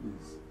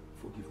 Please,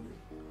 forgive me.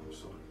 I'm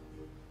sorry.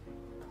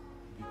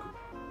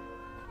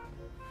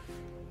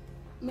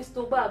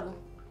 Mr. Obago,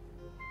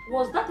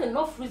 was that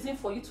enough reason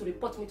for you to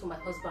report me to my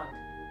husband?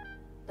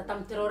 That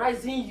I'm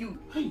terrorizing you?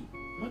 Hey,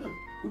 madam,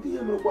 you didn't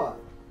hear me what?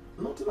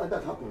 Nothing like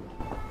that happened.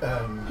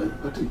 Hey,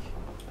 Patrick.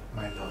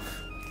 My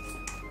love.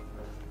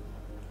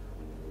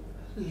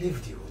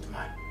 Leave the old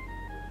man.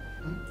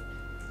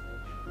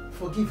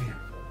 Forgive him.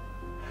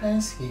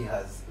 Hence he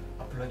has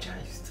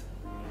apologized.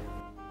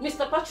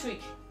 Mr.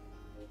 Patrick,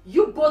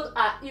 you both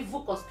are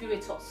evil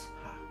conspirators.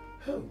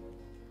 How?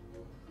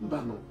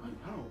 How?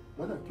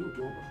 What are you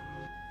doing?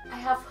 I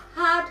have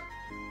heard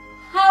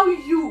how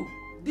you,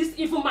 this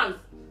evil man,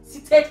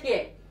 seated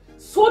here,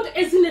 sold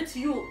Ezine to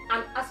you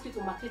and asked you to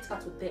maltreat her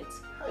to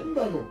death. Hey,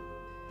 Mbano.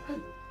 Hey,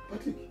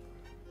 Patrick.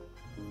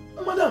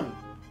 Madam,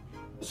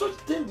 such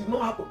thing did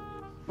not happen.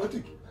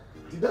 Patrick,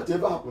 did that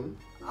ever happen?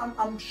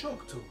 I'm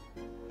shocked too.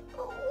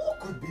 Who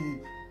could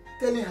be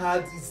telling her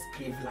these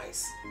grave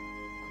lies?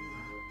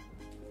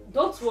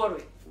 Don't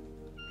worry.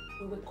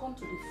 We will come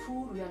to the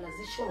full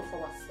realization of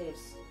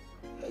ourselves.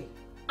 Hey.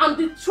 And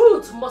the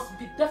truth must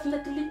be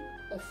definitely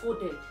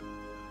unfolded.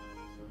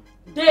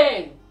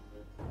 Then,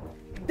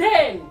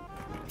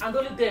 and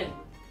only then,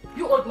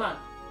 you old man,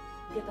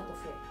 get out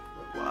of here.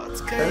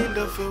 What kind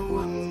of a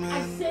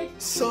woman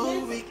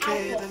so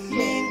wicked and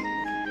mean?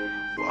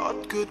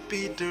 What could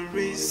be the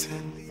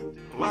reason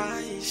why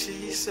is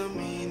she so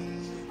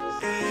mean?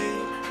 Hey,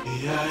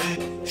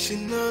 yeah, she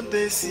know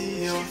they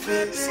see your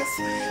face,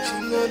 she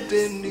know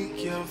they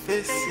look your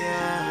face,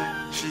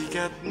 yeah. She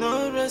got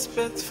no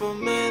respect for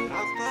men.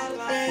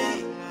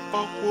 Hey,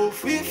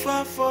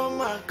 FIFA for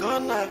my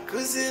gonna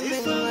cousin.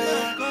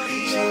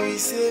 She will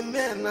say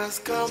men are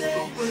scum.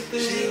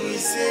 She will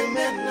say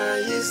men are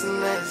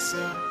useless.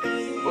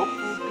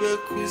 Okupe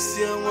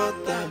kusia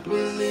wata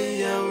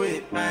bully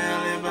away by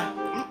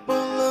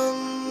Mpolo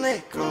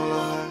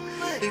Nicola.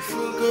 If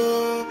you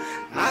go,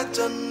 not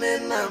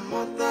Nnena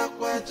mota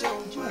kwa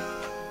jomba.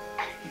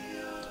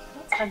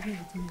 Don't argue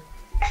with me.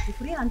 If you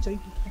really enjoy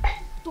people,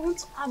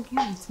 don't argue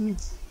with me.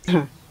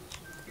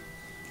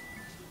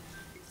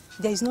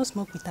 There is no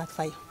smoke without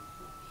fire.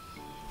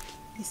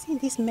 You see,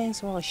 this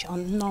men's rush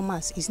on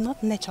normals is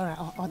not natural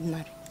or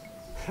ordinary.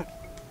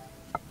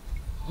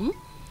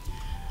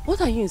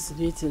 What are you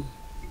insinuating?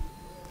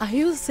 Are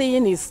you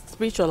saying it's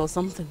spiritual or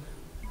something?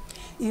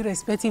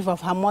 Irrespective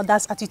of her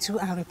mother's attitude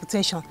and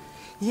reputation,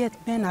 yet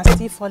men are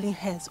still falling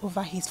heads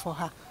over heels for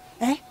her.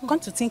 Come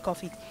to think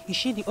of it, is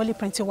she the only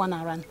pretty one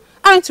around?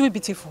 Aren't we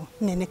beautiful?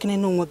 My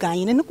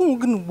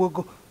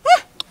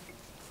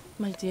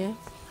dear,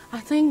 I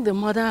think the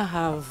mother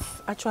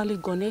have actually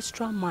gone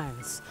extra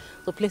miles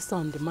to place her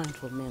on demand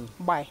for men.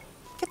 Why?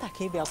 But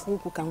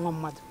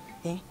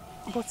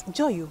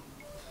Joyo,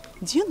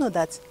 do you know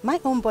that my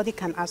own body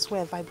can as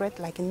well vibrate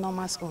like a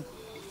normal own?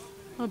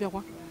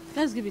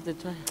 Let's give it a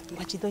try.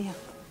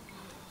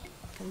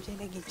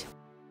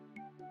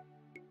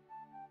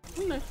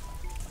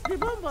 The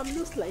bomb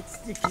looks like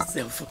stick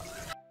itself.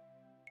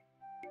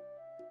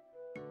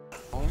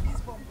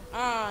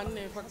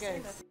 No,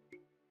 forget.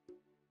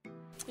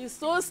 It's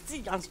so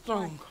stick and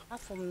strong.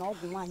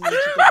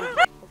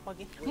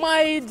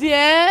 My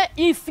dear,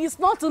 if it's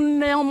not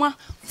Nnena,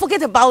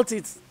 forget about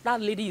it.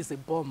 That lady is a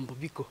bomb,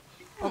 Biko.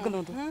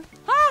 Okolo,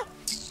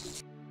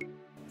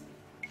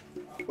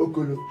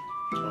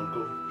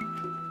 Uncle.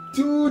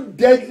 2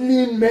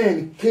 deadly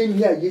men came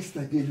here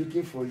yesterday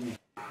looking for you.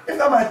 If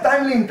not my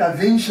timely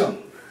intervention,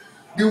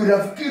 they would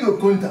have killed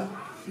Okonta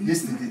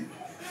yesterday.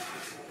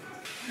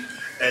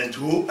 And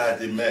who are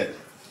the men?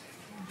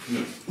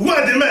 Who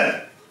are the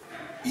men?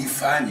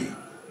 Ifani,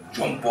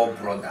 Jumbo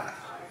brother.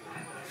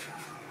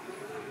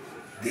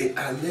 They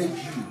allege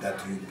you that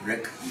you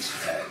break his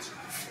head.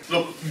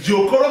 Look, the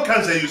Okoro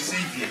cancer you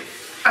see here,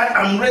 I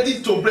am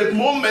ready to break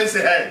more men's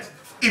heads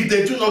if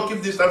they do not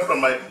keep this stuff from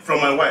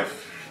my wife.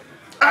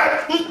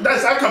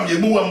 That's how come you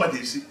move on my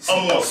see.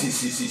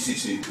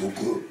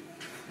 Okoro.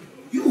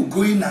 You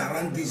going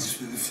around this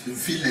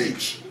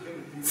village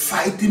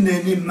fighting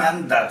any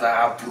man that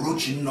are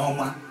approaching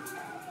Norma.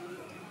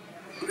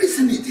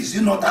 Reason it, is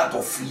it not out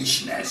of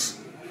foolishness?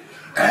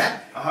 Eh?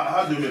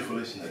 How do you mean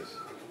foolishness?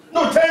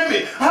 No, tell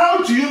me,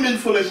 how do you mean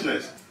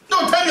foolishness?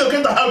 No, tell me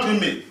again, how do you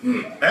mean?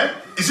 Eh?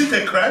 Is it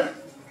a crime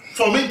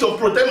for me to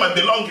protect my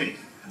belongings?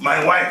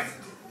 My wife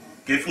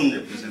gave me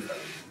the prison.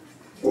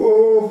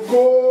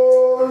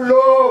 Okolo!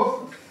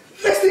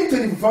 Listen to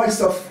the voice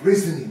of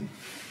reasoning.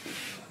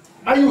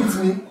 Are you with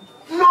me?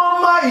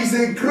 Norma is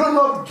a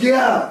grown-up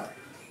girl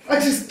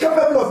and she's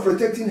capable of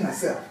protecting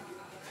herself.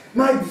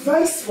 My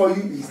advice for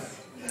you is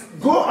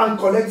go and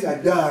collect your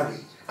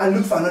dowry and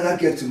look for another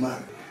girl to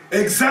marry.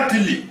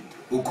 Exactly,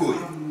 Okoye.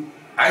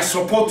 I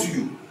support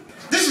you.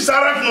 This is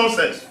arrant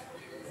nonsense.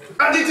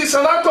 And it is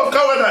an act of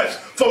cowardice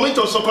for me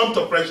to succumb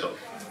to pressure.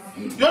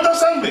 You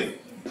understand me?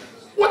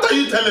 What are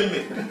you telling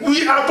me?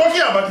 We are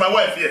talking about my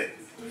wife here.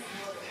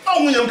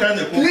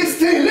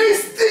 Listen!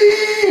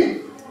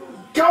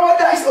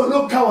 Cowardice or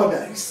no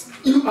cowardice,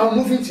 you are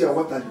moving to your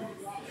Waterloo.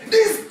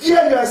 This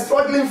girl you are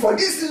struggling for,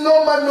 this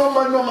normal,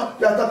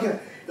 you are talking.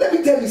 Let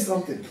me tell you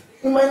something.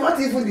 You might not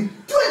even be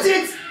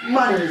 20th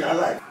man in your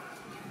life.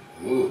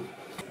 Oh.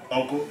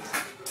 Uncle,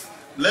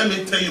 let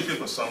me tell you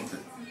people something.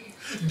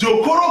 The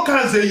Okoro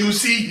Kanze you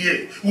see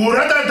here would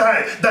rather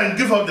die than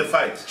give up the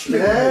fight.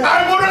 Yeah.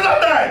 I would rather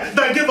die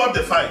than give up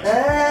the fight.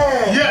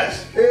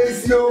 Yes.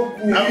 It's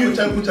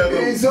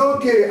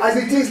okay. As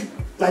it is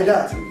like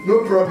that,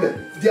 no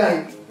problem.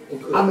 There,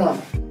 I'm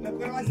on.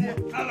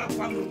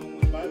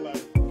 Bye-bye.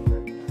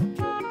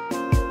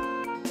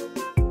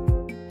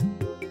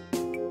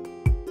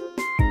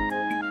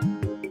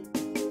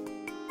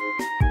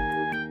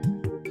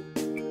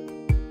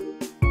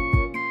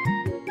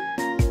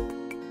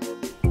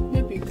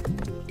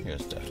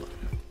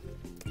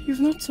 You've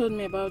not told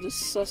me about the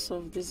source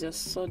of this your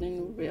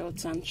sudden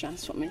wealth and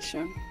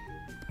transformation.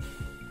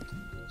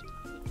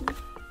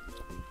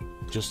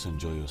 Just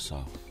enjoy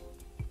yourself,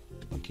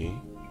 okay?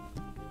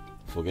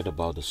 Forget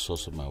about the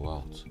source of my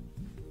wealth.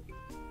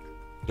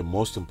 The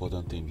most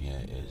important thing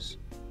here is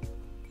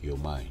you're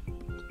mine,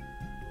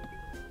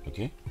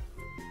 okay?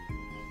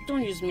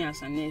 Don't use me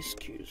as an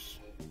excuse.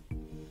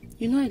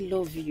 You know I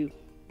love you,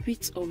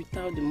 with or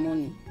without the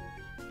money.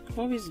 I've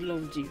always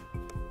loved you.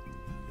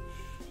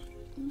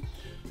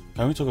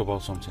 Can we talk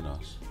about something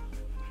else?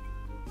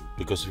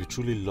 Because if you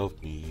truly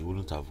loved me, you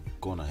wouldn't have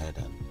gone ahead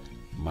and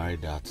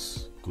married that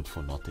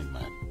good-for-nothing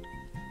man.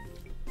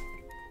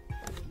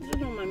 You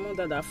know my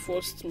mother that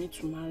forced me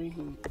to marry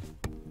him.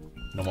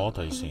 No, what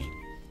are you saying?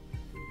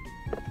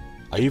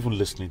 Are you even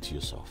listening to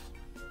yourself?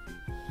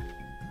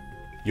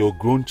 You're a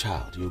grown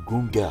child, you're a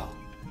grown girl.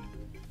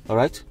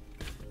 Alright?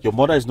 Your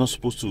mother is not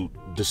supposed to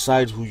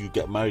decide who you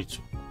get married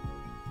to.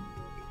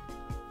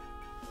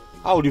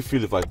 How would you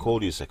feel if I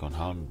called you a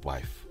second-hand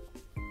wife?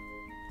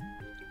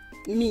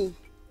 Me?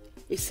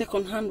 A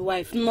second-hand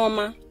wife?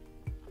 Norma?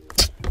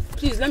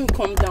 Please, let me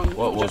calm down.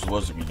 What's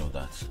the meaning of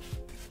that?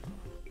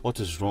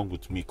 What is wrong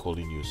with me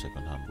calling you a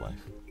second-hand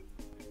wife?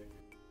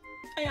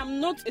 I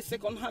am not a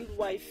second-hand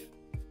wife.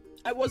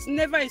 I was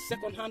never a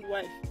second-hand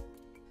wife.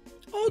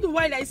 All the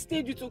while I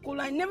stayed with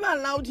Okolo, I never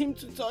allowed him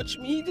to touch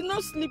me. He did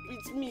not sleep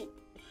with me.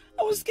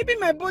 I was keeping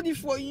my body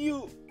for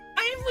you.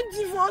 I even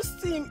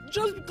divorced him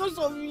just because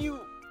of you.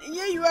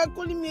 Here you are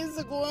calling me a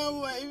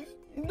second-hand wife.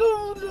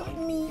 Don't love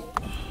me.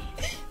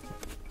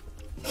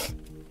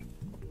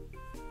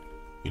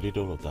 You did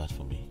all of that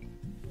for me?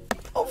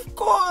 Of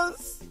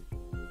course.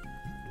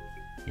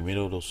 You made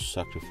all those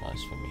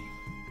sacrifices for me?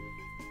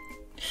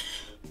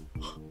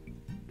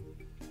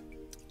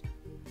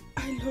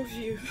 I love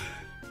you.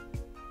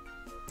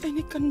 And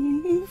I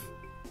can move.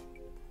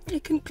 I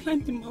can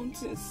climb the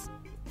mountains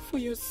for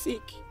your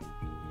sake.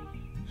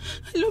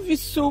 I love you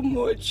so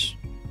much.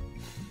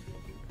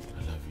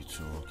 I love you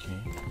too, okay?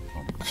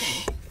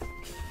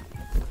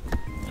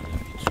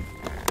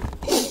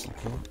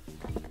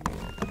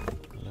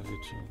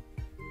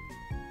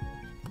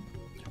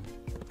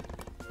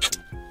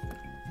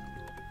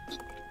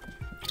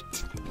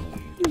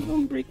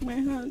 Don't break my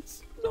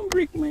hands. Don't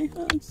break my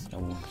hands. I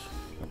won't.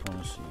 I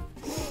promise you.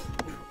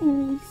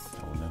 Please. I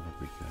will never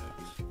break your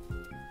hands.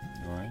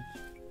 Alright?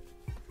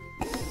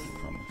 I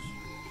promise.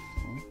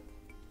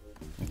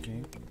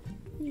 Okay?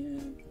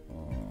 Yeah.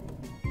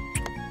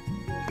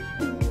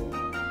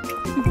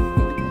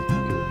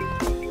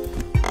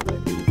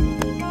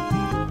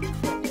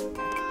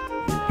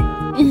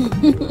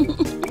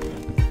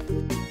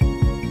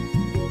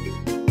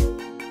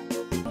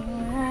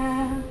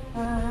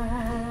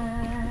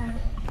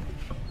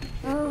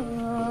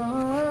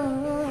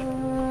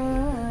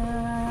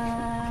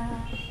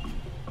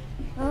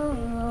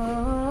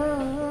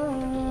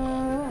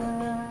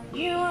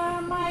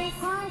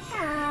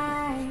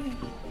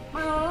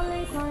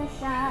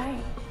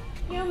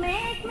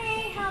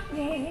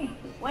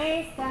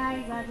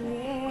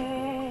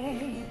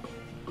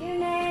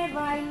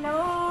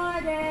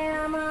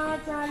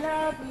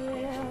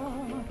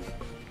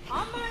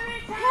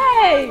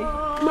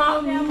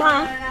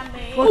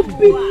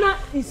 Obina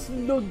is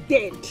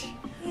loaded.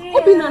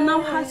 Obina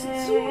now has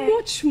too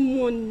much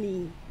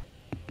money.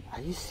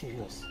 Are you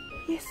serious?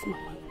 Yes,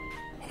 Mama.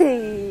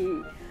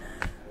 Hey.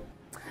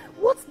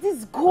 What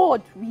this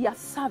God we are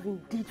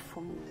serving did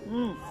for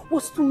me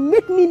was to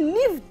make me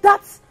leave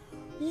that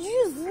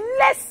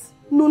useless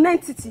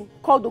non-entity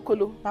called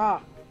Okolo.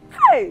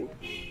 Hey!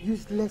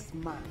 Useless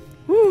man.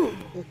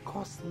 A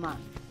cursed man.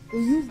 A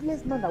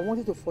useless man that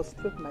wanted to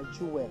frustrate my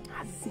jewel.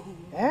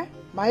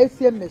 My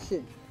ATM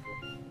machine.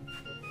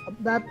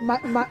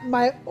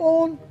 My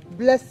own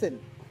blessing.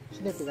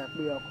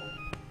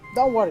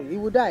 Don't worry, he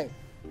will die.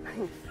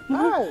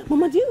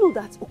 Mama, do you know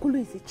that Okolo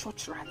is a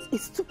church rat? A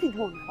stupid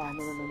one.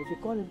 No. If you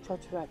call him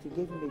church rat, you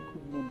gave him a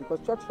good name because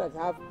church rats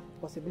have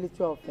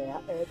possibility of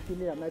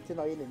feeling anointing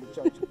oil in the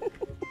church.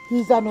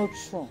 He's an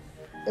Ochon,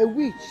 a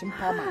witch,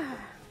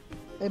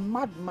 a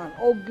madman,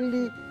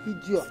 ugly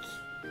idiot.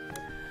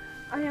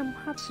 I am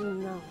happy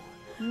now.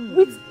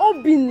 With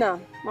Obina,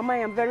 Mama, I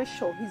am very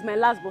sure he's my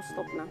last bus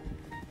stop now.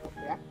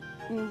 Yeah?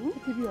 It will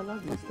be your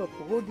last bus stop.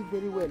 Hold it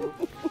very well.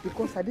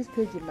 Because at this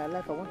stage in my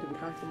life, I want to be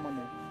counting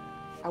money.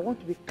 I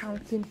want to be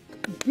counting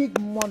big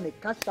money,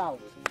 cash out.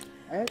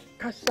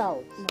 Cash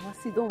out. Mama,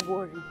 see, don't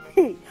worry.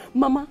 Hey,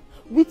 Mama,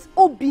 with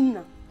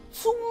Obina,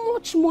 too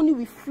much money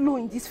will flow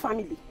in this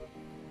family.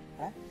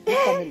 This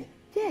family?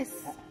 Yes.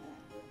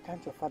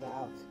 Count your father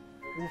out.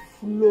 Will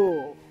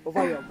flow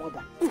over your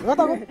mother.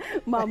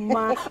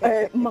 Mama,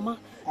 Mama,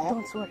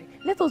 don't worry.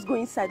 Let us go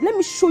inside. Let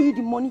me show you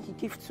the money he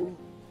gave to me.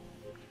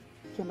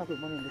 You came up with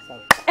money in this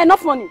house.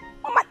 Enough money.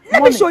 Mama,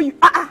 let me show you.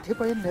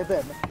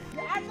 Never.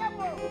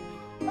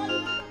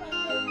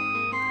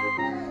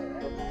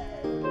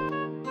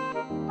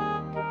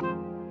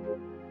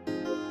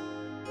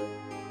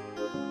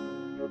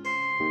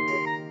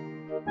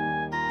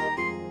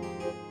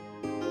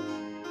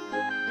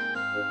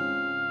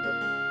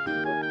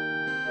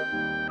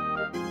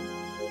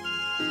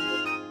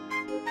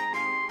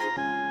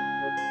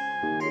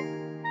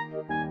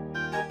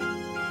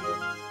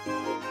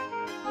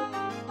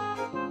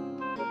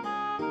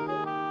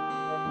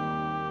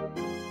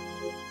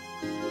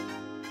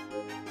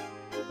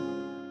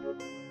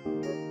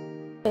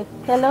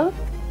 Hello?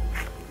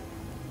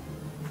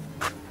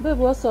 Babe,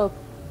 what's up?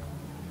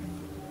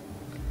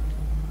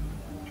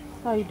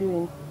 How you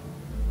doing?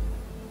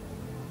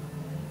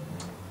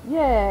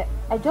 Yeah,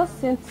 I just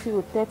sent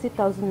you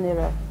 30,000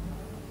 naira.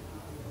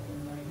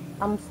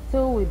 I'm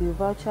still with the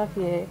voucher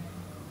here,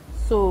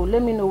 so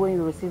let me know when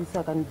you receive it so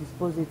I can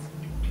dispose it.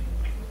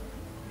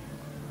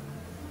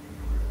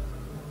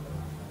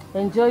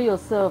 Enjoy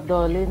yourself,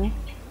 darling.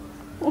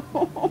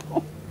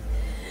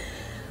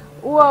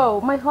 Wow,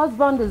 my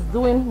husband is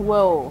doing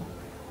well.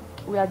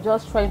 We are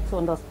just trying to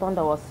understand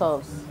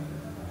ourselves.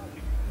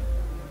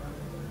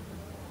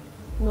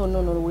 No,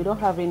 we don't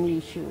have any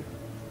issue.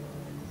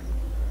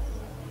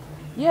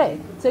 Yeah,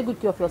 take good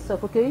care of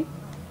yourself, okay?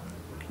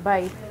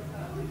 Bye.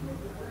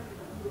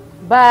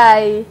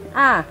 Bye.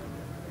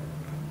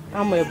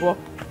 I'm a boy.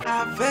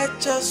 A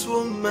virtuous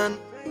woman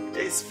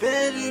is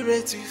very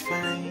rare to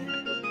find.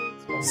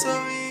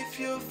 So if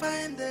you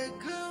find a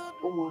girl,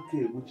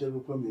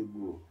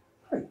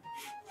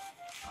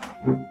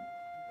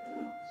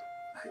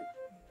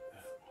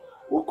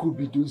 what could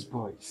be those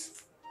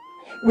boys?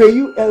 Were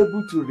you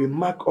able to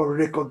remark or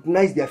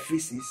recognize their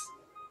faces?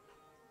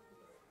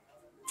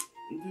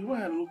 The way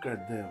I look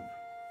at them,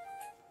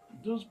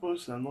 those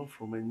boys are not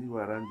from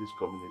anywhere around this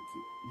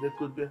community. They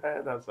could be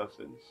hired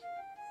assassins.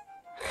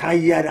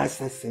 Hired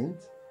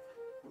assassins?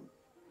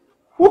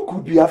 Who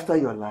could be after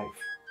your life?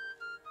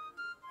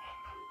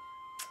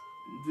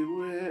 The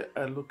way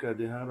I look at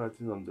the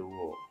handwriting on the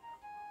wall,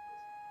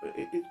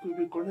 it could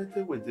be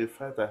connected with the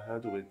fight I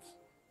had with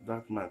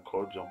that man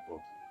called Jumper.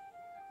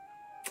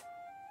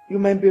 You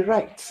might be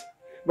right,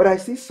 but I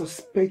still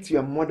suspect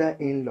your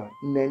mother-in-law,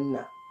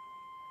 Nnena.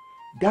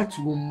 That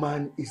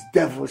woman is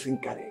devil's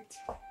incarnate.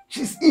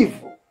 She's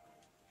evil.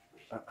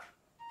 But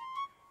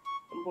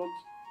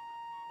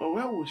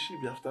where will she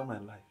be after my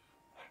life?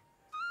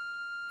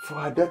 For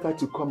her daughter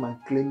to come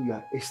and claim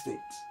your estate.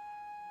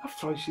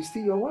 After all, she's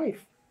still your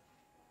wife.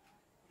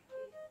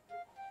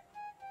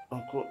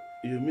 Uncle,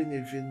 you mean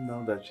even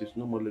now that she's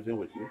no more living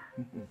with you?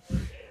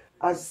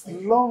 As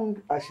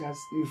long as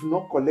you've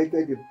not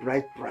collected the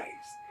bride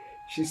price,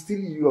 she's still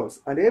yours,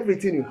 and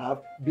everything you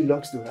have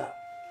belongs to her.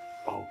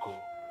 Uncle.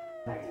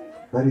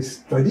 That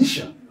is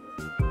tradition.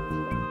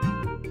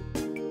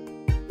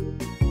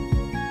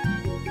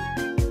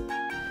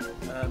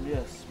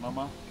 Yes,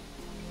 Mama.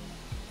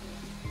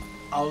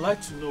 I would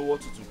like to know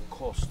what it would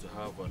cost to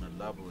have an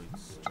elaborate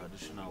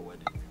traditional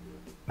wedding.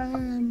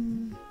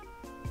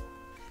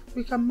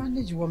 We can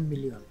manage 1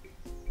 million.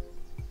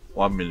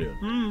 1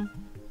 million?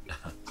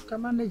 We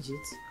can manage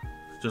it.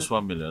 Just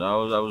 1 million.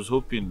 I was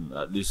hoping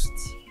at least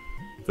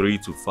 3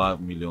 to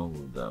 5 million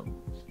would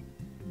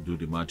do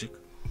the magic.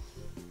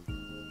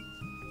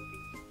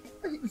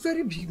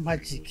 Very big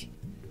magic.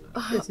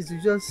 Yes, it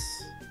will just...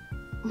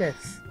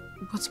 Yes.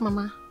 But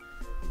Mama,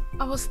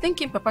 I was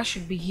thinking Papa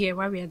should be here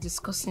while we are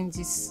discussing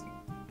this.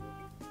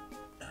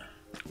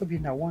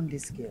 Obina, warn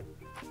this girl.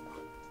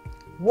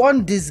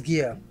 Warn this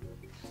girl.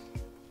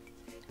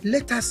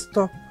 Let us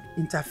stop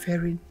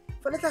interfering.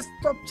 Let us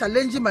stop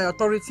challenging my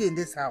authority in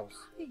this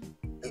house.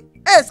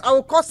 Else, I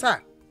will curse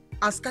her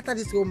and scatter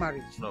this whole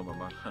marriage. No,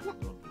 Mama, don't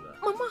do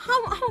that. Mama,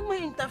 how am I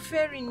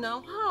interfering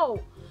now? How?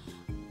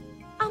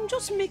 I'm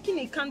just making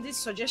a candid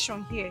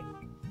suggestion here.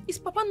 Is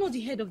Papa not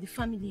the head of the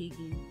family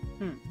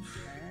again?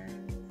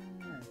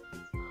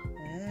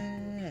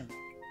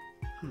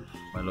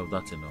 My love,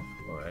 that's enough,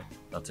 alright?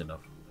 That's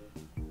enough.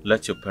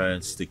 Let your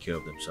parents take care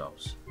of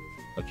themselves,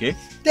 okay?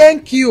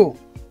 Thank you.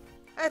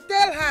 I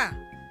tell her,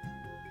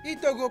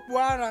 Itogo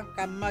Puara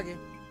Kamage.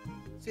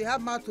 She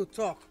have mouth to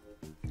talk.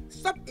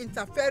 Stop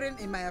interfering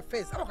in my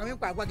affairs.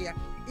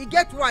 You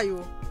get why,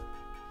 you?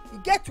 You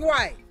get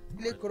why?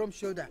 Lay Korom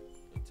shoulder.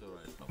 It's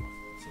alright, Mama.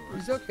 It's alright.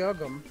 It's okay,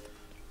 Ogum.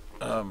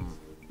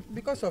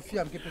 Because of you,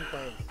 I'm keeping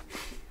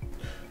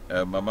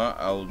quiet. Mama,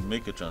 I'll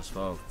make a transfer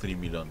of 3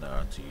 million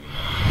naira to you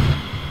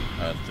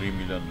and 3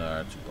 million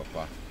naira to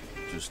Papa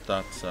to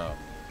start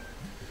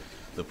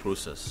the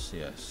process.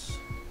 Yes.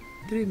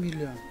 3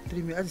 million.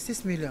 3 million.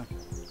 6 million.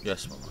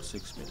 Yes, Mama.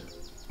 6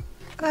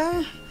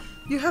 million.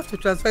 You have to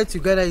transfer it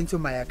together into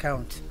my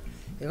account.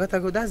 You gotta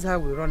go. That's how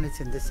we run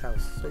it in this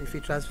house. So if you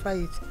transfer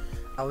it,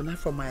 I will not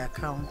from my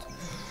account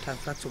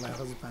transfer to my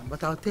husband.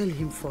 But I'll tell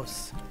him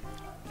first.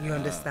 You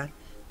understand?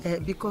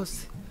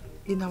 Because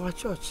in our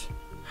church,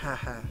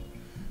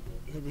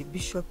 the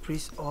bishop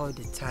preaches all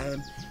the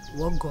time,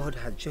 what God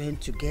has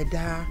joined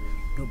together,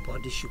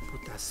 nobody should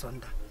put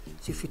asunder.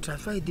 So if you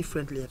transfer it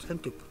differently, you're trying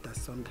to put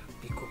asunder.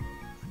 Because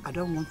I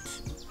don't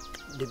want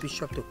the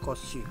bishop to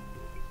curse you.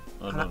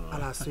 Oh, no.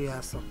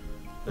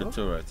 It's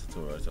alright,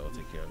 I'll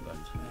take care of that.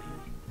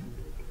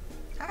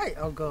 Hi,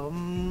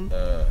 Ogum.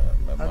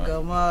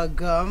 Mama.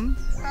 Ogum.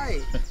 Hi.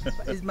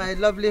 He's my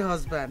lovely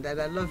husband and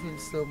I love him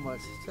so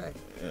much. Hi.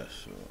 Yeah,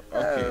 sure.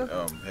 Okay,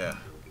 here.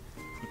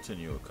 Put in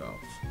your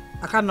account.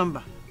 Account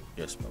number?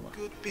 Yes, Mama.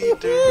 Could be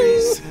the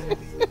reason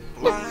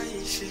why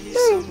she's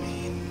so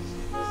mean.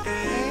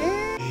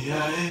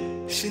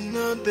 Yeah, she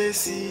know they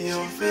see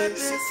your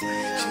face, she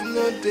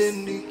know they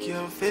look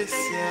your face,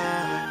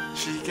 yeah.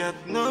 She got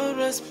no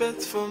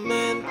respect for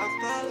men.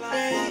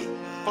 Hey,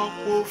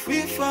 Opo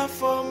FIFA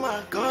for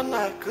my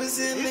gonna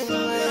cousin.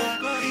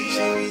 She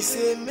will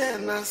say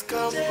men are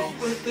scum, she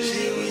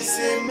will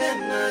say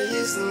men are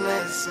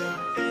useless.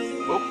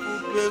 Opo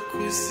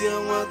bekusia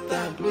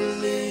wata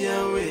bully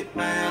away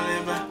my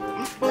liver.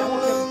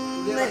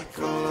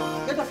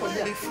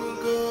 If you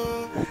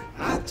go, I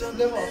don't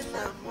know.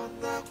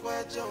 That's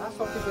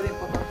something very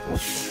important.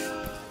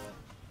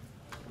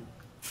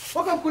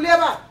 Welcome,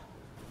 Kuleba.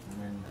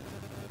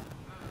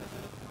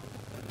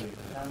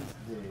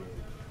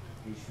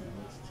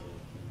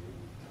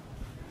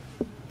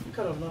 What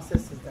kind of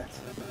nonsense is that?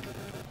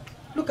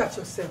 Look at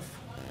yourself.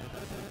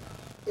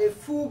 A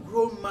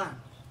full-grown man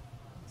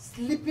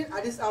sleeping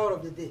at this hour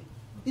of the day.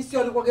 This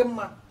your working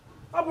man.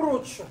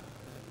 Abroach.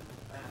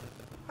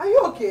 Are you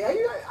okay? Are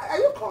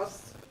you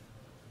cursed?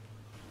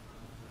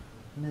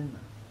 Nnena,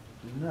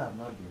 you know I've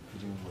not been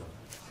feeling well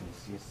since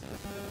yesterday.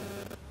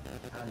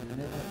 And you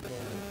never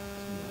tell me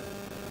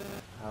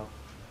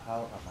how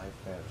am I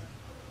faring?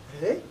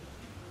 Hey?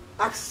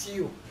 Ask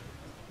you.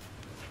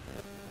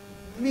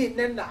 Me,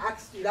 Nnena,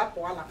 ask you that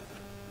Poala.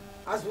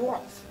 As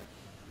what?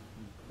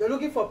 You're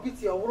looking for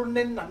pity or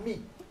Nnena,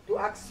 me, to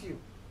ask you.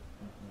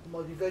 You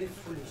must be very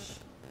foolish.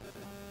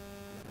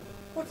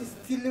 What is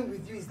dealing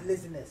with you is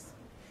laziness.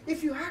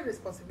 If you had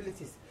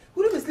responsibilities,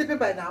 would you be sleeping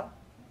by now?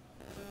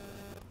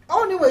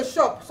 Only way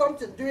shop,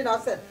 something doing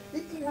outside.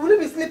 Will you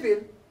be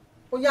sleeping?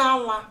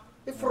 Onyala,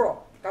 if raw,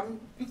 come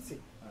pity.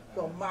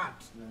 You're mad.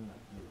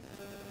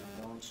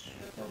 Don't stop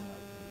my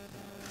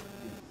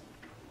please.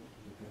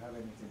 If you have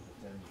anything to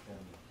tell me,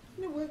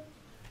 Anyway,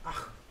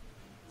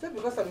 just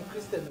because I'm a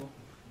Christian, no,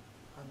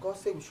 and God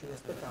said we should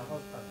respect our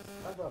husbands.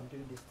 That's why I'm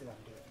doing this thing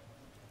I'm doing.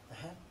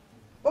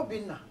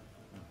 Obina,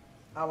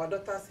 our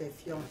daughter's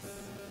fiance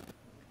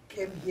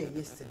came here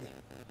yesterday.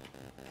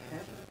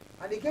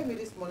 And they gave me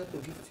this money to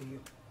give to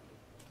you.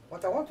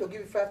 But I want to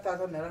give you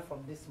 5,000 naira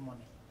from this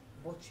money.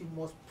 But you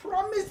must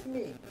promise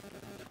me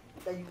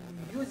that you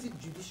will use it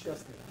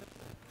judiciously.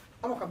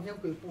 You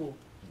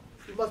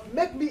must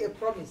make me a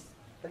promise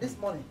that this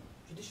money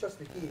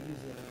judiciously you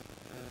use it.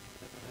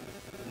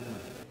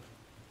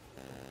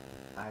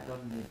 I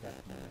don't need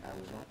that money. I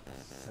will not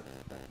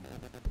accept that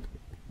money.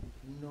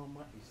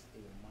 Norma is a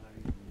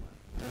married woman.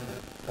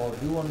 Or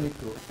do you want me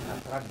to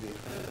attract the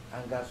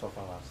angers of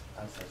our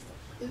ancestors?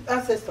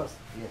 Ancestors?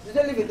 Yes. Do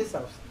they live in this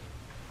house?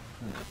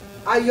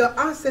 Are your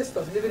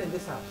ancestors living in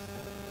this house?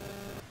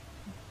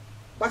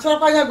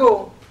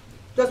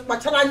 Just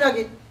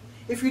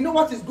if you know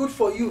what is good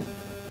for you,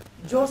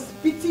 just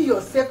pity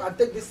yourself and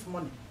take this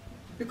money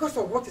because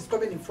of what is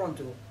coming in front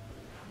of you.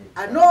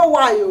 I know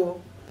why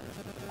you.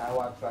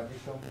 Our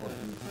tradition for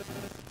this,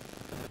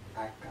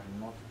 I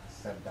cannot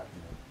accept that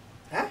money.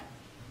 Huh?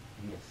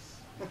 Yes.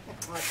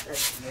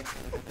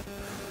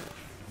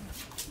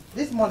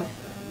 This money,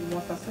 you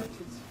must accept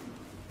it.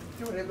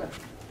 You remember?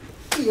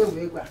 No,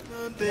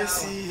 they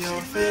see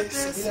your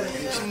face.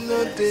 She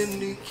know they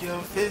look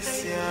your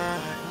face, yeah.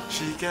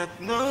 She got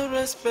no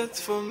respect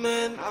for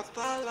men.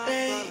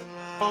 Hey,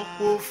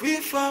 Papa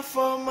FIFA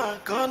for my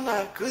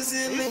corner,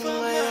 cousin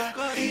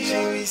she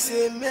will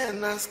say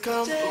men has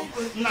come.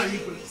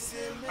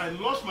 I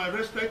lost my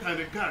respect and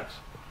regard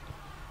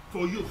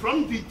for you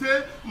from the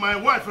day my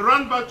wife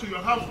ran back to your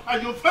house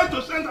and you failed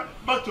to send her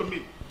back to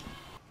me.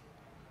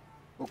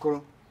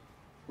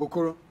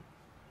 Okoro,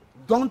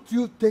 don't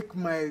you take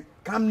my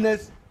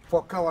calmness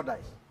for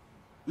cowardice.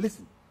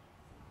 Listen,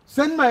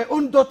 send my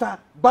own daughter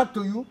back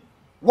to you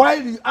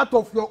while you, out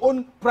of your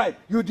own pride,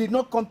 you did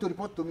not come to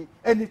report to me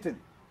anything.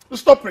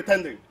 Stop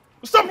pretending.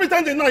 Stop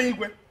pretending now,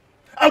 Igwe.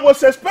 I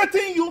was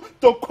expecting you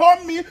to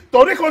call me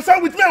to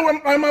reconcile with me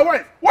and my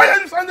wife. Why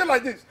are you sounding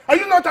like this? Are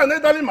you not an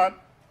elderly man?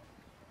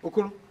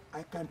 Okoro,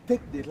 I can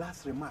take the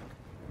last remark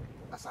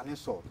as an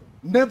insult.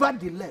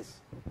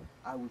 Nevertheless,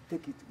 I will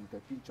take it with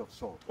a pinch of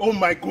salt. Oh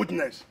my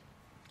goodness.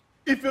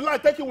 If you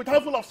like, take it with a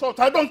handful of salt.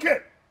 I don't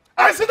care.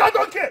 I said I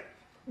don't care.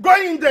 Go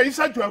in there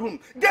inside your room.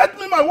 Get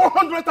me my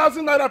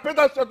 100,000 naira, pay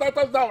that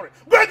daughter's dowry.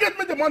 Go and get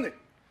me the money.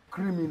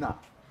 Criminal.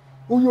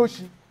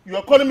 Uyoshi. You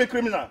are calling me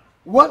criminal.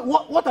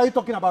 What are you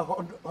talking about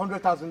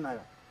 100,000 naira?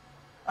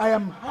 I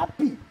am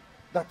happy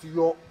that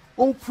your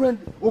old friend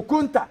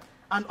Okonta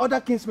and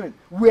other kinsmen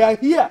were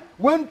here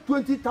when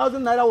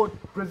 20,000 naira was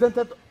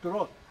presented to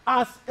us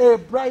as a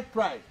bride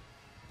price.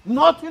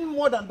 Nothing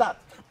more than that.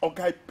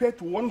 Okay, I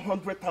paid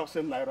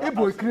 100,000 naira. Hey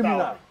boy, criminal.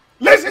 Dowry.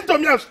 Listen to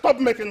me and stop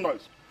making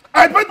noise.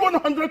 I paid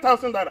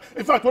 100,000 naira.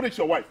 In fact, what is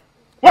your wife?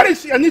 Where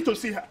is she? I need to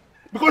see her.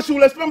 Because she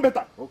will explain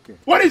better. Okay.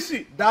 Where is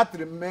she? That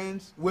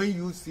remains when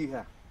you see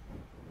her.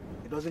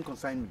 It doesn't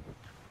concern me.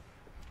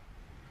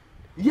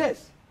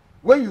 Yes,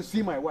 when you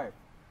see my wife,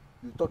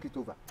 you talk it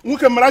over.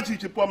 Look,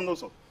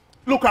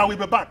 I will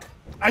be back.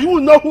 And you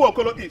will know who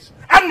Okolo is.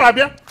 I'm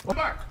Mabia.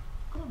 Back.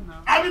 Come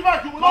now. I'll be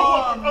back. You will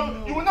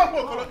know who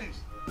Okolo is.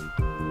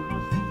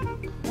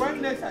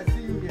 When next I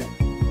see you here,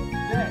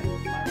 then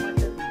my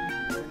market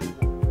will be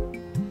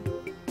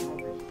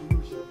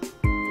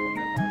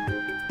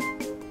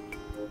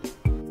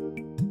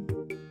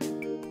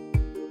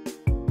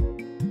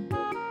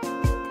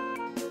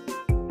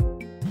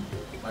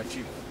My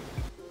chief,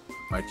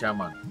 my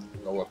chairman,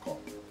 you're welcome.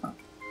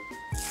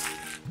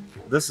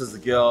 This is the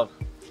girl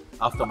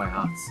after my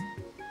heart.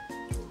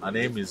 Her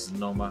name is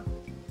Nnena.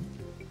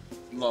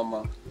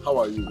 Nnena, how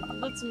are you?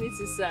 Good to meet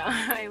you, sir.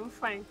 I am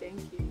fine, thank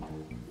you.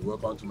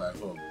 Welcome to my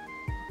home.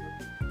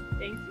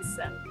 Thank you,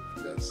 sir.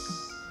 Yes.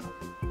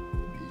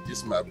 Is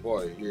this my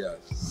boy here?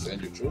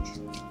 Send you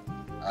truth?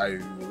 Are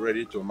you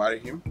ready to marry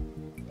him?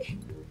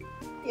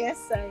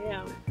 Yes, I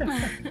am.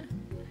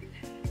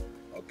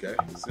 Okay,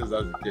 since that's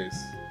the case,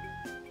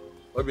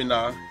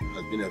 Obina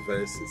has been a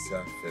very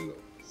sincere fellow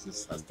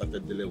since I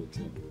started dealing with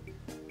him.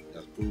 He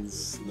has proved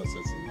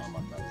innocence in our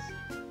matters.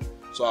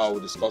 So I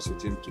will discuss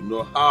with him to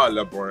know how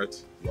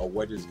elaborate your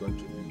wedding is going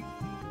to be,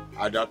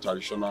 either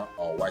traditional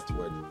or white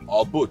wedding,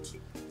 or both.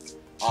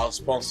 I'll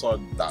sponsor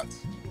that.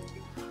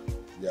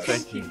 Yes.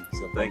 Thank you.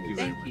 Thank you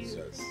very much.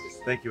 Yes.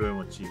 Thank you very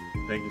much, Chief.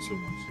 Thank you so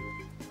much.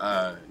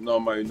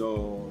 Norma, you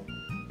know,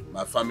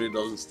 my family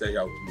doesn't stay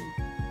here with me.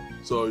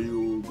 So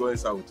you go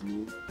inside with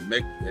me,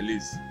 make a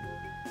list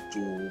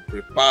to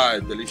prepare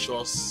a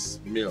delicious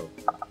meal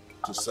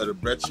to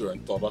celebrate your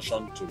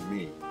introduction to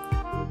me.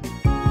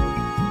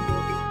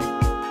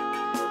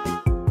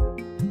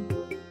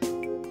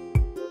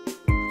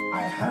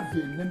 I have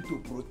a name to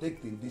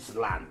protect in this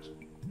land.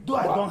 Though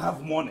I don't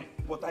have money,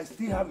 but I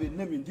still have a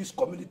name in this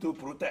community to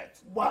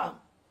protect. Wow.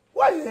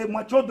 Why a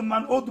matured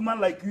man, old man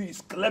like you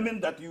is claiming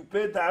that you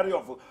paid dowry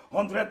of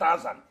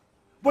 100,000?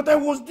 But I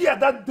was there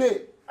that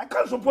day. I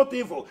can't support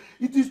evil.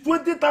 It is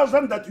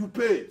 20,000 that you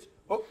paid.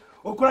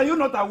 Okoro, are you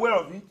not aware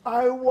of it?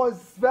 I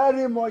was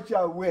very much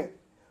aware.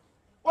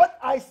 What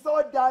I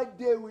saw that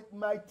day with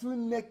my two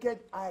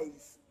naked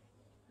eyes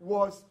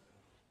was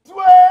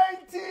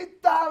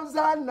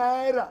 20,000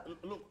 naira.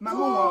 Look, 20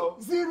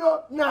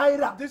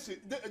 naira. This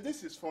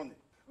is funny.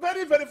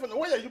 Very, very funny.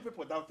 Why are you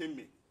people doubting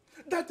me?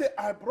 That day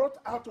I brought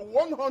out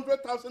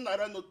 100,000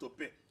 naira note to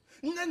pay.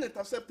 Nnena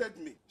intercepted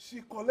me.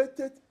 She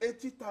collected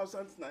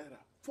 80,000 naira,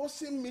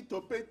 forcing me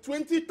to pay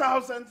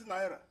 20,000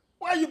 naira.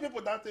 Why are you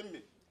people doubting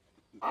me?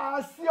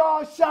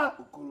 Asiosha.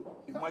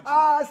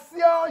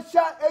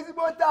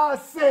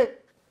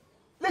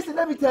 Listen,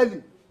 let me tell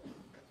you.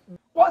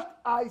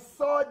 What I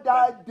saw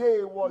that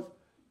day was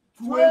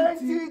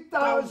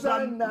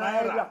 20,000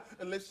 naira.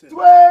 Listen.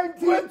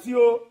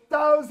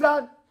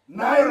 20,000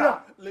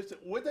 naira. Listen,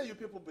 whether you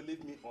people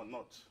believe me or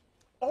not,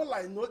 all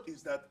I know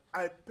is that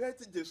I paid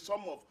the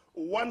sum of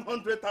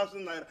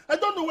 100,000 naira. I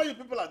don't know why you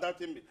people are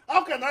doubting me.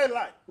 How can I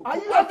lie?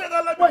 How can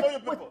I lie before you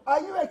people? Are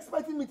you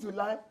expecting me to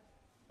lie?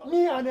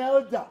 Me, an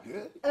elder,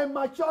 a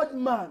matured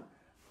man,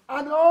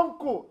 an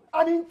uncle,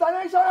 an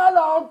international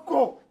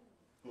uncle.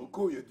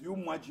 Okoye, do you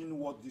imagine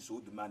what this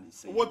old man is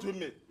saying? What do you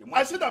mean?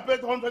 I should have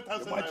paid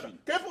 100,000 naira.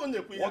 Careful on the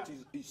What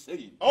is he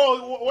saying?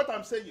 Oh, what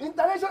I'm saying.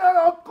 International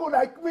uncle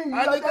like me.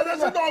 An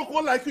international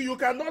uncle like you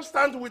cannot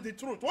stand with the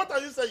truth. What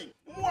are you saying?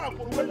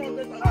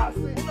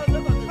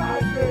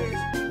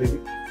 Baby,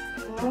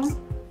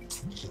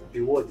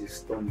 the word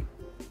is turning.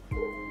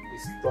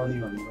 It's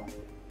turning on you.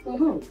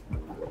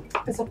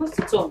 It's supposed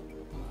to turn.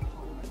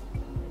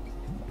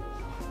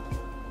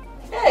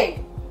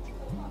 Hey!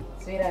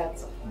 See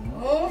that?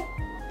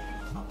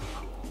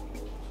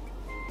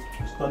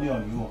 It's turning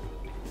on you.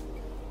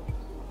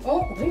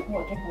 Oh, drink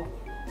more, drink more.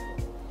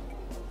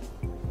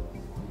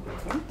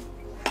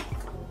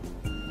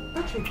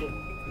 Patrick,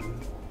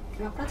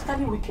 you are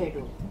practically wicked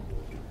though.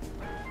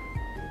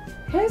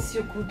 Hence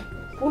you could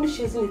punish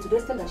Hazel to the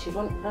extent that she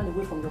ran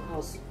away from your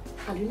house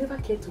and you never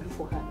cared to look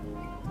for her.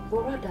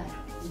 But rather,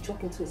 you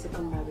jump into a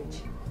second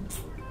marriage.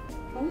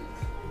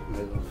 My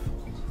love,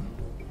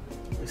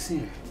 you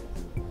see,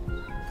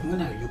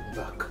 when I look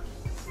back,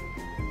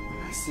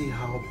 I see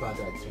how bad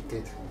I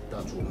treated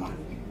that woman.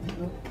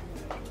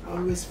 I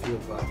always feel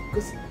bad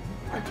because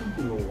I don't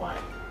know why.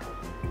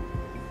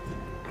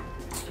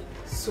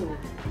 So,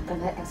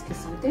 can I ask you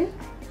something?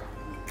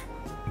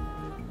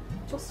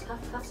 Just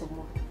have some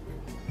more.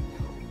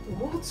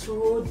 What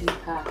role did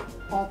her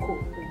uncle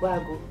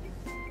Ubago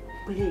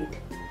played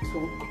to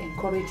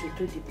encourage you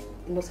to the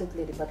innocent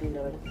lady badly in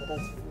the right for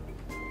that?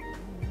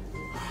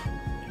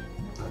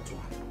 That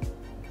one.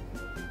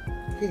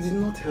 He did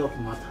not help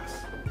matters.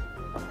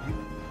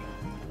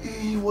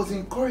 He was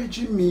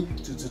encouraging me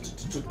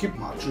to keep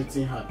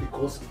maltreating her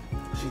because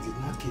she did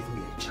not give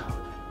me a child.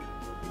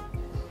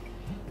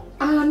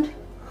 And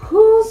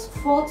whose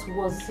fault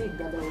was it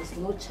that there was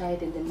no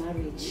child in the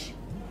marriage?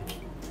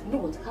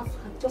 No,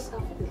 just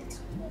have it.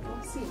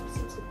 See.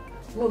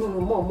 No,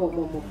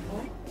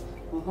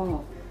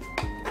 more.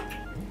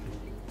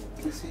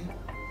 You see,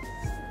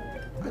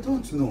 I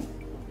don't know.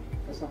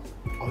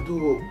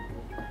 Although,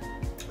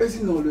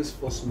 Ezin always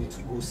forced me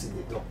to go see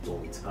the doctor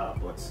with her,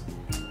 but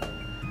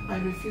I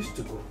refused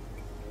to go.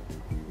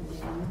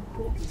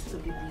 Who is to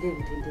be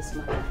blamed in this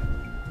matter?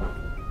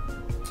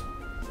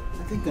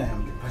 I think I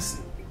am the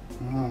person.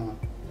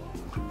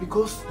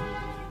 Because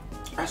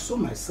I saw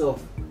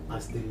myself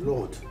as the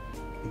Lord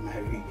in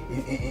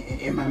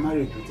my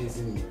marriage with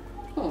Ezin.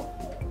 Lord.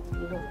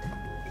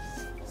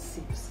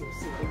 Sip,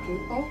 okay?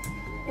 Oh,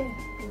 hey,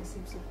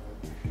 sip.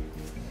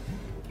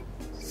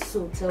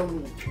 So tell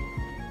me,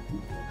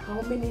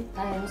 how many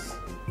times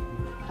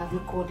have you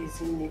called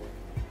Ezin?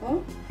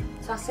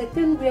 To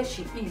ascertain where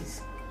she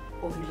is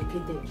or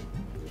relocated?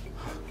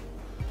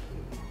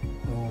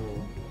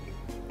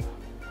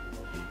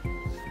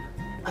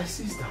 I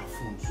seized her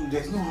phone, so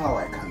there's no how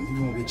I can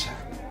even reach her.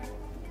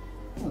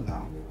 Oh,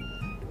 now.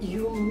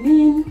 You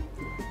mean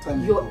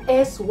your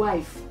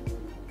ex-wife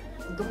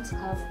don't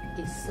have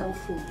a cell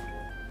phone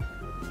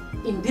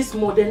in this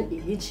modern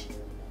age?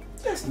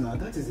 Yes, now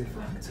that is a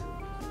fact.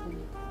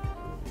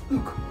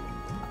 Look,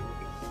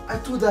 I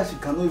told her she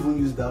cannot even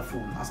use that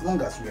phone as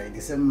long as we are in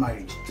the same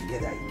marriage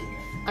together again.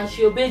 And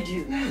she obeyed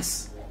you?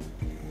 Yes.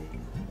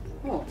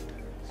 Oh.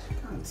 She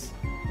can't.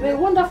 You're a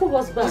wonderful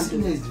husband.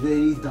 Nnena is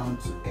very down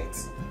to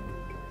earth.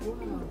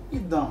 Wow.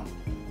 Deep down.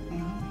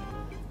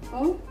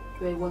 Oh,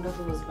 you're a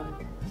wonderful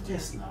husband.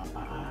 Yes, now.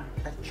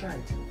 I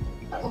tried.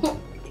 Odogu.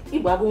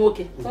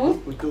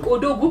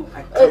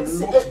 I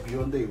cannot be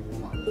under a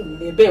woman.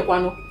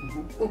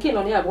 Okay, no,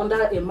 I'm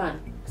under a man.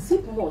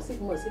 Sip more.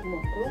 Odogu,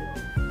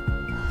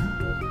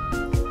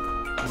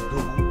 I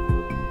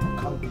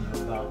can't be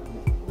under a woman.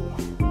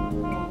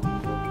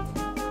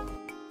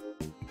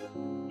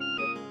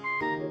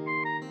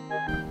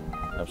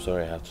 I'm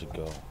sorry I have to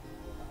go.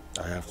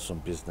 I have some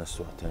business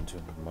to attend to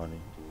in the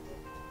morning.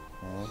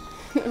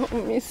 I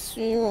miss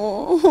you. I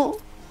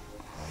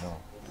know.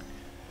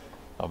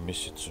 I'll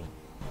miss you too.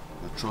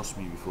 But trust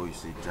me before you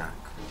say Jack,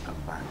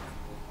 I'm back.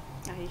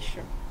 Are you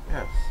sure?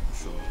 Yes, I'm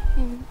sure.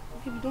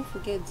 Baby, don't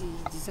forget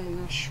the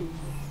designer shoes.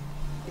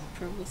 You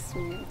promised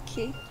me,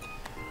 okay?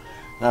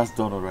 That's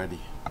done already.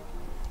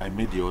 I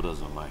made the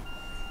orders online.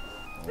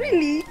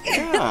 Really?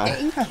 Yeah.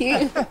 Thank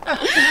you.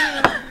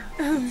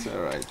 It's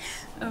alright.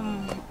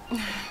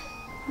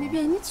 Maybe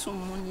I need some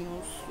money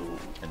also.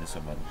 I need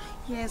some money.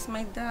 Yes,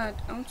 my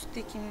dad. I want to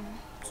take him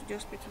to the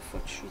hospital for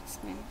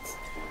treatment.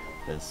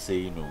 Then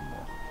say no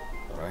more.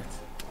 Alright?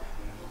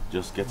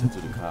 Just get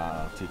into the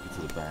car, I'll take you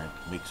to the bank,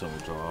 make some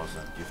withdrawals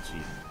and give to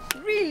you.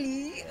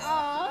 Really?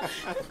 Oh,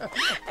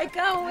 I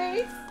can't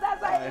wait.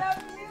 That's why I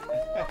love you.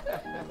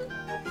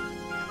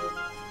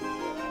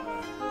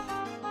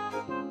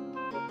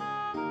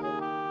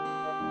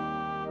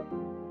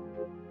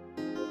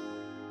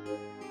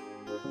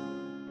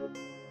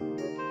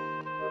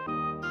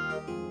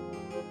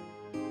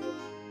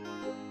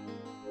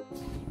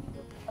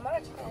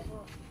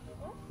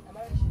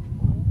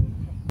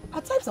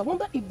 At times, I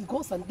wonder if the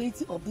goals and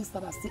deity of this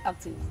star are still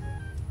active.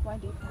 Why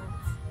they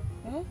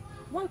can't?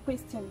 One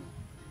question.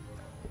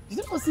 Did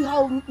you not see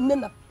how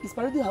Nnena is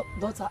parading her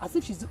daughter as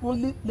if she's the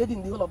only lady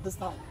in the whole of this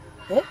town?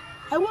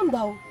 I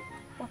wonder.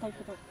 What are you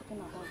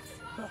talking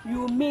about?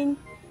 You mean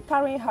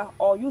carrying her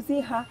or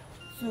using her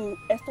to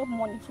extort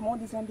money from all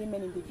these random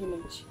men in the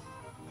village?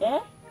 Eh?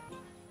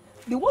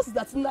 The worst is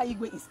that Nnena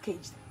Igwe is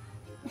caged.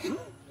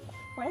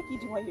 Why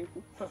did you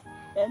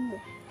and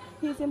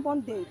he's in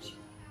bondage.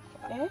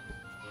 Eh?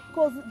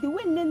 Because the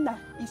way Nnena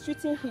is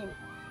treating him,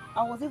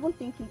 I was even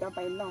thinking that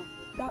by now,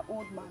 that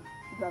old man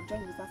would have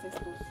joined his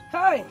ancestors.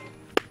 Hey!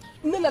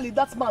 Nnena,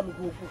 that man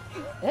go.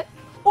 Eh?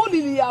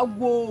 Only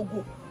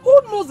go.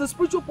 Who knows the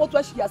spiritual pot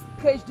where she has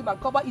caged him and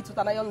covered it with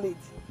an iron lid?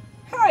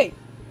 Hey!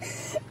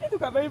 You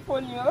look very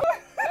funny, huh?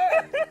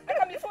 I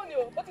can be funny,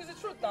 but it's the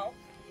truth now.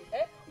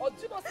 Eh? Or do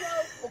you not see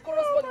how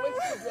Okoro's body went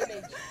into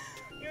drainage?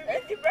 You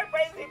read the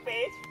reference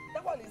page?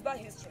 That one is not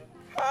history.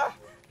 Ah,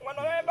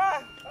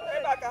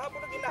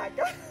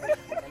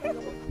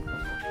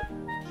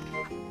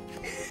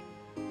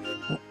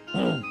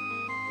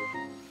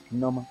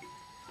 Nnoma,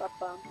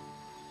 Papa.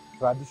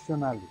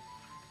 traditionally,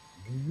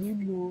 do you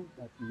know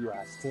that you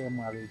are still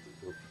married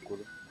to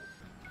Okoro?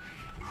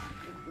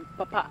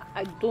 Papa,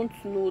 I don't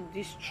know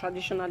this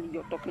traditionally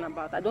you're talking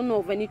about. I don't know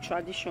of any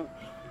tradition.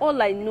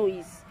 All I know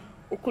is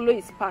Okolo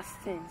is past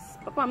tense.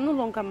 Papa, I'm no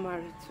longer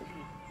married to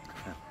him.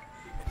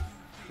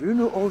 You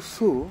know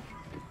also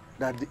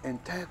that the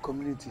entire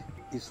community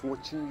is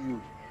watching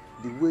you,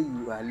 the way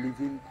you are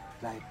living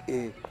like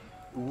a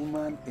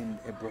woman in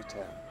a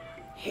brothel.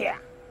 Here.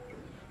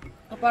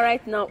 Papa,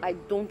 right now, I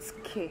don't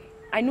care.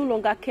 I no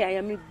longer care. I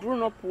am a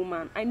grown-up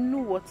woman. I know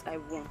what I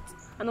want.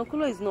 And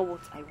Okolo is not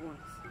what I want.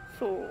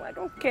 So, I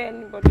don't care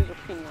anybody's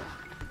opinion.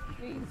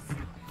 Please.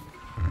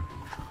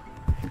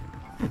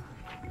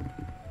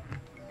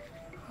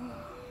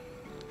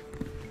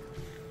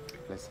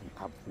 Listen,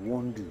 I've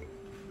warned you.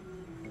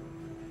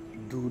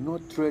 Do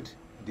not tread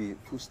the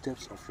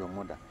footsteps of your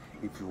mother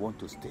if you want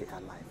to stay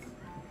alive.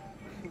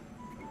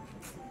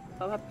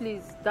 Papa,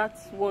 please, that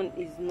one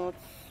is not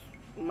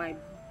my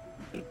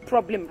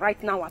problem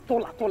right now at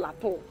all.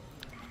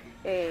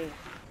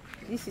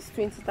 This is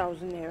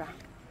 20,000 naira.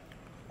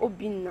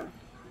 Obinna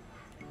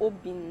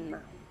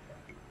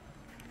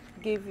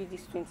gave you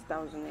this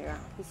 20,000 naira.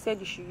 He said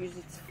you should use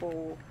it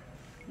for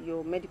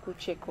your medical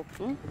checkup.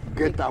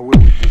 Get away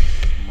with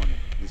this money,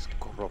 this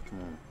corrupt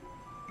money.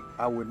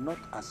 I will not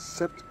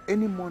accept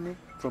any money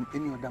from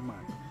any other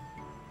man.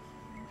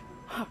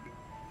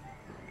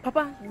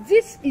 Papa,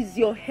 this is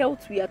your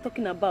health we are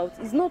talking about.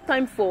 It's not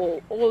time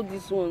for all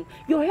this one.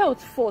 Your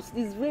health first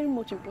is very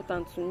much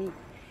important to me.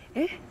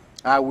 Eh?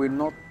 I will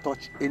not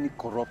touch any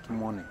corrupt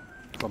money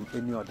from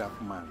any other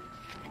man.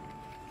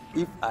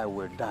 If I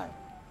will die,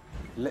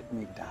 let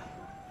me die.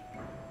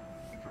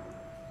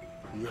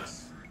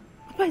 Yes.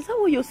 Papa, is that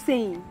what you're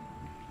saying?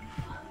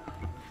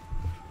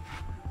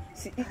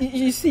 See,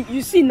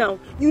 you see now,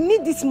 you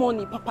need this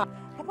money, Papa.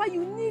 Papa,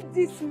 you need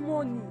this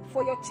money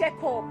for your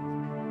checkup.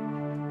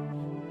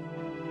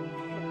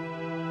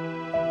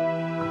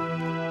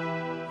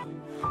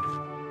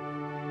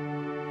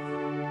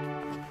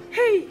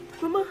 Hey,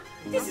 Mama,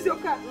 this is your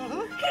car. Hey,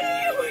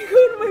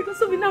 oh my God,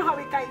 so we now have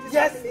a car in this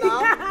Yes, family.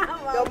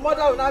 now. Your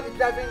mother will now be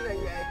driving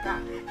a car.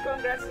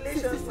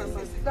 Congratulations,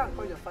 Mama. Sit down,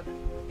 call your father.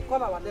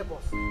 Call our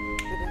neighbors.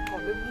 Let them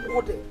come. Let them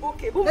go there.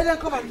 Okay, but let them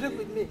come and drink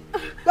with me.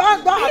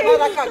 Don't allow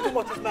that car too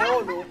much. It's my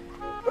own, no.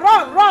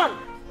 Run!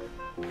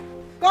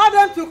 Call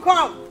them to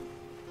come.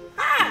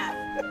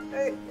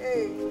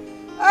 Hey.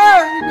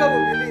 Oh, you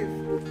don't believe.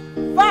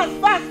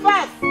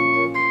 Fast.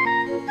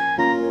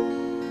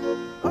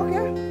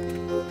 Okay.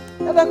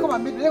 Let them come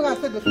and meet me. They're going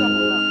to take the phone.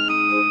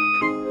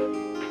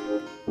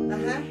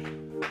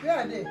 Where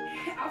are they?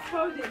 I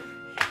found them.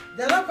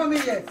 They're not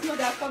coming yet. No,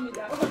 they're coming.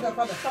 What of your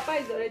father? Papa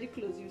is already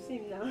close. You see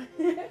him now.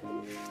 They're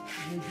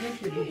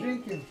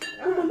drinking.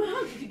 Oh, Mama,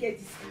 how did you get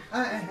this?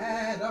 Don't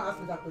ask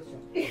me that question.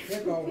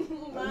 Let's go.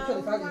 I'm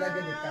sure how did I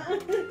get the car?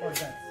 What's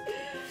that?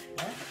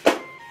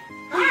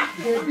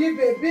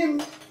 Baby.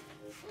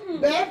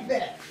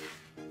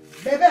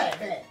 Baby.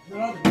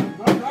 No.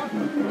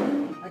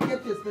 I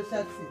kept you a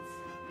special seat.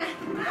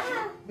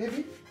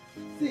 Baby,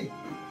 see,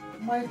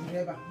 my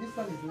driver, this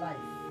one is life.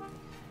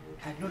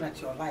 I know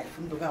that your life,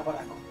 your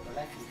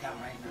life is down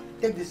right now.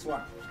 Take this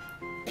one.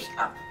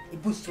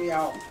 It boosts you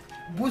out.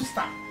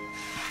 Booster.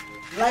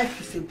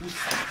 Life is a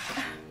booster.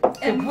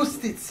 So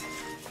boost it.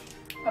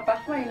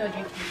 Papa, why are you not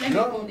drinking? Let me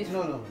open this.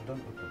 No,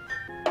 don't open.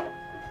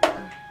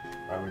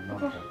 I will not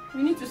drink.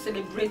 We need to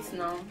celebrate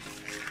now.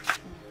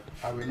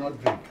 I will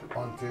not drink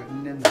until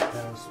Nnena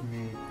tells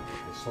me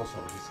the source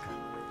of this car.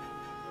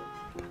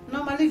 No,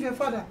 leave your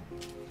father.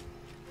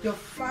 Your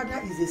father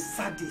is a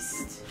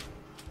sadist.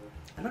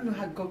 I don't know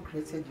how God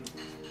created you.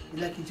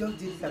 It's like he just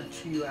did it and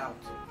threw you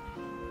out.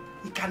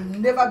 He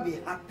can never be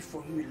happy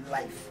for you in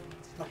life.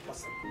 It's not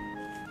possible.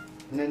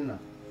 Nnena,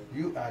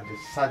 you are the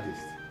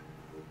sadist.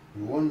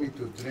 You want me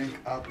to drink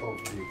out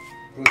of the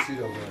proceeds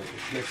of a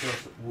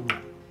fleshless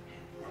woman.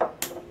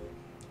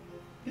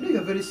 You know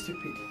you're very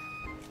stupid.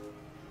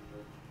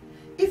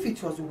 If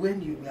it was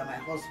when you were my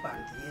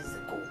husband years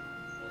ago,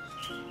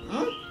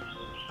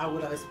 I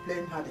would have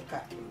explained how the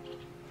car came.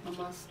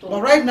 Mama, stop.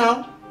 But right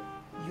now,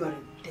 you are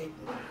a dead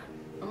man.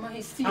 Mama,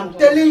 is still I'm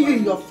telling you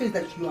in your face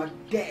that you are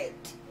dead.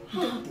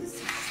 Don't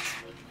exist.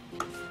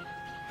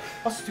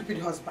 A stupid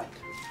husband.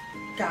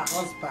 Car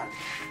husband.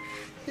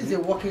 He's a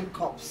walking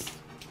corpse.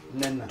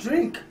 Nnena.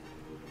 Drink.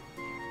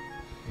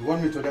 You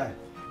want me to die?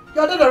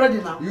 You're dead already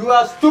now. You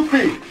are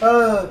stupid.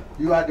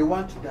 You are the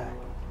one to die.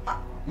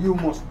 You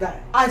must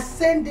die. I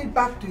send it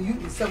back to you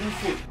in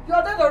 7-fold.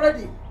 You're dead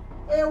already.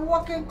 A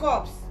walking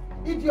corpse.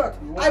 Idiot.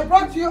 I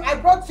brought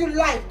you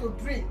life to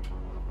drink.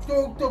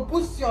 To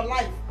boost your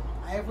life.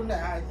 I even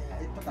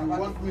you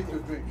want me to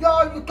drink?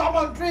 You come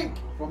on, drink.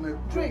 From a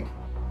drink.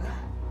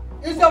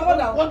 It's your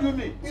mother. What do you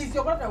mean? It's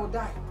your mother that will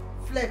die.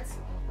 Flirt.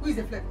 Who is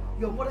a flirt?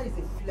 Your mother is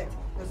a flirt.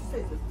 Your sister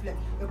is a flirt.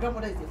 Your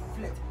grandmother is a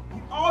flirt.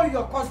 All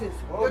your cousins,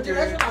 your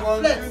generation are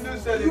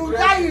flirts. You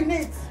die in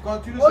it.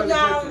 Continue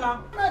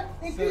celebrating.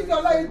 Increase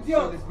your life, idiot.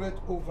 Celebrate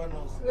over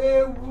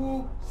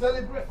nonsense.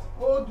 Celebrate.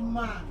 Old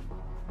man.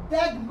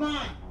 Dead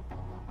man.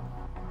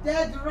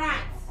 Dead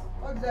rat.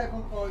 What did I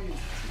even call you?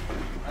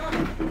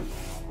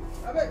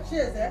 I bet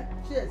cheers, eh?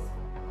 Cheers.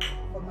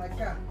 For my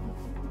car.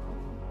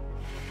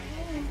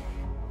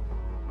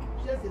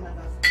 Cheers in an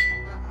accent.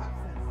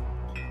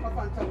 Up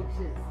and tell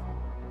cheers.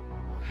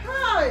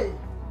 Hi!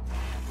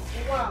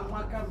 Wow,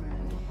 Maka,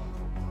 man.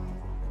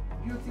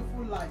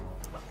 Beautiful life.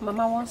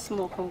 Mama, once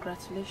more,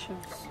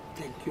 congratulations.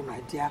 Thank you, my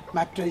dear.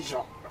 My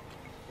pleasure.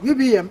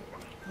 UBM.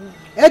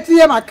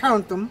 ATM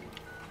account.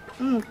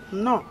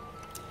 No.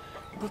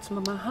 But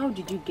Mama, how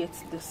did you get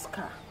this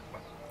car?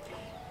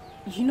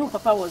 You know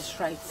Papa was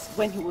right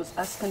when he was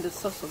asking the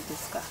source of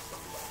this car.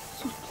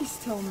 So please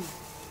tell me.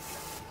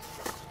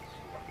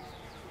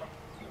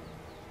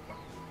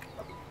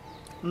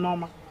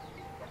 Norma.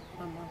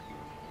 Mama.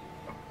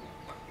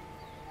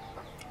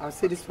 I'll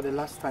say this for the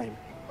last time.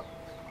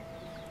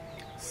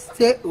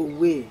 Stay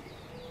away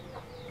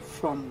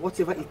from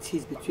whatever it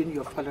is between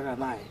your father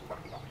and I.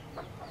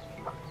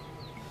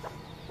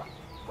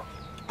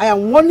 I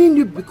am warning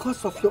you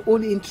because of your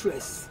own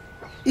interests.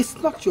 It's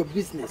not your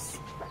business.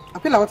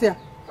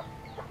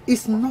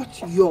 It's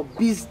not your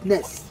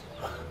business.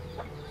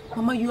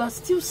 Mama, you are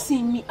still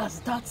seeing me as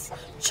that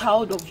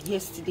child of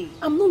yesterday.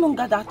 I'm no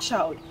longer that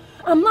child.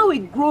 I'm now a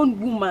grown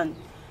woman.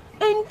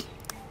 And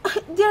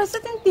there are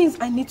certain things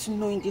I need to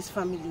know in this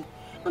family.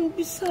 And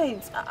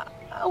besides,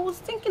 I was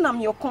thinking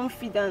I'm your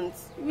confidant.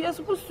 We are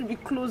supposed to be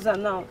closer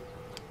now.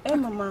 Eh,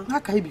 Mama? How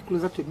can you be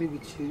closer to me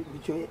with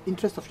your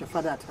interest of your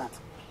father at heart?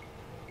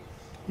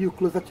 You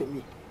closer to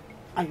me,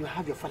 and you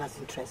have your father's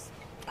interest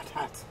at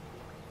heart.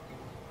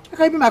 How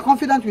can you be my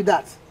confidant with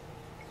that?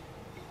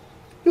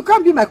 You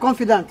can't be my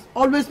confidant,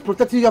 always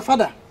protecting your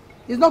father.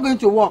 It's not going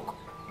to work.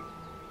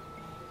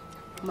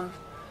 Ma,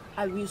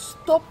 I will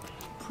stop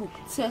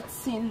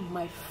protecting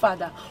my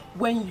father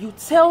when you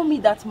tell me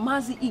that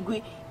Mazi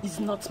Igwe is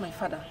not my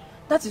father.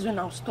 That is when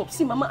I'll stop.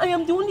 See, Mama, I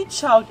am the only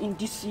child in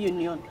this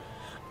union.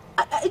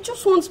 I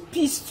just want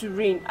peace to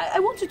reign. I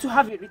want you to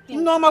have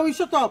everything. No, Ma, we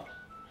shut up.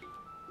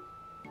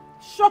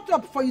 Shut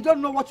up, for you don't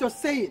know what you're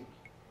saying.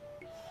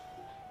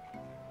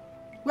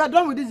 We are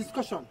done with this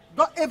discussion.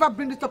 Don't ever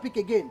bring this topic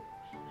again.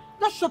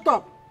 Just shut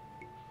up.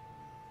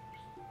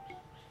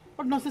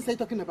 What nonsense are you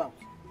talking about?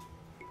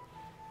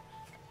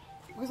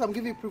 Because I'm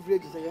giving you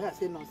privileges and you're here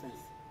saying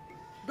nonsense.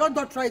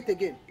 Don't try it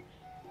again.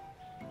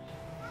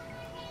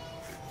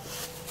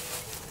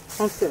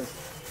 Nonsense.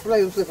 What are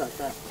you saying at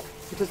that?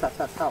 It is at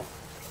that. How?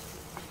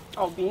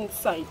 I'll be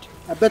inside.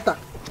 Better.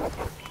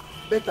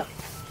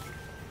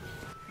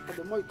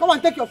 Come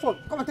and take your phone.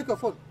 Come and take your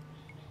phone.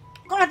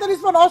 Come and take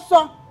this phone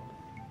also.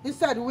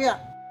 Inside where?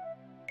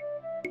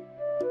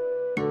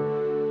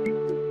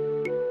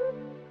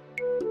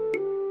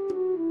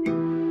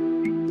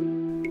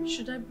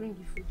 Should I bring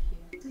you food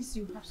here? At least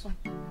you have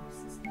something,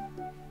 sister.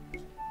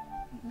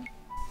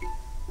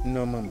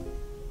 No, Mama.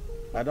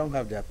 I don't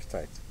have the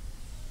appetite.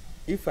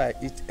 If I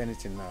eat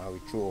anything now, I will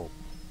throw up.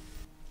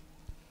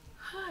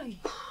 Hi.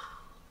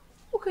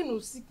 What kind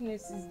of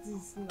sickness is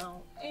this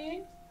now?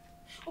 Eh?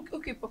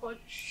 Okay, Papa,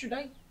 should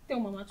I tell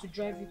Mama to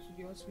drive you to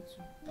the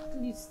hospital?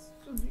 At least,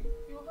 so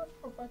you'll have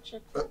proper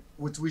checkup.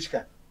 With which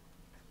car?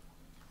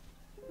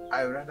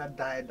 I would rather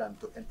die than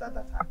to enter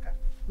that car.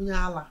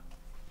 Nyala.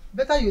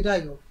 Better you die,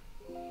 yo.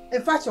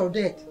 In fact, you're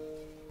dead.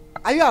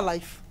 Are you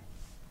alive?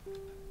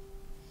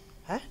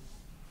 Huh?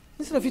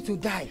 Instead of you to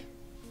die,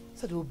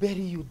 so they will bury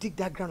you, dig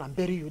that ground and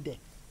bury you there.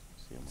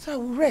 So I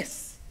will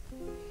rest.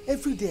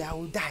 Every day I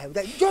will die.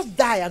 Just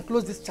die and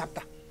close this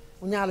chapter.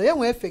 Nyala, you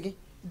won't forget.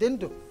 Then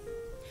do.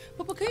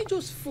 Papa, can you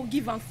just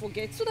forgive and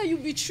forget so that you'll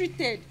be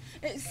treated?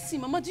 See,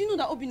 Mama, do you know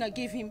that Obina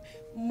gave him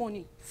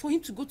money for him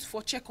to go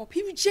for checkup?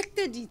 He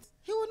rejected it.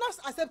 He will not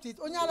accept it.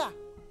 Onyala,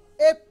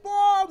 a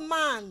poor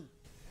man.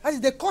 As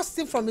they cursed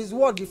him from his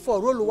word before,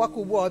 you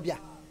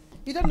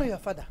don't know your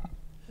father.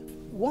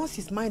 Once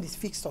his mind is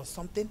fixed on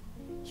something,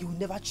 he will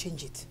never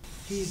change it.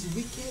 He is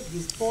wicked, he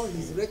is poor, he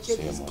is wretched,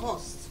 he is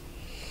cursed.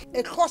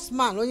 A cursed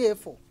man,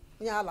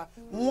 Onyala.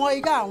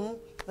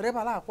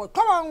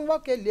 Come on,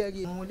 walk a leg.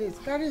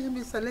 Carry him,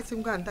 let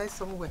him go and die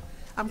somewhere.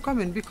 I'm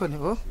coming, Bikon.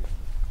 Oh?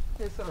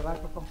 Yes, all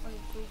right, come.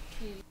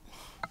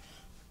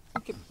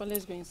 Okay, Papa,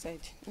 let's go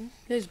inside.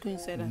 Let's go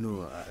inside.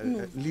 No,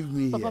 leave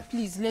me Papa, here.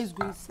 please, let's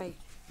go inside.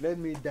 Let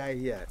me die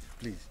here,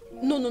 please.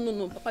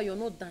 No, Papa, you're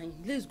not dying.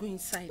 Let's go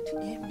inside.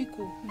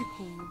 Biko.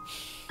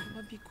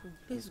 Papa, Biko,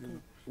 let's go.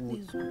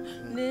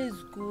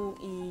 Let's go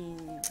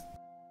in.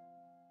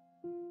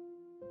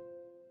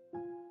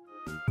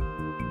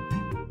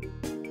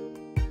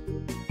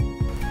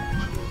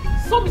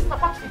 So, Mr.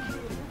 Patrick,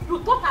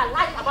 you thought I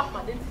lied about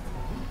my identity,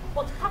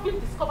 but having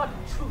discovered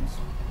the truth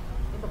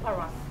in the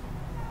barracks,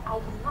 I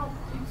will now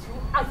treat you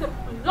as a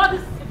bloody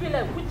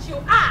civilian, which you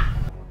are.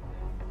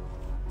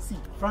 See,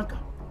 Franca,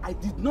 I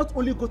did not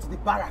only go to the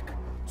barrack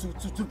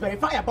to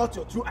verify about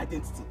your true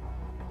identity,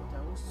 but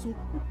I also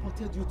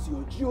reported you to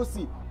your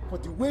GOC for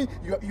the way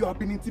you have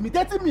been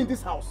intimidating me in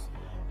this house.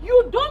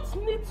 You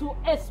don't need to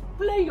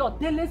explain your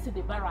dealings in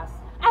the barracks.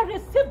 I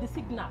received the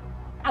signal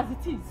as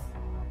it is.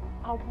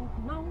 I will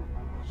now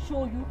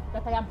show you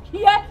that I am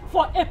here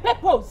for a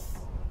purpose.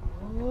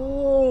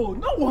 Oh,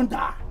 no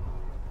wonder.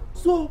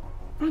 So,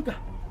 Franca,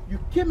 you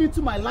came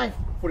into my life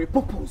for a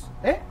purpose,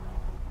 eh?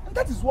 And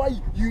that is why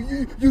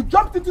you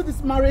jumped into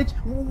this marriage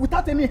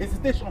without any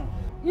hesitation.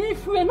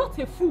 If you are not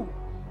a fool,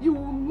 you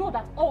will know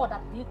that all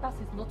that glitters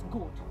is not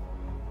gold.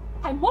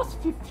 I must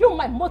fulfill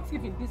my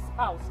motive in this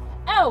house,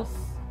 else.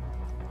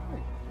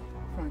 Hey,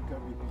 Franca,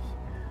 baby,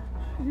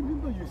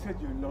 remember you said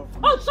you loved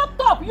me. Oh, shut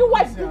up, you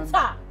white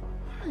bitter.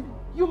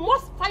 You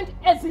must find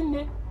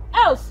Ezine,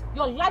 else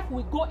your life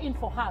will go in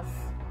for hers.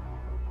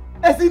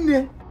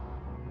 Ezine?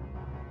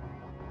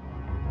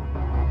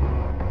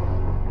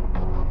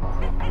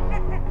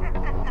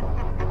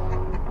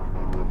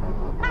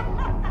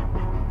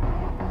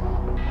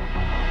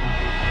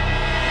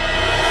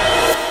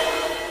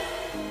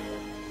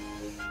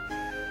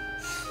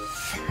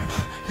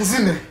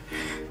 Ezine?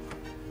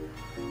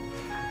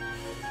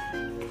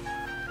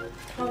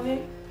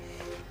 Honey?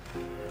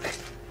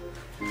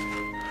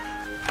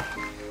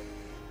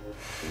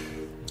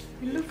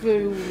 You look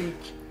very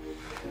weak.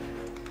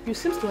 You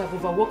seem to have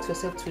overworked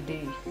yourself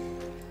today.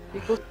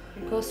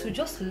 Because you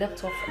just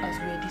left off as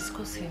we were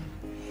discussing.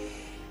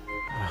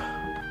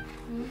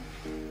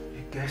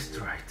 You guessed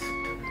right.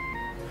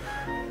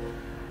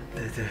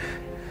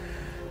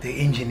 The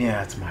engineer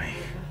at my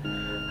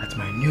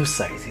new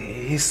site,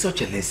 he's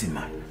such a lazy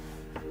man.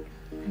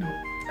 You know,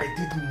 I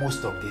did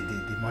most of the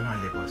manual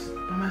labors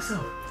by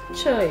myself.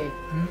 Chai.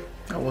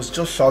 I was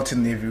just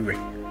shouting everywhere.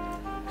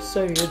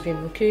 Sorry, Obin,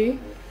 okay?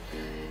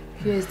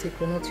 Here's the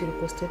granite you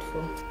requested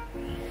for.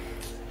 Yeah,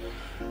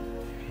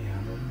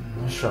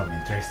 I'm not sure I'm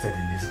interested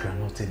in this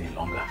granite any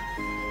longer.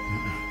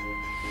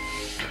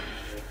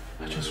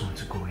 I just want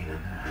to go in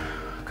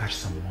and catch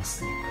some more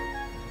sleep.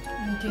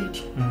 Indeed.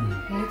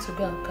 You need to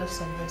go and catch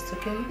some rest,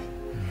 okay?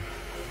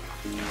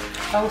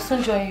 I will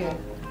soon join you.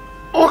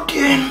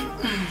 Okay.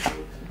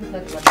 Good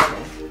night, my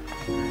darling.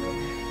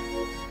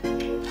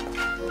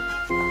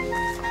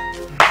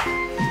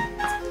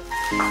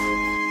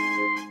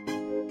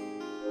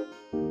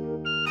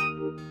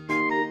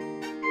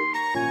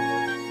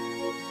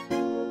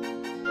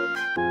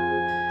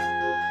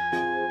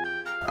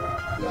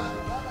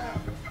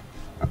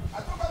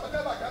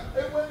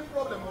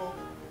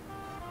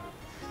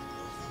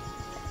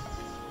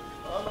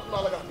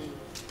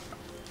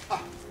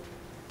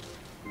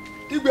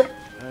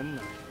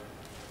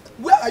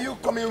 Where are you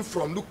coming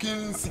from,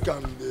 looking sick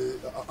and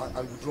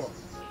withdrawn?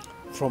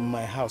 From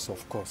my house,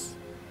 of course.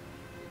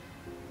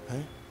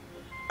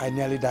 I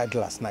nearly died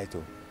last night.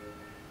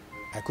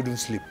 I couldn't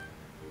sleep.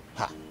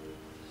 Ha.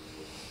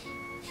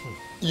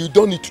 You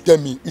don't need to tell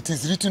me. It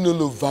is written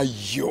all over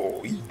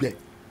you, Igbe.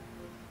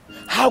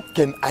 How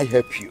can I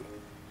help you?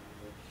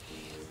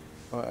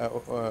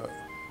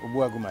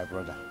 Obuagu, my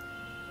brother,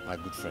 my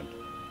good friend,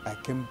 I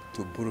came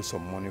to borrow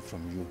some money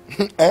from you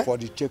for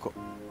the checkup.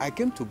 I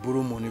came to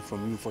borrow money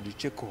from you for the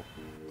checkup.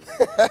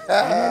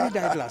 I nearly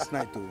died last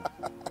night.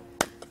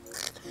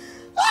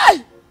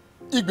 Hey!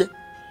 Igbe,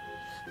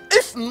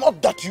 if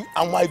not that you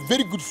are my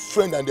very good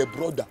friend and a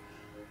brother,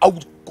 I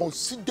would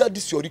consider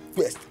this your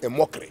request a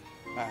mockery.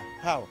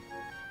 How?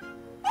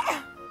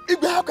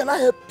 Igbe, how can I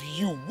help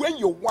you when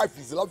your wife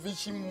is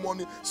lavishing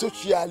money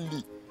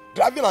socially,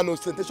 driving an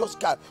ostentatious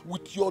car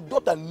with your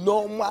daughter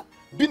Norma,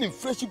 being in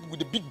friendship with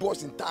the big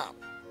boys in town?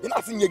 You're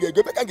not seeing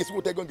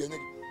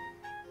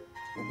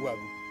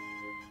Obuagu,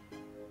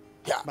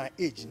 my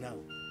age now,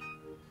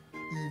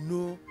 you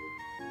know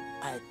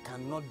I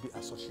cannot be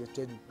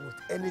associated with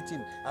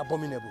anything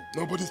abominable.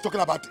 Nobody's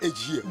talking about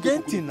age here.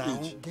 Genti now,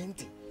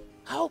 Genti,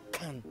 how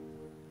can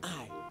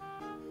I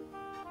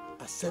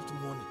accept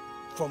money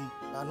from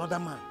another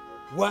man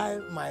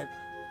while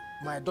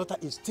my daughter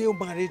is still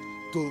married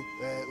to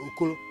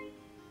Okolo?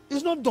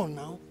 It's not done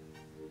now.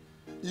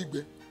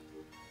 Igbe,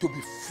 to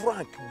be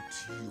frank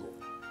with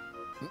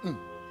you,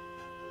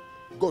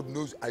 God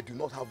knows I do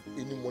not have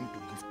any money to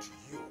give to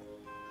you,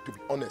 to be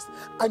honest.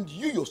 And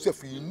you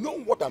yourself, you know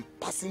what I'm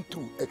passing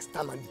through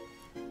externally.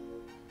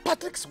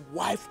 Patrick's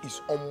wife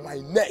is on my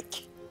neck.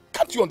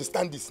 Can't you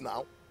understand this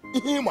now? I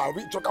don't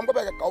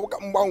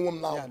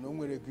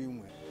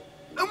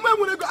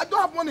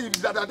have money.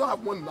 That I don't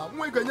have money now.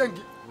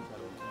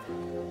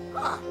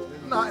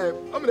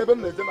 I'm never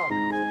going to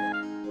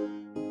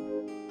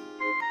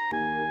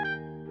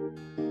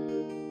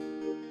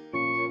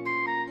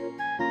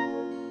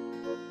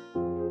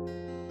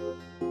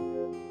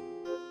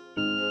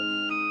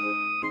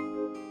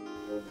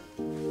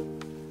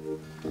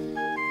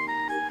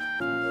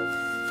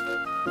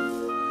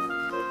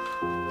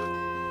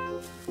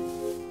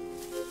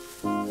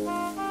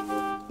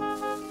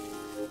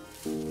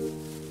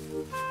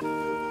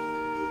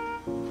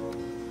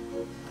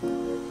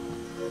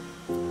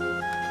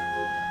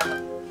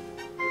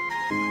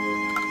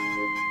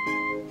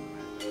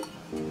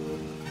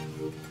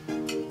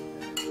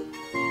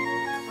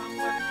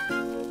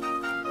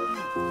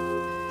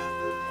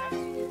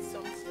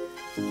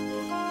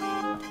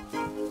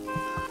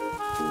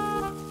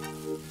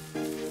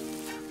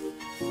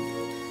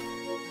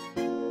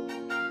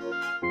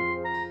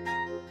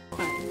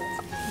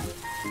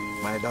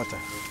My daughter.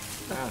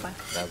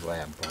 That's why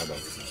I'm proud of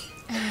you.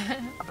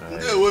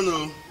 Hey, well,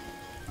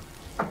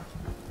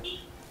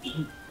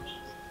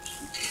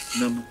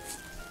 No.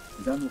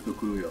 Is that not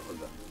Okoro, your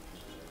husband?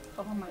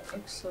 Oh, my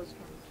ex-husband.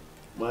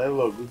 My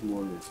in-law, good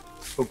morning.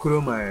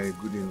 Okoro, my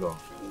good in-law.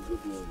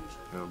 Good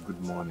morning.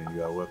 Good morning.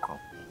 You are welcome.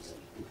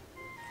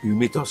 You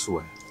meet us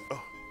well.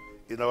 Oh,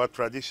 in our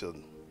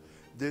tradition,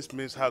 this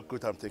means how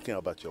good I'm thinking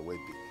about your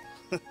wedding.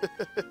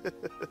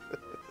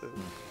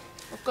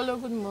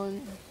 Okoro, good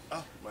morning.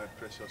 Ah, my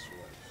precious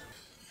wife.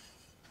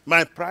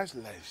 My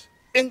priceless,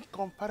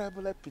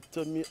 incomparable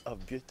epitome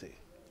of beauty.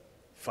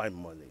 Fine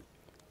morning.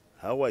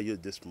 How are you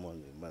this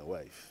morning, my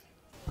wife?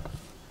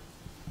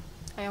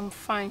 I am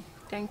fine,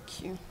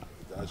 thank you.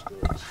 That's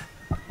good.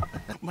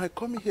 My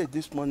coming here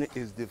this morning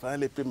is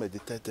divinely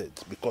premeditated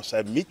because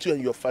I meet you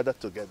and your father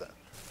together.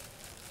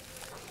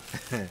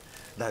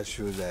 That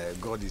shows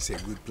God is a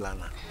good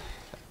planner.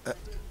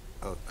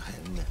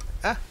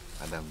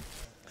 Adam.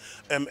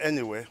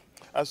 Anyway,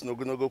 as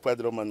Nogunogo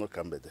Padromano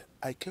Kambede,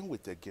 I came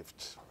with a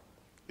gift.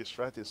 It's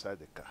right inside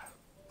the car.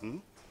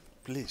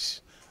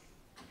 Please,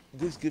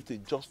 this gift is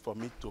just for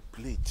me to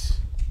plead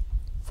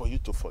for you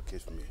to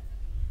forgive me.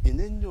 In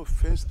any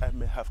offense I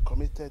may have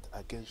committed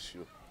against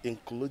you,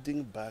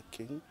 including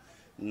barking,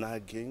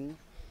 nagging,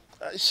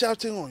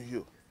 shouting on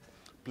you.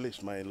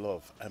 Please, my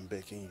love, I'm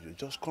begging you,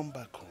 just come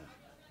back home.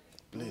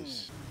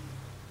 Please.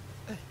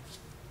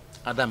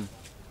 Adam,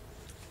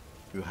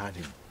 you heard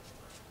him.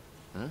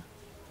 Huh?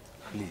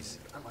 Please,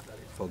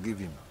 forgive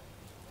him.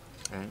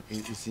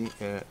 You see,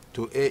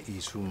 to err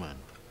is human,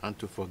 and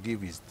to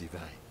forgive is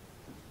divine.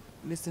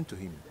 Listen to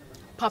him.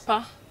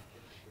 Papa,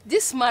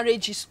 this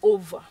marriage is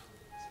over.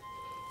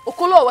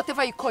 Okolo, or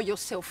whatever you call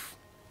yourself,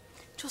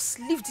 just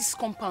leave this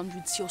compound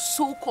with your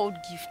so-called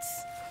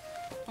gifts.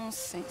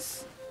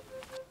 Nonsense.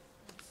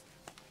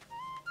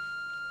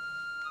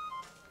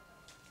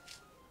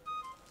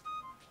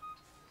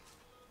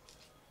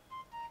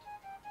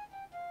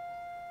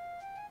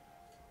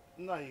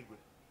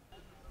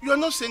 You are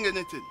not saying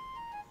anything.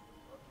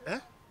 Eh?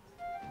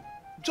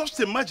 Just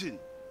imagine,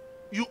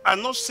 you are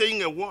not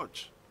saying a word.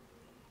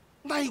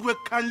 Naigwe,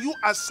 can you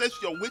assess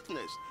your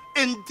weakness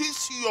in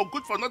this your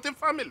good-for-nothing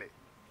family?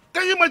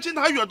 Can you imagine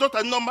how your daughter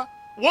Nnena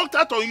walked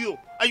out on you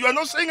and you are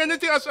not saying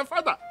anything as a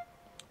father?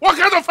 What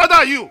kind of father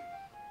are you?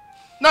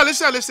 Now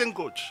listen,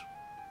 coach.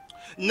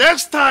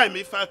 Next time,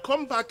 if I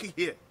come back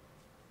here,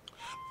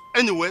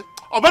 anyway,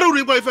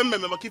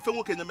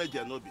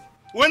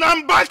 when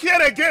I'm back here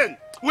again,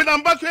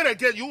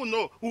 you will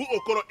know who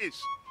Okoro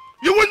is.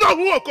 You will know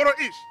who Okoro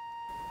is.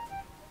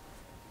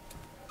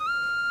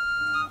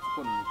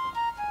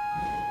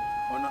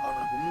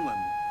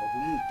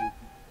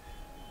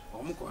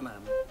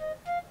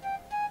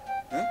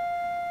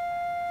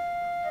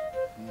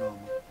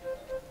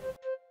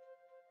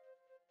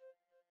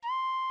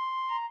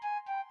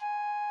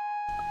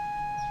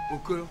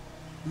 Okoro,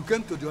 you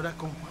came to the other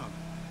compound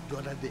the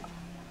other day.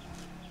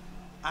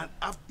 And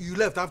you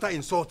left after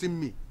insulting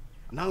me.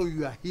 Now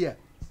you are here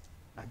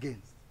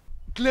again,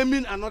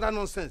 claiming another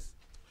nonsense.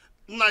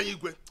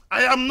 Naigwe,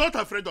 I am not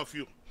afraid of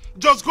you.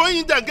 Just go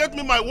in there and get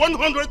me my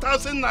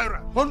 100,000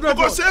 naira. 100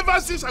 because ever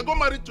since I got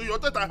married to your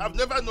daughter, I have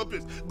never known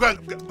peace. Go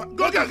and get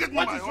me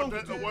my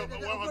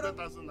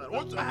 100,000 naira.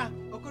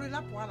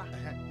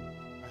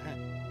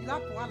 You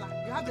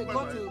have the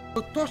got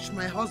to touch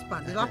my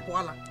husband.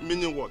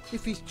 Meaning what?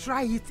 If he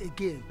try it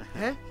again,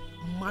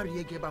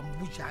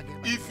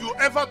 if you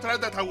ever try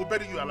that, I will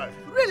bury you alive.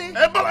 Really?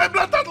 A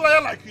blatant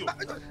liar like you.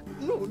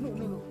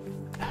 No.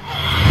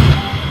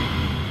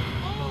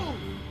 Oh!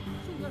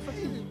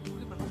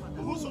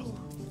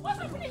 What's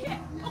happening here?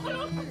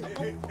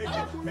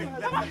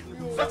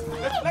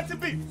 Let it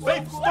be.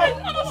 Babe,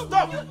 stop.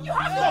 Stop. You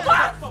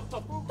have to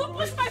stop. Don't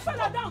push my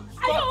father down.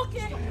 Are you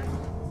okay?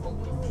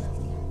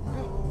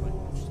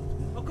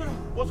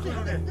 What's going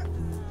on there?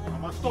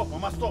 Mama, stop.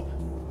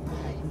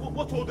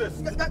 What's all this?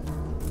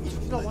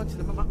 You don't want to.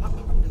 Mama,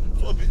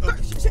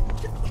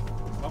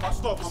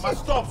 stop.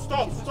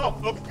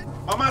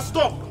 Mama,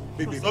 stop.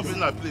 Baby, stop in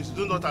that place.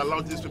 Do not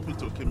allow these people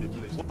to kill me,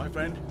 please. My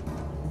friend,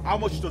 how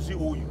much does he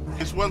owe you?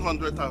 It's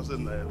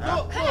 100,000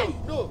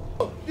 naira. No.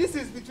 This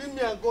is between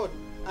me and God.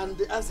 and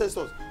the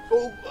ancestors.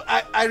 Oh,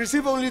 I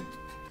receive only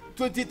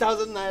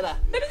 20,000 naira.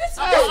 Baby, this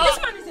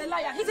man is a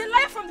liar. He's a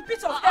liar from the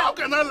pit of hell. How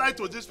can I lie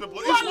to these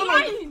people? You are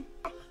lying.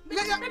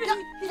 You're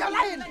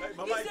lying. Hey,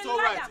 Mama, it's all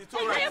right. It's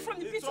all right.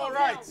 It's all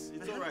right.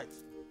 It's all right.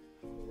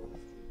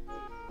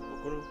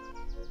 Okoro,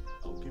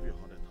 I'll give you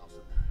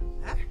 100,000.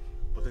 Huh?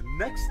 But the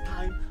next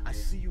time I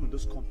see you in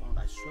this compound,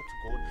 I swear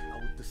to God, I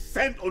will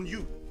descend on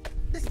you.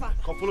 This man.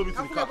 Come follow me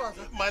to the car.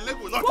 My leg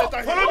will not enter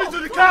here. Follow me to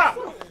the car.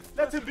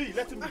 Let him be.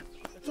 Let him be.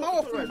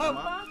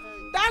 Mama,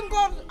 thank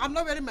God I'm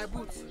not wearing my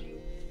boots.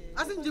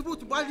 I think the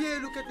boot, but here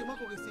look at the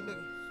mark of the cement.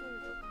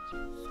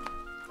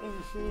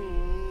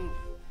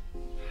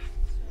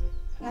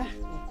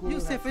 You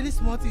say very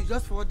small thing, you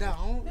just fall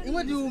down. And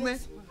what do you mean?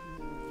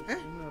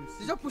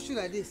 You just push you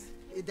like this.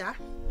 Is that?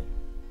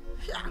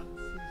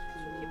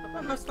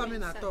 I'm not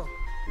standing at all.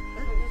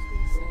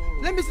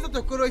 Let me sit at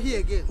the Okoro here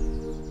again.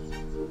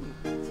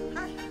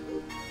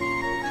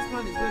 This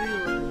man is very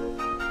old.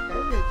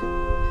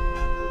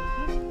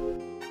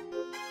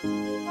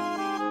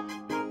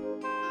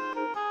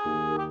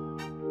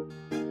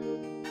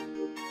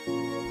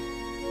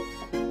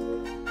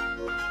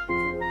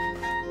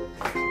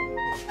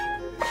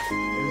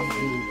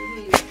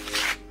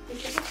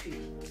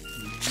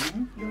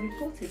 Your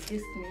report against me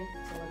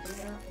to our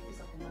general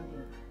officer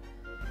commanding.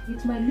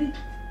 It might lead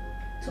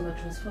to my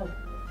transfer.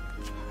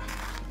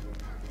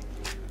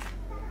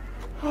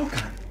 How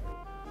can?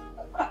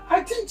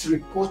 I didn't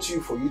report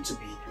you for you to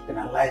be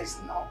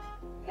penalized now.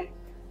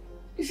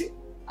 You see,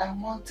 I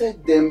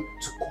wanted them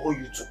to call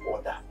you to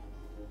order.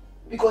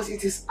 Because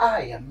it is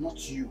I and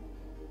not you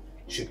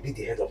should be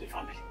the head of the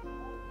family.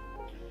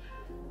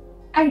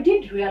 I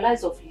did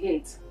realize of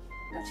late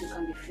that you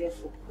can be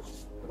fearful,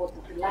 but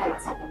the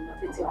light and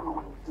not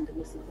in the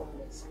most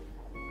important.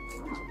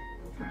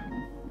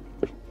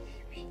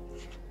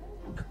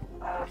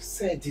 I've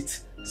said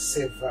it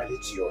severally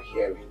to your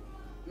hearing.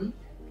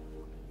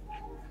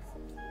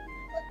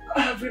 I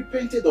have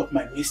repented of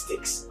my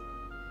mistakes.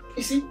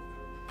 You see,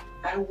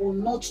 I will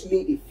not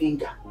lay a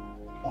finger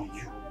on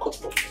you, God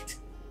forbid.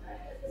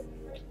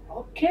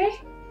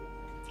 Okay.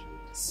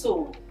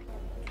 So,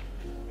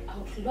 I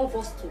would love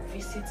us to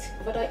visit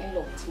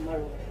father-in-law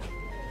tomorrow,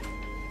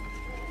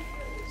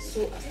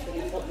 so as to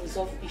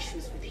resolve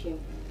issues with him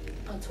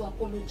and to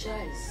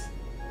apologize.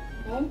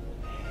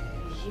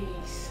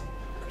 Yes.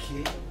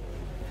 Okay,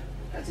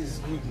 that is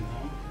good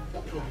now.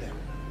 No problem.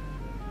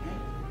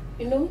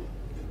 You know,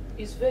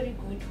 it's very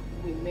good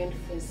we mend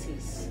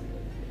fences.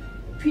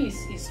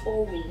 Peace is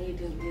all we need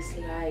in this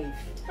life.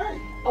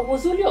 I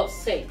was only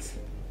upset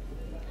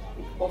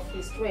of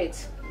his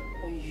threat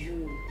on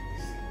you.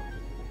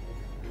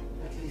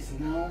 At least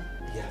now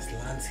he has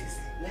learned his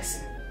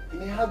lesson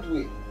in a hard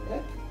way.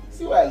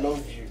 See why I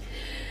love you.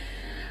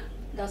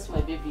 That's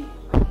my baby.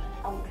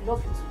 I would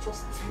love you to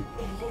just do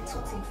a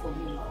little thing for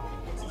me.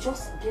 To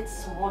just get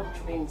small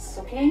drinks,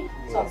 okay?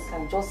 Yes. So I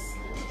can just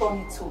turn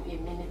it to a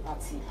mini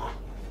party.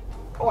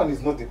 That one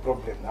is not the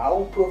problem. I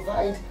will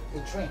provide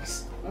the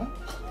drinks.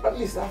 At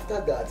least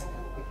after that,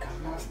 we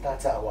can now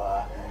start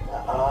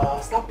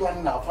start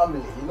planning our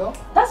family, you know?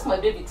 That's my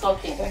baby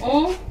talking.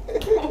 Hey.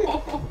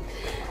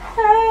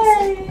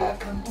 I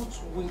cannot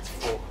wait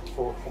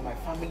for my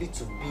family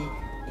to be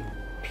in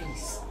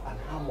peace and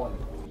harmony.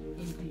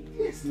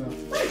 Yes, no.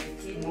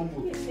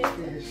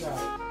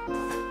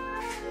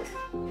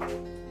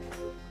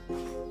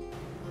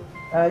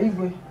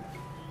 Igwe,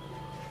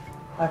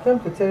 I came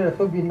to tell you that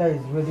Obinna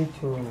is ready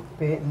to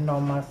pay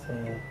Nnena's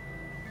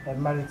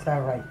marital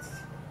rights.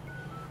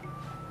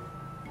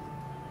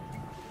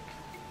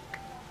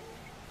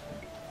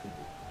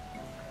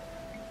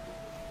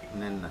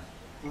 Nnena,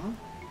 you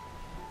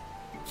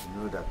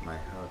know that my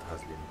health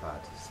has been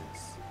bad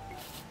since.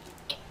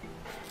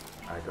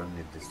 I don't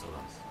need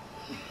disturbance.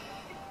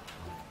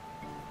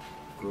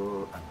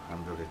 Go and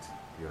handle it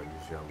your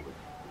usual way.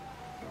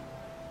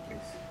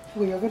 Please.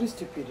 Well, you're very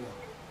stupid.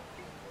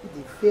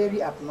 You're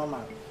very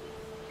abnormal.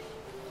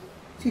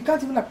 So you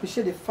can't even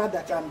appreciate the fact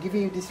that I'm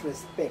giving you this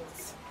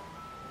respect.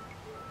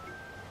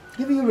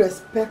 Giving you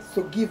respect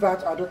to give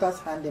out our daughter's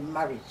hand in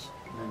marriage.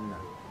 Nnena,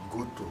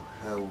 go to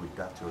hell with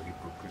that your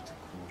hypocritical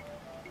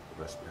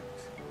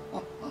respect.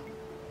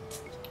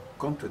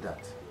 Come to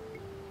that.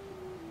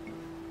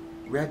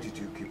 Where did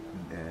you keep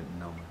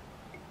Nnena?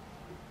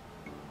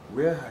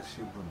 Where has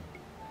she been?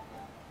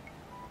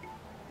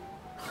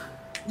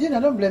 Jane, I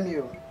don't blame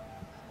you.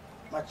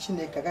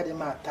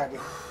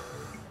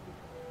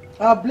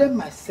 I'll blame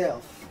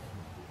myself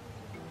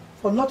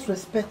for not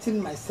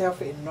respecting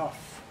myself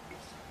enough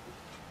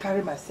to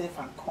carry myself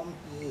and come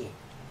here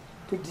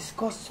to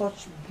discuss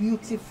such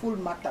beautiful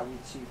matter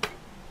with you.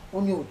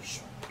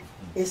 Onyochu,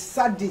 a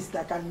sadist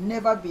that can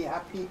never be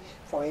happy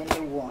for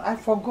anyone. I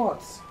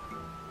forgot.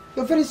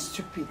 You're very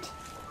stupid.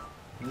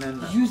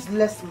 Nnena.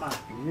 Useless man.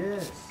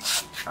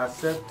 Yes.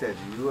 Accepted.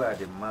 You are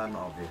the man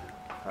of the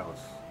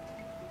house.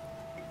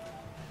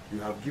 You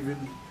have given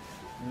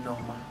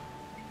Nnoma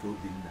to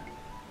Obinna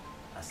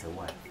as a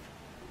wife.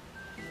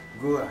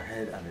 Go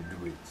ahead and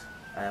do it.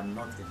 I am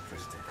not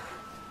interested.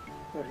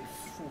 Very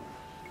fool.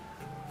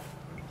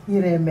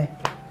 Ireme.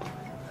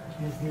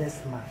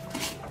 Useless man.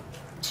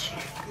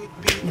 Could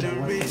be the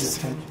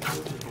reason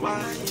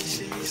why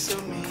she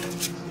so mean.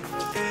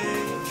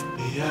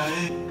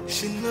 Yeah,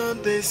 she know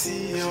they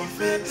see your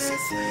face.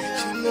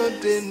 She know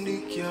they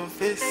look your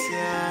face.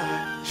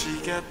 Yeah, she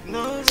got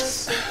no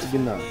respect.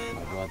 Nnena,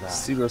 my brother.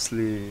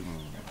 Seriously,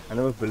 I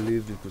never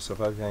believed you could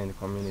survive here in the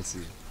community.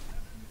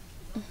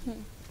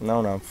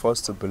 Now I'm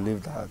forced to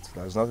believe that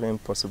there's nothing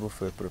impossible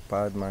for a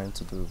prepared mind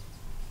to do.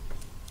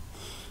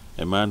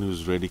 A man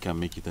who's ready can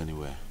make it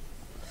anywhere.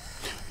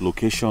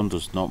 Location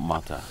does not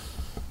matter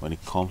when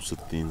it comes to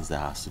things that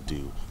has to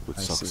do with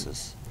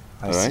success.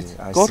 Alright?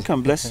 God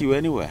can bless you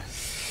anywhere.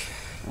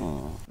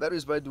 That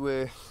is, by the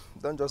way,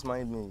 don't just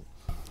mind me.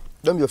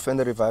 Don't be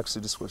offended if I ask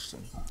you this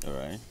question.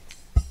 Alright.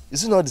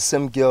 Is it not the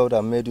same girl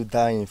that made you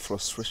die in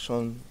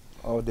frustration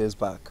all days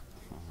back?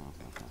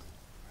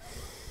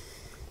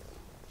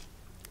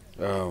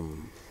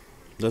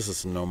 This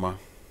is Nnena,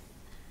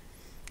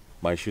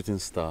 my shooting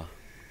star.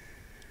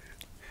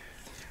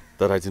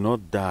 That I did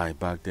not die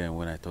back then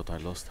when I thought I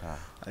lost her.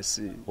 I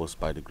see. Was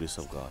by the grace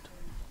of God.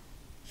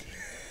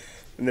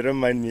 Don't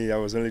mind me, I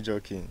was only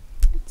joking.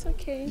 It's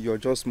okay. You're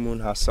just Moon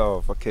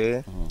herself,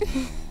 okay?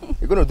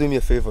 You're gonna do me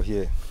a favor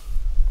here.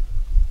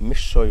 Make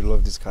sure you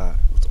love this guy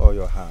with all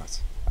your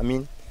heart. I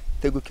mean,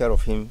 take good care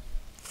of him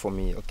for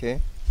me,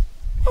 okay?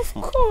 Of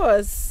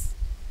course.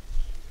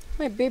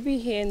 My baby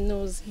here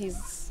knows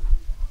he's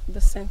the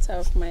center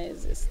of my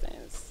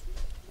existence.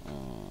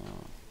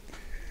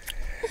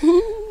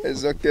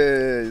 It's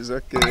okay, it's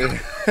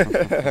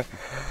okay.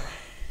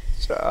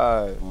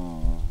 Child.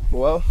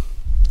 Well,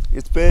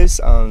 it pays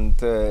and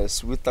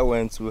sweeter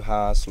when two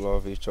hearts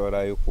love each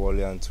other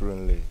equally and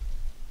truly.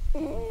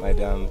 My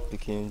dear, I'm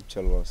picking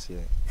jealous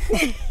here.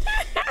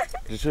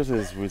 The truth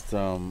is, with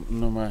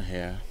Nnena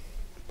here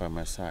by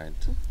my side,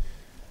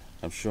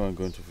 I'm sure I'm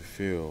going to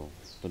fulfill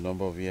the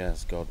number of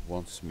years God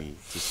wants me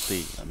to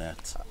stay on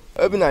earth.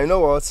 Nnena, you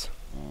know what?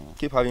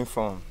 Keep having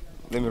fun.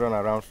 Let me run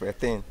around for a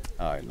thing.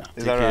 Alright, now.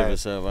 Is Take that care right? of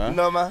yourself, huh?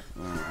 Nnena.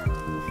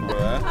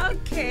 Yeah.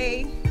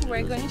 Okay,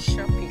 we're going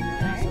shopping,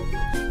 right?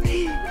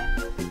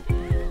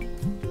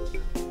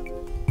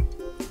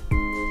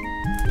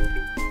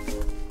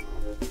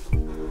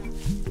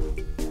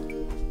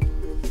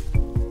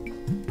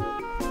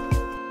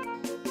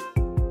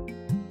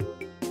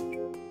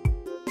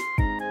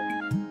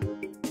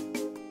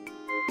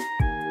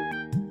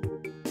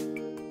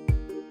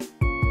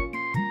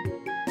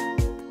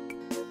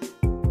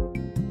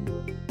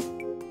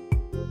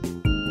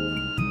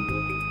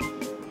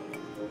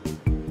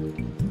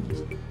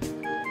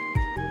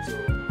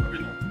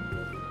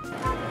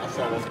 As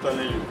I was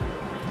telling you,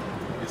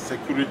 the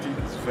security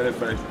is very,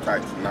 very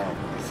tight now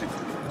in the city.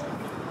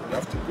 You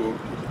have to go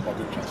with the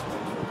public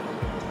transport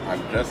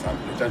and dress and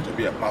pretend to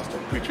be a pastor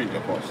preaching in the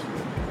bus.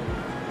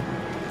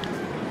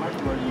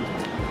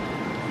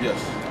 Yes.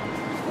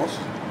 Once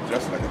you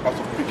dress like a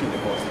pastor preaching in the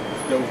bus,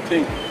 they will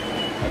think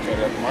that you're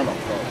a man of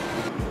God.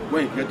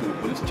 When you get to the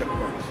police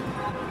checkpoint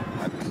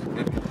and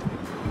maybe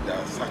they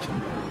are searching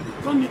you,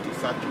 they don't need to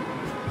search you.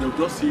 They will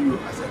just see you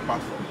as a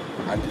pastor.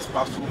 And this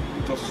pastor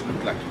will just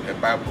look like a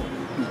Bible.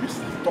 He will be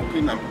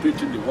talking and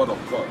preaching the word of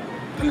God,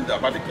 telling them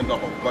about the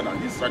kingdom of God and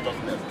his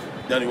righteousness.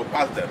 Then he will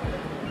pass them.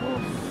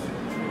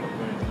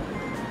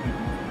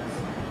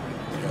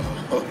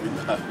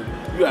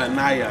 You and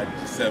I are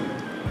the same.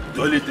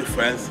 The only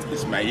difference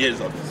is my years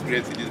of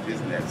experience in this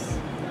business.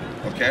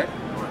 Okay?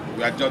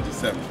 We are just the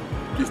same.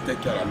 Please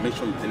take care and make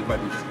sure you deliver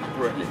this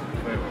accurately.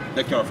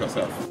 Take care of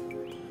yourself.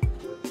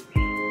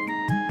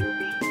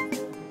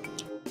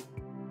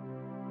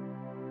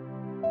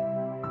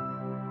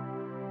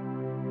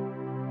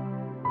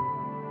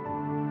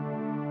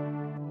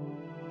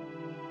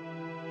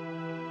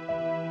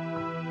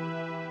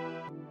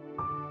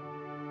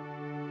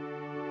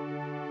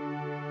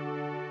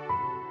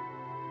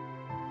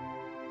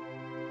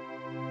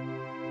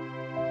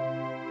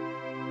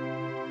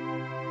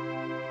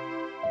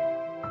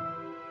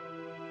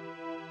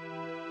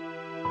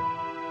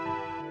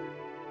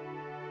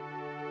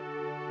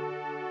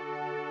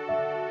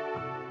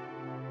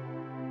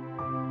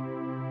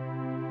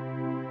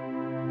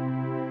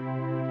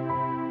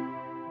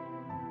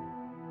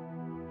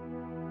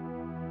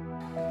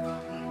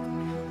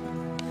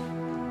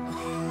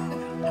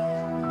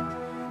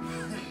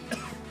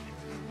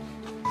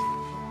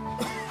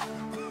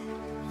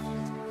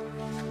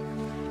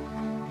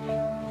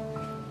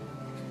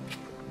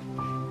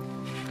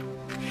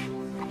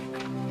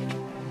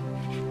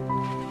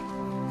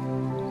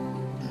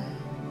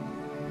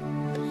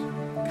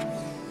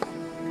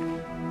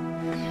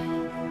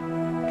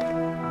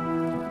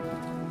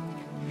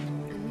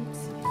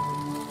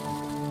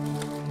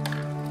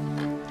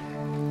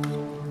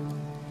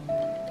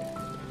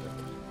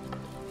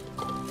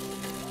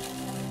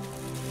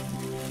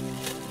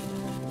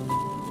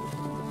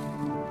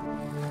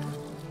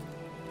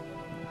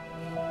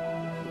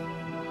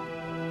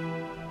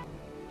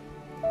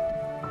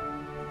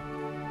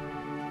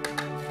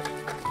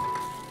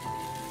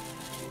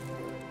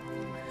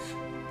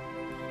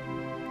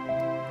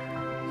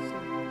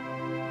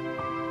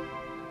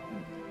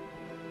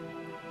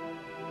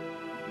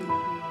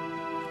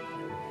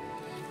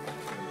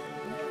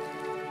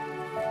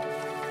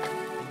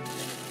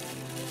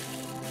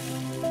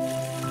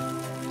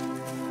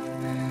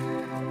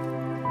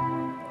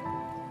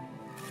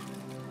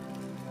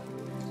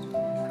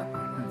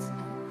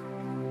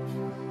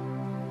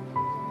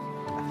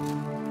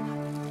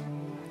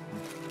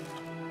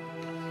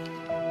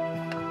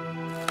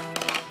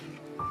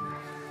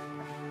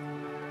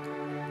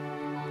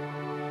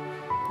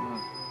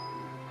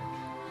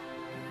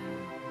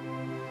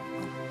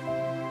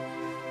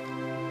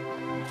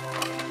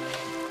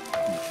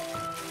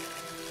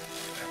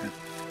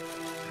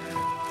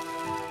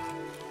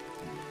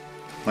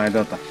 My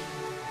daughter,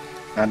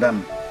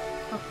 Madam,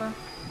 Papa.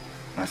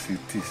 as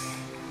it is,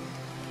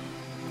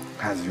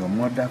 has your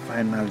mother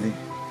finally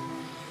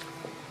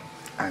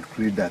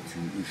agreed that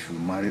you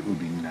should marry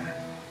Obinna?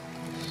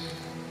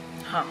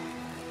 How?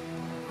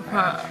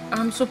 Papa,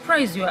 I'm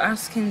surprised you're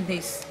asking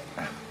this.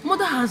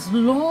 Mother has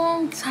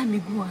long time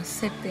ago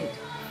accepted.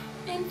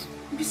 And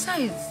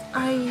besides,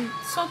 I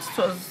thought it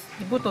was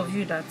the both of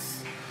you that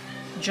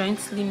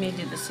jointly made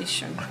the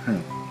decision.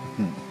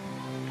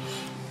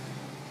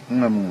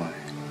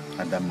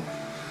 Adam,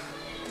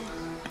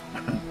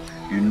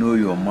 you know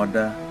your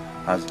mother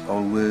has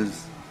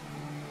always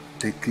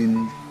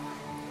taken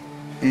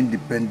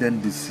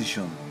independent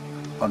decision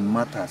on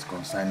matters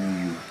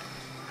concerning you.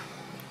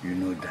 You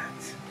know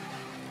that.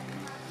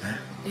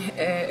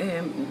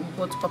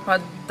 But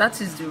Papa, that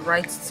is the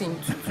right thing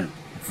to do.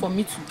 For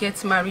me to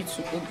get married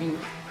to Obinna.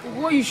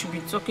 What you should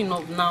be talking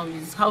of now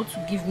is how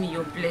to give me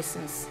your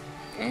blessings.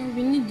 And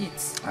we need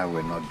it. I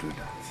will not do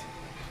that.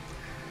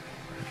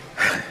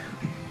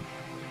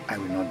 I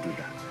will not do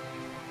that.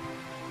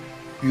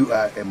 You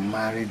are a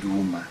married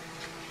woman.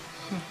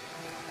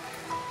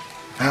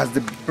 Has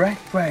the bride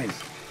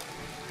price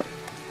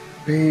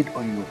paid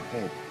on your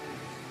head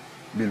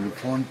been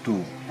returned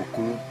to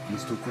Okoro,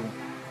 Mr. Okoro?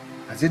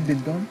 Has it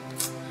been done?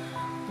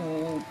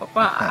 Oh,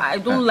 Papa, I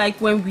don't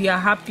like when we are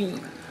happy,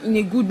 in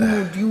a good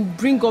mood, you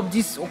bring up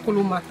this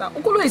Okolo matter.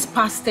 Okolo is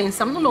past tense.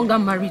 I'm no longer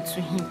married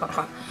to him,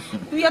 Papa.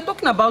 We are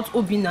talking about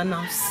Obinna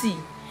now. See,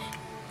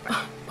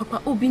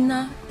 Papa,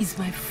 Obinna is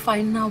my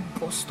final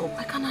bus stop.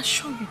 I can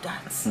assure you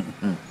that.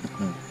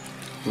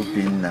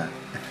 Obinna,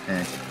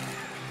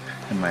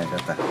 my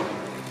daughter,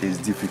 it's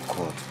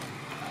difficult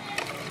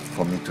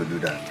for me to do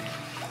that,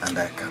 and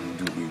I can't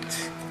do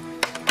it.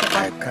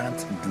 I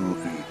can't do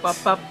it.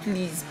 Papa,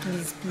 please,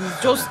 please, please,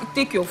 just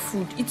take your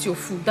food, eat your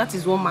food. That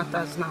is what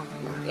matters now.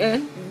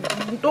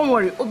 Don't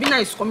worry, Obinna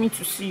is coming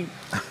to see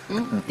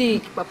you.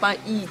 Take, Papa,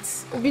 eat.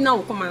 Obinna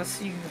will come and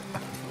see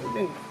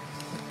you.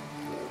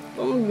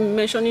 Don't be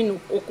mentioning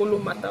Okolo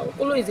matter.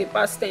 Okolo is a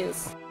past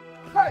tense.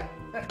 Hey!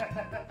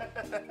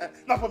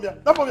 Not for me,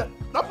 not for me,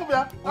 not for me,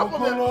 not for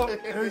me.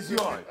 Okolo is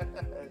yours.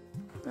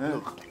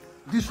 Look,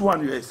 this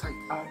one you're excited.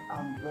 I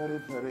am very,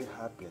 very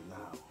happy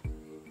now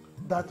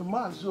that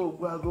Mazo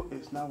Ogwago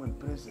is now in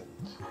prison,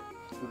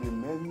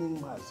 remaining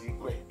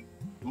Mazigwe,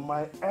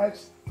 my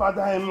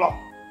ex-father-in-law.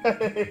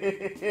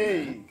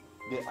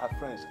 They are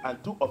friends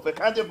and two of a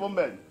tangible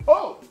men.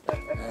 Oh!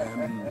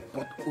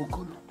 But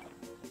Okolo,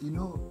 you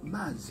know,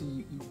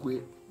 Mazi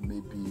Igwe may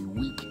be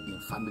weak in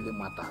family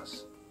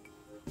matters,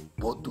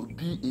 but to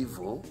be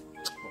evil,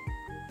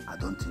 I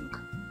don't think.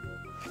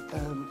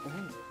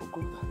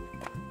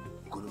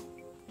 Okolo,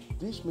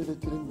 these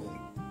military men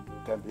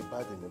can be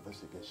bad in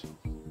investigation.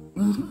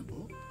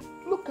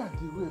 Look at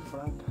the way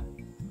Franca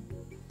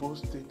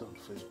posted on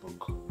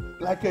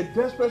Facebook, like a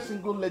desperate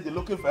single lady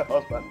looking for a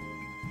husband.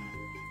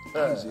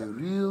 It's a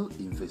real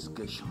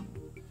investigation.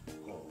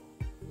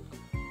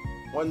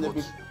 But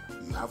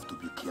you have to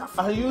be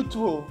careful. And you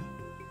too.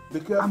 Be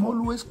careful. I'm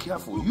always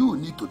careful. You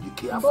need to be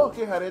careful.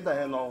 Okay, Hareda,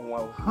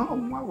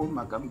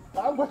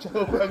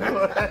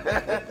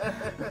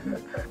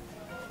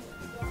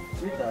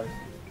 Sweetheart,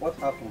 what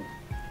happened?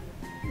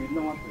 You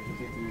don't want to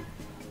visit me.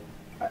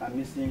 I'm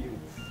missing you.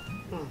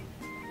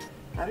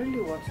 I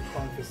really want to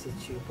come visit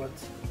you, but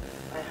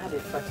I had a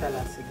fatal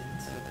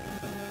accident.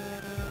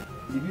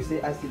 Did you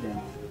say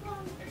accident?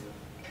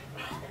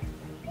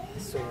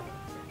 So,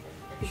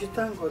 you should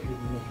thank God with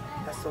me.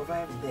 I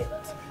survived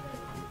death.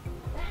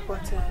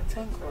 But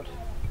thank God,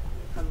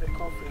 I'm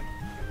recovering.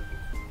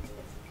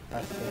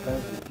 I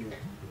sympathize with you.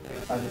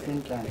 At the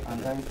same time,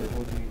 I'm going to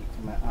hold you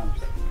to my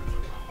arms.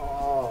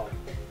 Oh,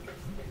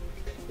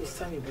 it's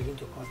time you begin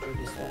to control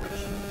this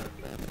emotion.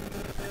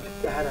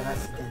 You had an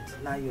accident.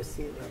 Now you're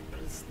saying,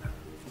 please now,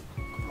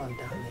 come on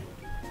down there.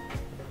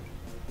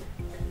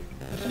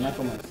 Can I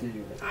come and see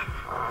you?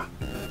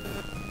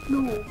 No.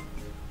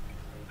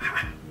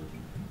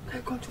 Can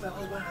I come to my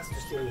husband's house to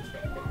stay?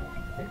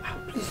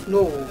 Please,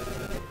 no.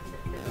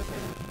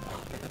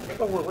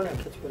 Don't worry, when I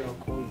catch you, I'll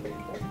call you.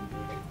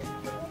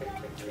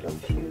 I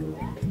love you.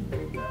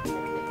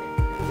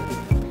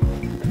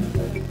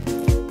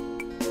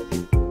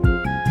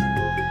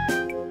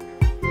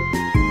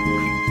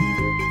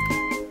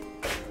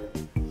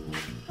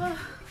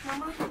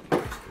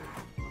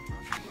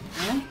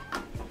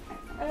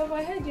 I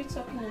heard you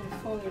talking on the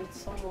phone with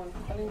someone.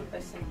 calling the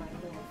person my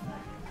love.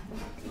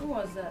 Who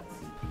was that?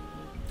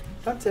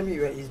 Don't tell me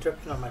you were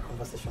eavesdropping on my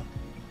conversation.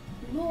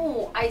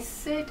 No, I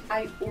said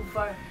I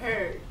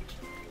overheard.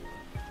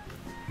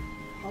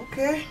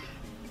 Okay.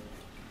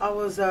 I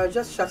was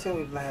just chatting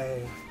with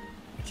my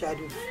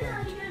childhood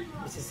friend,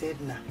 Mrs.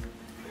 Edna.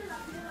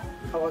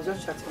 I was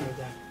just chatting with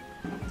her.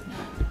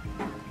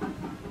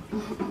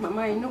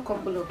 Mama, I know a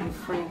couple of your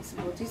friends,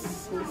 but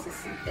this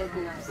Mrs.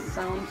 Edna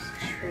sounds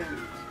strange.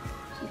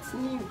 It's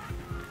new.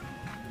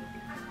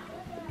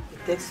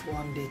 It takes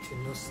one day to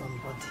know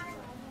somebody.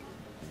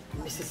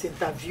 Mrs.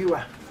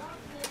 Interviewer,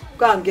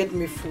 go and get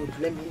me food.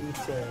 Let me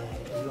eat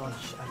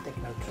lunch and take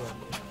my drug.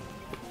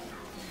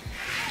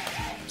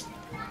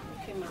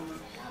 Okay, Mama.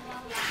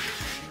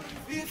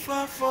 If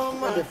I fall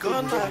my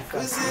corner,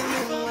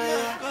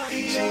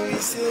 she will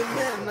say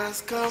men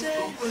has come. She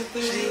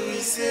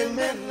will say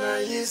men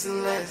are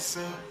useless.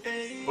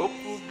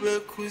 Opube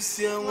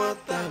kusia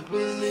wata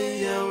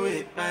buli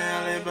yawe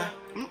payaleba.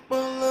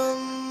 Mpolo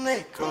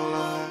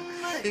nekola.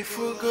 If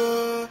you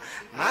go,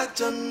 I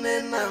don't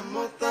Nnena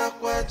mota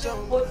kwa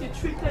jom. But you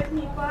treated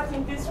me bad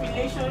in this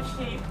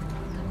relationship.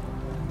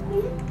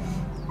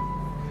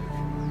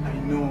 I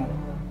know.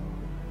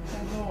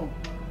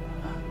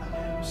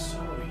 I'm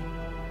sorry.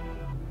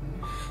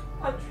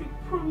 Patrick,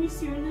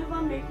 promise you'll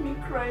never make me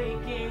cry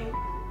again.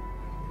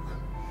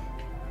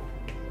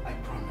 I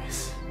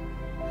promise.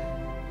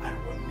 I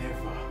will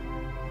never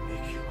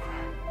make you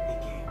cry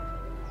again.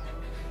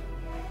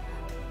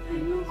 I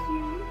love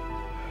you.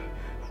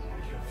 I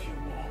love you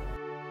more.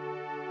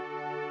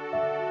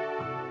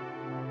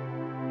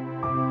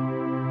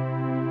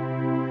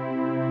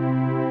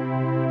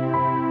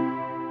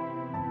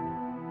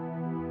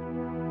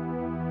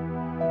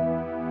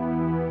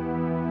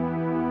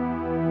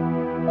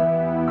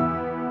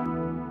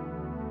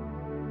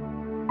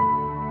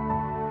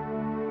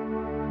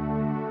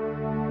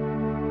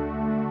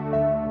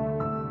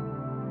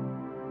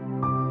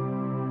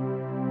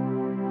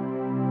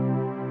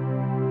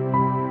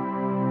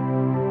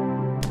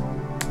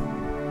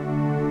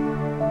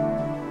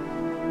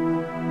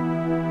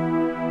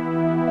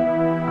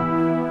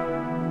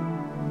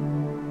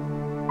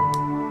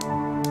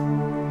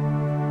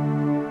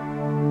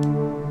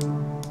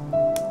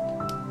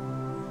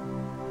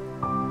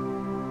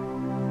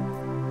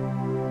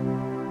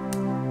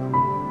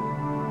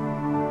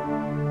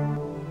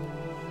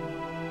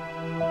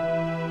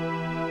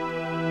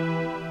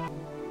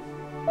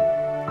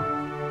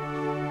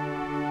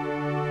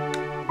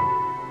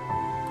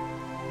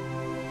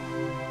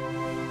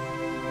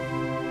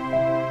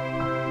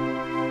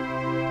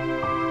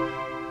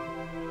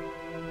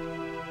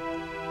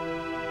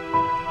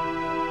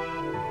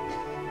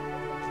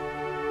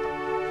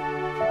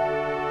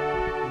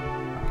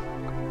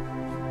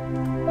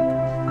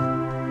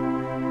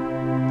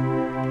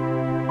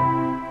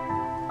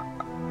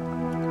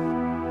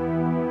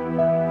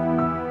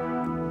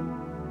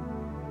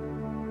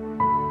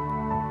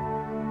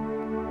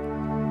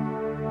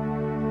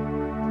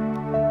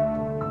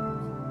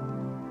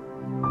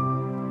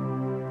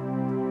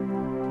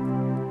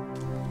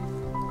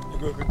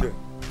 Good day.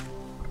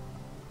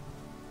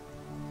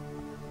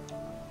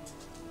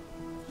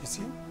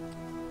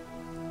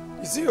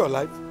 You see your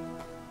life?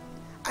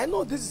 I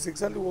know this is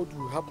exactly what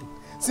will happen.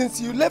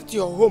 Since you left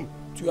your home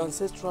to your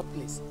ancestral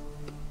place,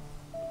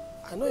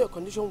 I know your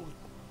condition will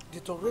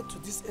deteriorate to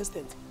this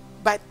extent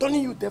by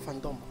turning you deaf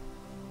and dumb.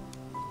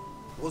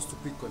 What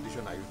stupid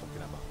condition are you talking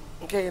about?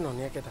 Okay, no,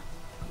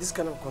 this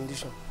kind of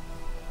condition.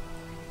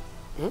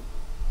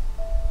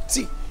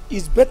 See,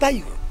 it's better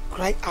you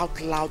cry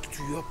out loud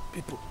to your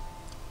people,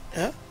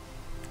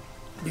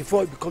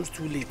 before it becomes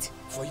too late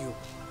for you.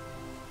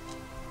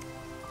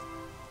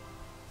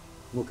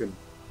 Okay,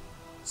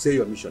 say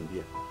your mission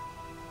here,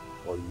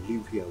 or you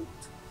live here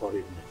with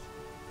horribleness.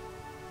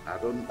 I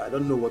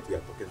don't know what we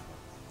are talking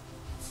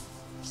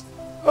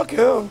about.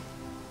 Okay,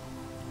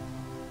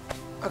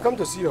 I come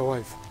to see your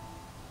wife.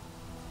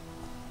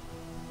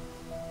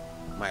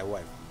 My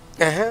wife?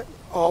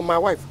 Or my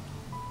wife.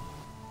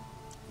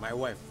 My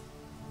wife?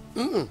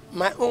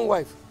 My own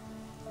wife.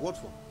 What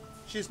for?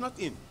 She's not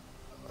in.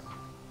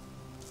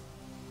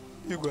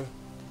 Igwe,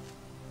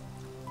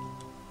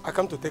 I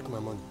come to take my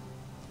money.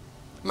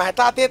 My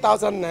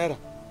 30,000 naira,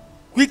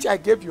 which I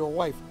gave your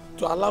wife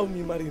to allow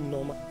me marry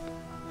Nnoma.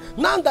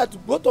 Now that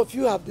both of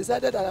you have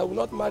decided that I will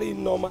not marry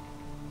Nnoma,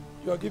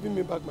 you are giving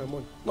me back my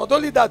money. Not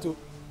only that,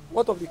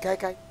 what of the kai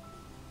kai?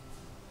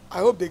 I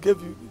hope they gave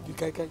you the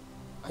kai kai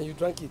and you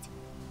drank it.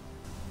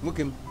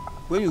 Mukim,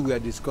 when you were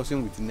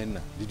discussing with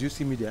Nnena, did you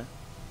see me there?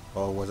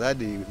 Or was I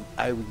the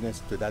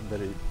eyewitness to that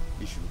very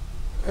issue?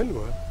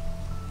 Anyway,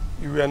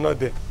 you were not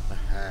there.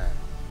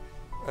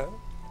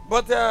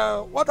 But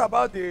what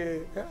about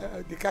the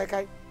kai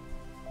kai?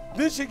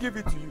 Didn't she give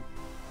it to you?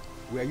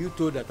 Were you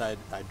told that I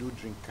do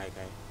drink kai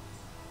kai?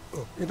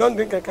 Oh, you don't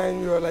drink kai kai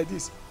and you are like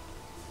this.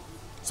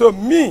 So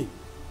me,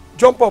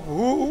 jump up,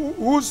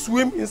 who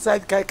swim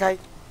inside kai kai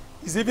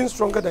is even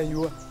stronger than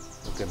you are.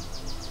 Okay,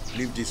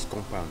 leave this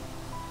compound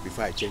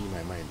before I change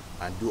my mind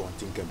and do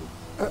unthinkable.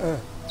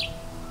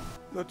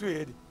 No too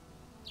heady.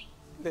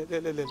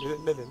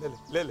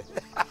 Lele.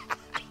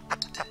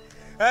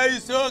 Hey,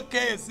 it's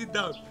okay. Sit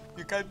down.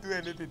 You can't do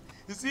anything.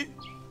 You see,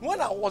 when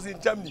I was in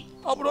Germany,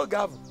 I brought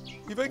Gav.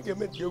 Even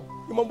came at you.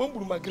 You remember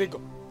my Gregor.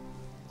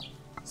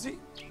 See,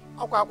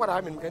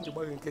 I'm in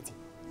Kenji,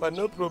 but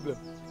no problem.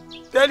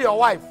 Tell your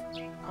wife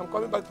I'm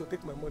coming back to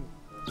take my money.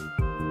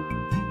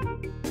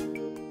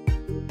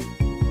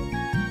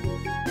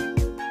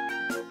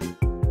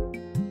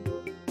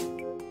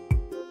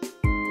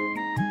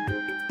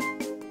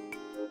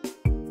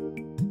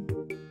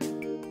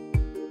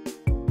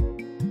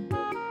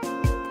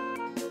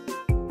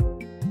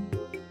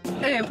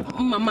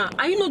 Mama,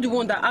 are you not the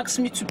one that asked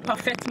me to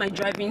perfect my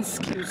driving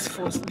skills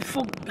first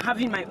before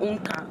having my own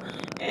car?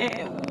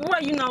 Why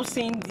are you now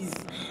saying this?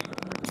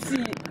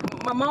 See,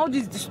 Mama, all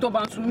this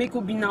disturbance will make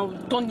Obi now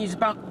turn his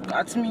back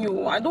at me.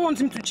 Oh, I don't want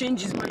him to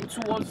change his mind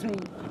towards me.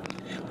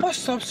 What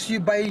stops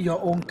you buying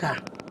your own car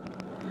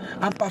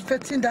and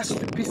perfecting that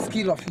stupid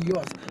skill of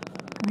yours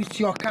with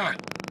your car?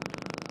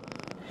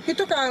 He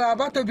talk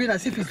about Obi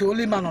as if he's the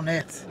only man on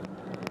earth.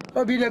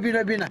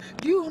 Obina.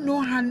 Do you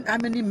know how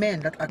many men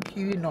that are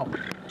queuing up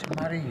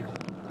to marry you?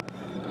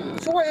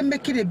 So why are you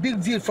making a big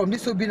deal from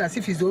this Obina as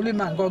if he's the only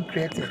man God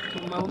created?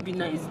 Mama,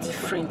 Obina is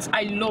different.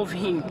 I love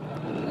him.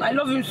 I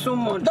love him so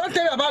much. Don't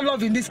tell me about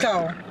love in this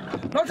car.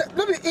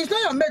 It's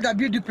not your mate that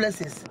build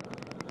places.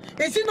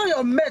 It's not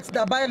your mates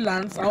that buy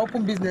lands and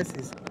open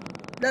businesses.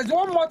 There's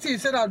one more thing you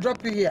said I'll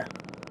drop you here.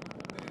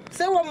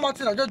 Say one more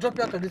thing, I'll just drop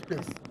you out of this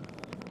place.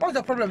 What's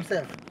the problem,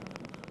 sir?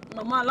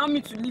 Mama, allow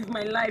me to live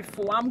my life.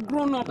 I'm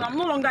grown up. I'm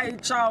no longer a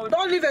child.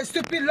 Don't live a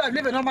stupid life.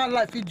 Live a normal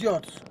life,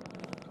 idiot.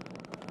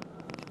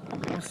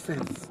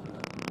 Nonsense.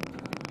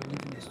 You're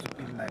living a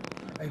stupid life.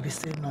 I'll be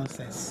saying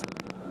nonsense.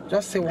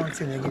 Just say one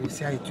thing again, you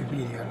see how it will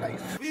be in your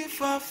life.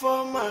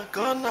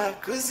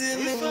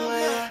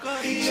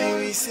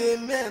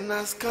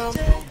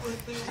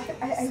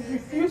 I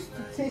refuse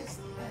to take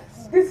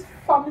this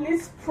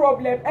family's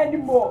problem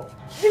anymore.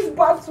 This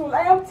battle,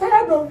 I am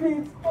tired of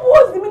it.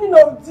 What's the meaning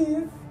of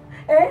this?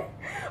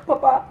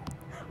 Papa,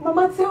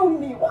 Mama, tell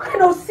me, what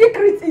kind of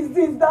secret is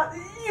this that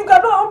you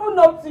cannot open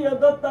up to your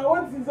daughter?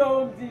 What is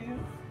all this?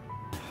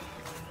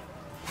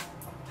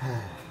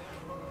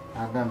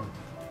 Adam,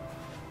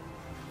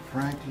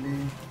 frankly,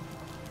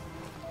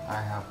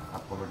 I have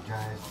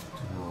apologized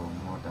to your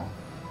mother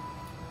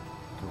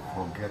to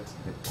forget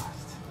the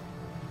past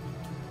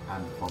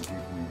and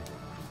forgive me,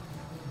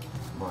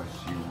 but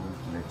she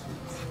won't let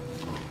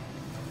it go.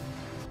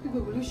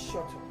 People, will you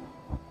shut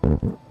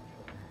up?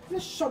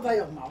 Just shut down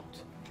your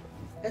mouth.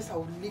 Else I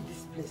will leave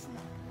this place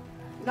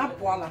now. Not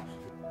voila.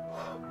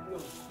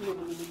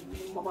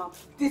 No, Mama.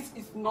 This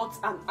is not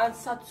an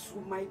answer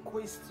to my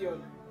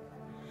question.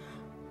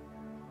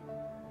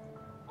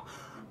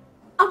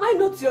 Am I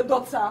not your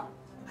daughter?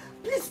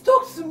 Please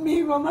talk to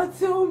me, Mama.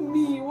 Tell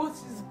me what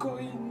is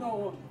going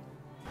on.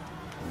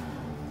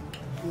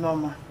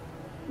 Mama.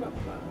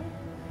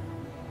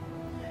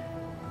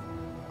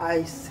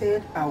 I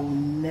said I will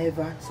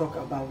never talk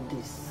about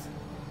this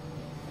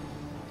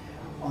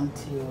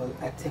until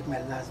I take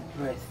my last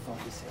breath from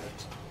this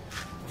earth.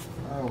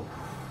 Oh.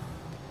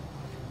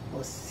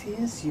 But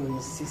since you're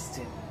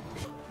insisting...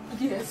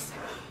 Yes,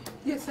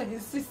 I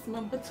insist,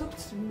 Mama. Talk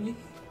to me,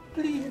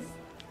 please.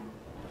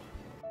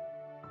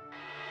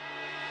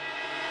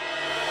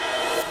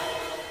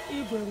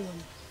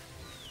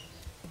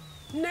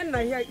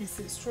 Nnena here is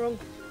a strong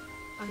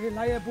and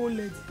reliable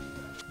lady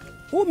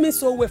who means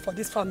so well for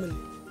this family.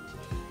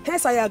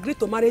 Hence, I agreed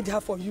to marry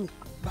her for you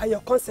by your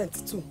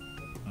consent too.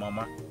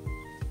 Mama,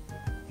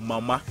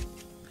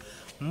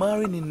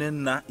 marrying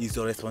Nnena is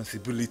your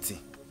responsibility.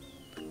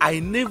 I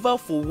never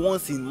for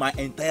once in my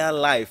entire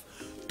life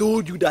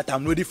told you that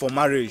I'm ready for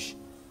marriage.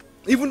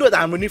 Even though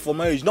I'm ready for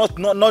marriage, not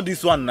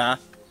this one now.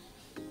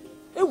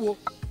 Ewo,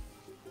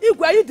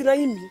 Igwe, are you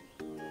denying me?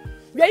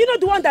 Were you not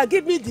the one that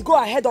gave me the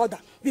go-ahead order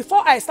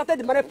before I started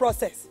the marriage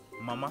process?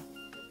 Mama,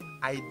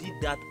 I did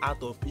that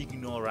out of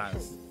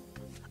ignorance.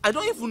 I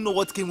don't even know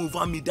what came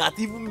over me that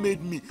even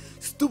made me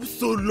stoop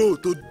so low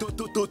to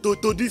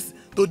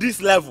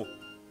this level.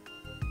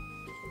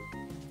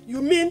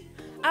 You mean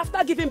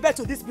after giving birth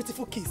to this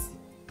beautiful kids?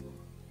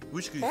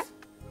 Which kids?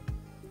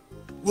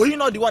 Were you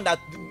not the one that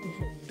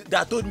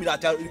told me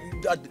that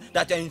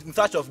you're in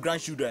search of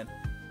grandchildren?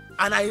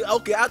 And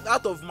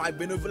out of my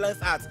benevolence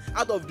heart,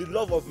 out of the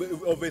love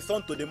of a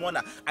son to the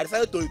mother, I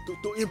decided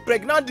to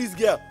impregnate this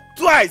girl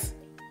twice,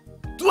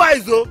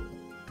 oh.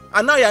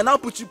 And now you're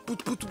putting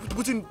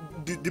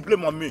the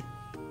blame on me.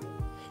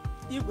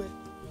 Igwe,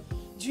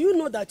 do you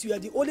know that you are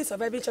the only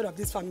surviving child of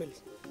this family?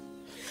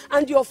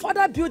 And your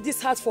father built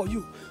this house for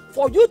you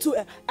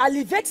to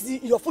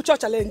alleviate your future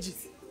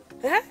challenges.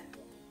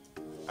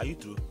 Are you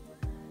true?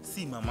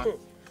 See, Mama,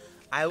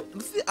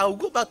 I'll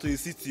go back to the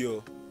city.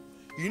 Oh.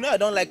 You know I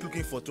don't like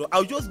looking for trouble.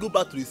 I'll just go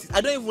back to the city.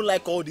 I don't even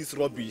like all this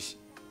rubbish.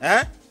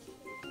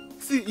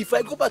 See, if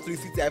I go back to the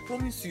city, I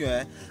promise you,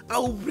 I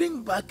will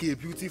bring back a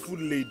beautiful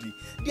lady.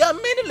 There are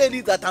many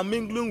ladies that I'm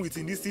mingling with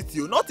in this city.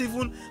 Not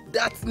even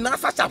that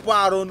Nasa Chapo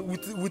around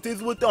with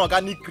his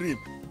organic cream.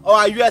 Or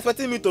are you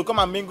expecting me to come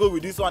and mingle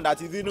with this one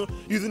that is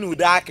using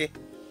Udake?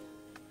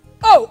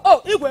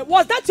 Oh, Igwe,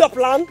 was that your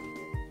plan?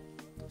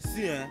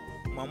 See,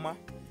 Mama,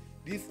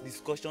 this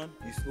discussion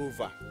is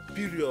over.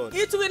 Period.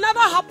 It will never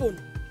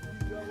happen.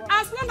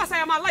 As long as I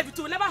am alive, it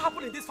will never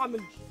happen in this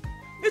family.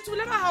 It will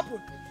never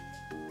happen.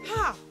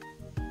 Ha!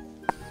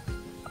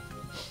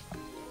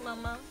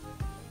 Mama,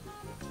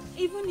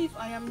 even if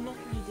I am not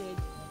needed,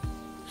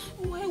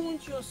 why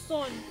won't your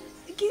son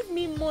give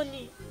me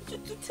money to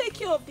take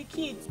care of the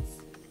kids?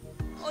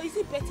 Or is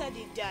it better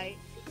they die?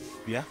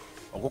 Yeah,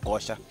 Uncle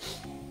Kosha.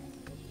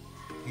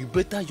 You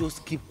better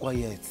just keep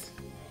quiet.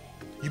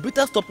 You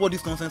better stop all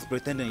this nonsense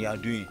pretending you are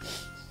doing.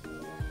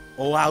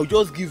 Or I'll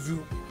just give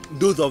you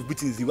dose of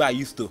beatings the way I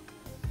used to.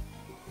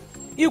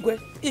 Igwe,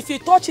 if you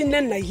touch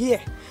Nnena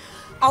here,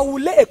 I will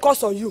lay a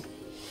curse on you.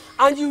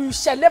 And you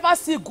shall never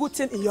see good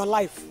thing in your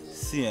life.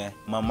 See,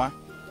 Mama,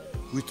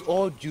 with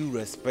all due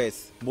respect,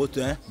 but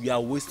you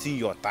are wasting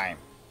your time.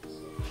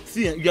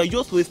 See, you are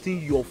just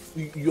wasting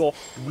your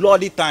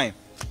bloody time.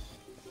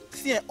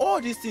 See, all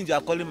these things you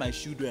are calling my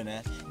children,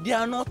 they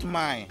are not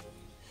mine.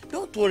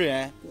 Don't worry,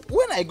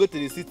 when I go to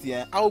the city,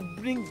 I'll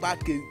bring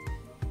back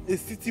a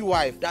city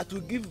wife that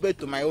will give birth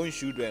to my own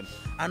children,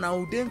 and I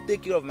will then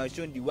take care of my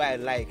children the way I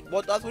like.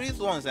 But as for these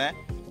ones,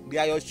 they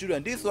are your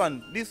children. This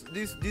one, this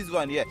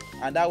one here,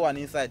 and that one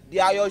inside, they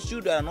are your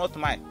children and not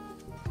mine.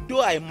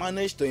 Though I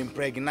managed to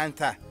impregnate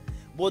her,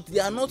 but they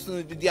are not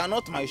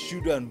my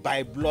children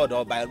by blood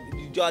or by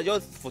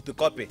just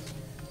photocopy.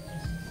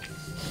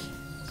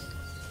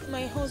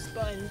 My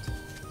husband,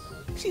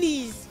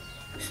 please,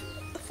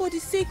 for the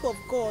sake of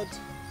God,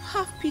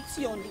 have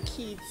pity on the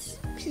kids,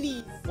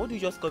 please. What did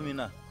you just come in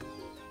now?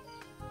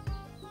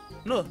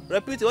 No,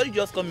 repeat it. What did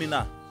you just come in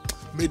now?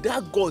 May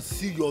that God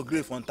see your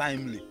grave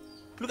untimely.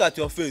 Look at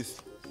your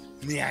face.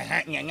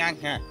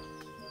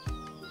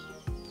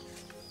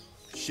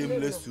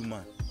 Shameless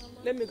woman.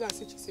 Let me go and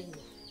see Chisenyo.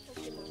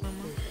 Okay,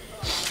 Mama.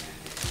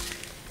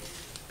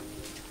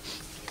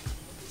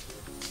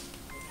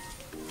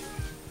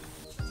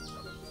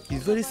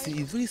 It's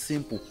very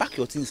simple. Pack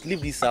your things,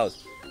 leave this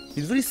house.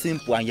 It's very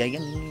simple and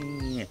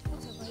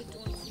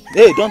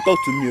Hey, don't talk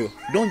to me.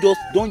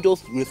 Don't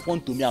just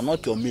respond to me. I'm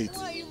not your mate.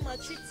 Why are you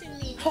maltreating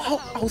me?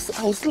 I'll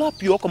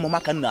slap you.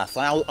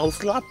 I'll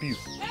slap you.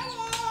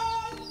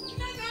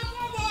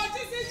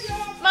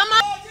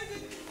 Mama.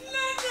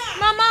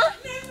 Mama.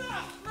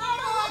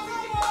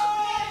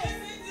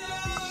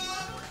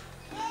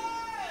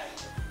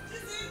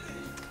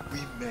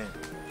 Women.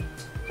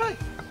 Hey.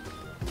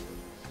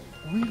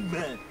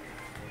 Women.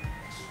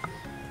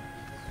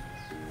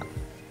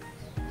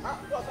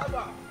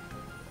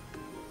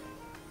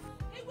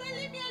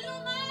 Leave me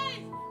alone,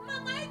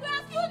 Mama, you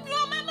have killed me,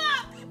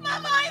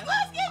 Mama, you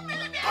have killed me,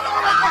 leave me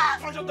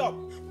alone. Shut up.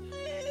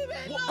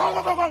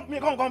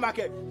 Come back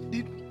here.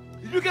 Did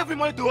you give me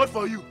money to hold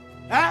for you?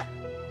 Huh?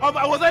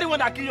 Was I the one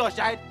that killed your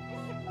child?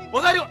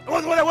 Was I the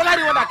one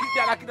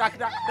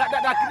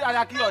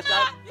that killed your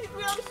child?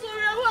 I'm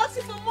sorry, I won't ask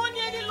you for money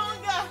any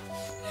longer.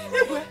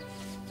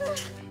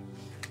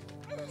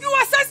 You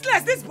are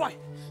senseless, this boy.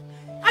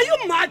 Are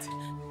you mad?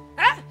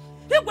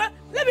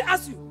 Let me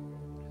ask you.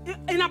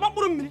 In about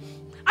 1 minute,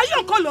 are you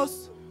on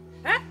colors?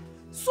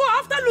 So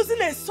after losing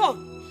a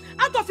son,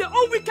 out of your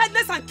own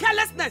wickedness and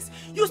carelessness,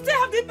 you still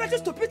have the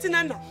impetus to pity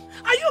Nnena.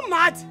 Are you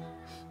mad?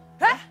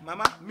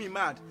 Mama, me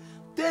mad.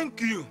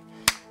 Thank you.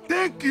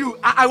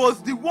 I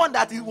was the one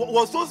that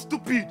was so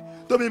stupid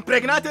to be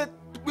impregnating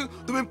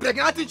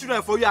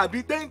children for you,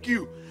 Abi. Thank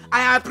you.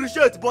 I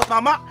appreciate, but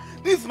Mama,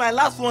 this is my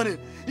last warning.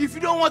 If you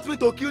don't want me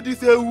to kill this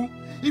Ewu,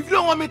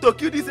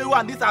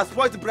 and this are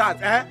spoiled brats,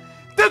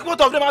 take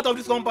both of them out of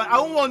this compound. I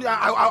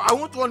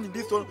won't want in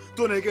this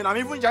tone again. I'm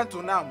even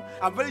gentle now.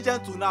 I'm very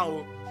gentle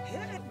now.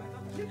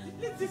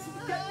 Leave this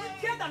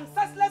wicked and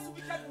senseless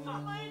wicked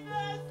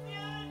man.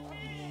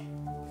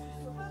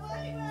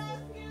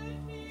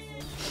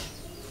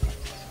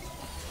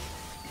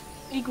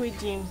 Igwe,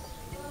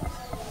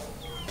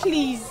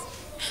 please,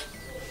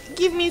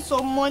 give me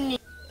some money.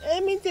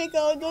 Let me take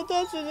our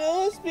daughter to the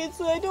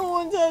hospital. I don't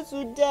want her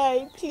to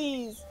die,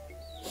 please.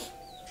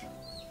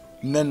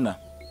 Nnena.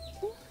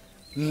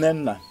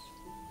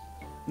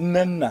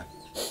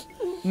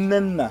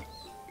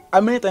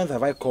 How many times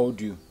have I called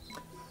you?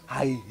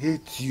 I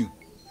hate you.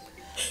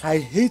 I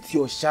hate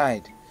your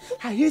child.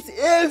 I hate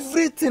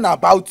everything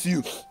about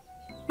you.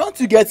 Don't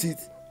you get it?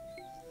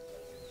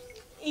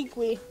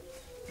 Igwe,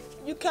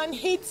 you can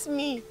hate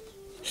me,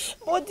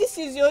 but this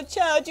is your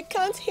child. You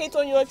can't hate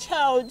on your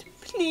child.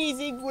 Please,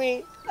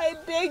 Igwe, I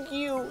beg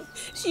you.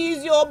 She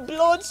is your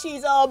blood. She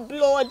is our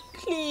blood.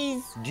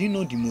 Please. Do you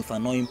know the most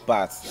annoying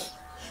part?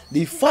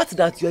 The fact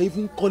that you are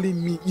even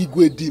calling me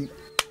Igwe Dim.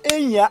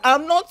 Enya,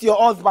 I'm not your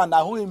husband.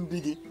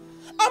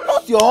 I'm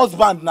not your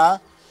husband now.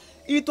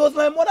 It was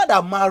my mother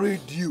that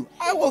married you.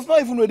 I was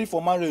not even ready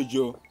for marriage,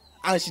 yo.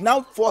 And she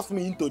now forced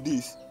me into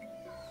this.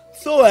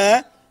 So,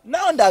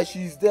 now that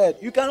she's dead,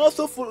 you can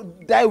also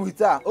die with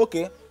her.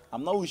 Okay,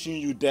 I'm not wishing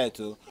you death,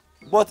 too.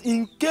 But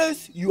in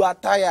case you are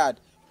tired,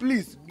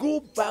 please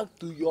go back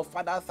to your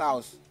father's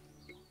house.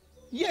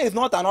 Here is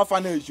not an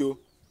orphanage, yo.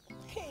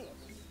 Hey,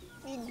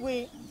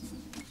 Igwe,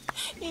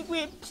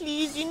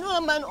 please, you know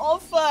I'm an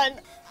orphan.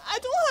 I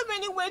don't have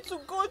anywhere to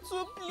go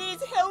to.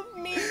 Please help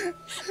me.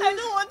 I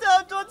don't want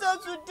our daughter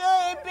to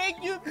die. I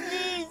beg you,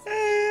 please.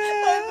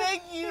 I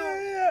beg you.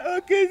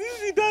 Okay,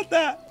 this is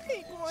daughter.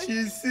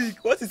 She's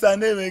sick. What is her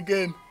name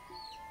again?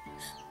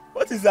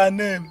 What is her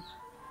name?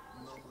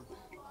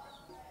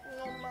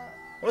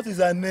 What is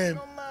her name?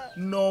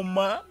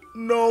 Nnena.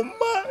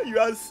 Nnena, you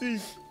are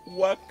sick.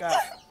 Waka.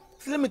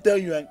 So let me tell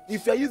you,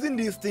 if you are using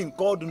this thing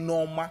called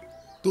Nnena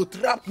to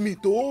trap me,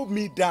 to hold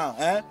me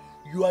down,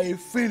 you are a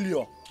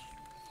failure.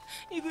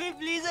 Igwe,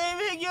 please, I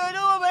beg you. I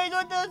don't want my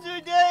daughter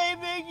to die. I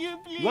beg you,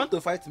 please. You want to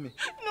fight me?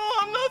 No,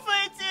 I'm not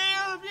fighting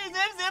you. Please,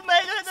 I've saved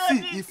my daughter.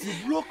 See, please. if you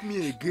block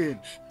me again,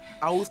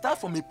 I will start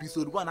from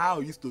episode 1 how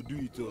I used to do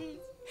it.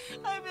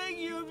 I beg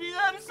you, please.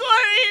 I'm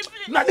sorry,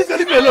 please. Now, this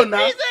leave me alone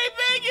now. Please, I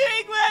beg you,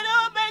 Igwe. I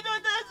don't want my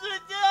daughter to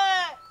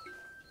die.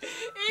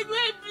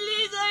 Igwe,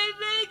 please, I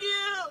beg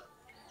you.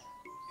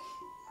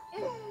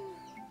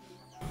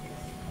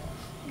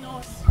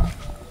 Nurse,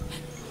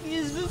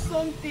 please do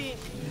something.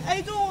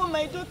 I don't want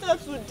my daughter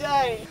to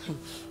die.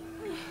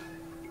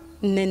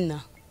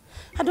 Nnena,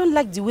 I don't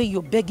like the way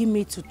you're begging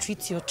me to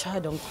treat your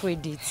child on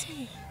credit.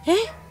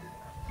 Eh?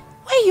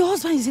 Why your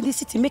husband is in the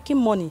city making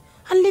money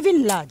and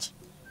living large?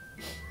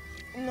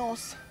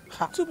 Nurse,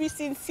 to be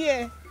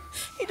sincere,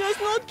 he does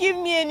not give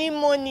me any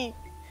money.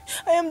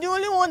 I am the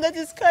only one that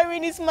is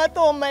carrying this matter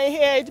on my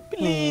head,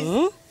 please.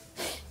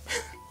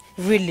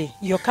 Mm-hmm. Really?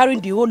 You're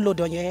carrying the whole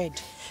load on your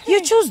head?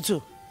 You choose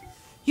to.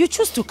 You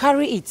choose to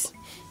carry it.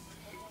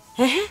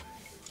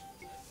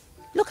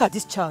 Look at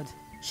this child.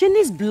 She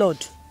needs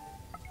blood.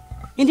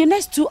 In the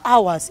next 2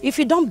 hours, if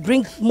you don't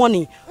bring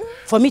money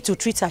for me to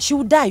treat her, she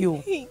will die.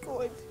 Hey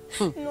God.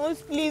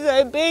 Nurse, please,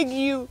 I beg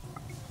you.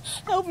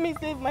 Help me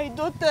save my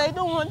daughter. I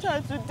don't want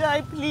her to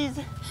die, please.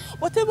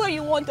 Whatever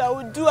you want, I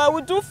will do. I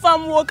will do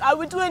farm work. I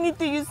will do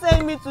anything you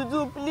send me to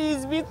do,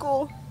 please,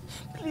 Biko.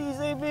 Please,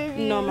 I beg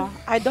you. No, ma,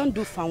 I don't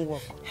do farm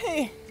work.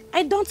 Hey.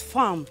 I don't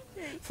farm.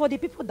 For the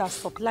people that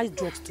supply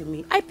drugs to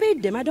me, I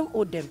paid them. I don't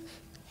owe them.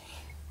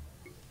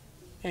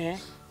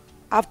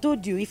 I've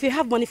told you, if you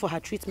have money for her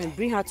treatment,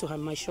 bring her to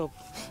my shop.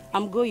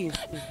 I'm going.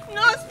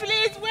 Nurse,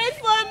 please, wait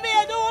for me.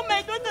 I don't want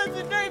my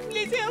daughter to die.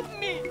 Please help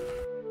me.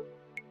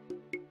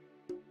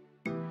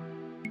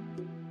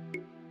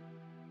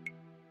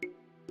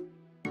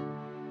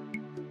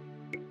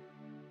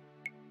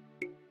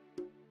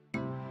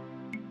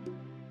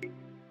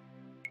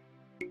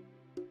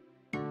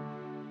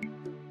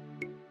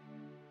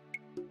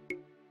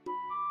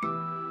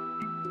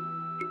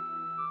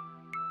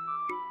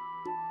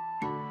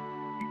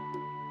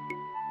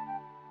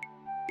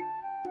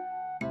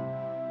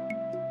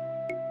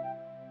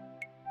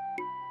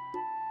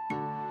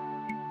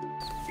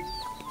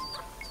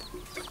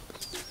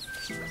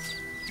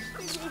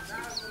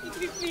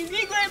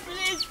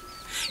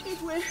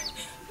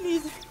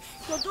 Please,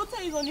 your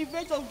daughter is on the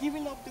verge of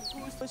giving up the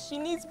ghost, so she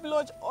needs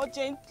blood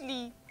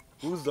urgently.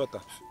 Whose daughter?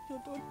 Your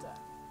daughter.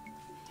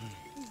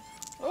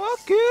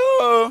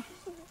 Okay,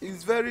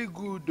 it's very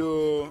good.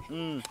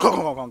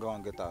 Come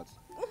on, get out.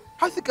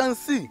 As you can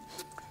see,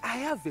 I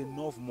have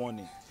enough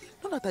money.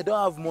 Not that I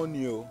don't have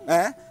money,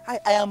 I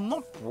am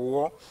not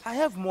poor. I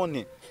have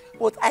money,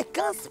 but I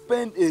can't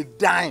spend a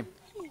dime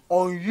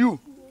on you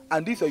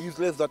and this your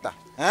useless daughter.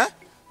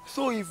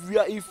 So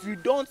if you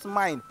don't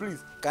mind,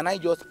 please, can I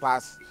just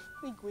pass?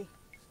 Igwe,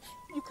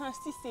 you can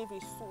still save a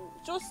soul.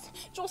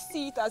 Just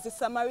see it as a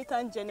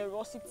Samaritan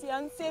generosity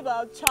and save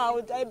our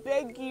child. I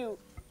beg you.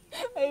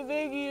 I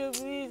beg you,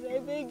 please. I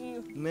beg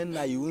you.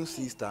 Nnena, you won't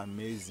see it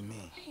amaze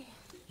me.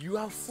 You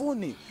are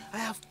funny. I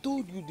have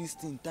told you this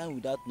thing time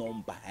with that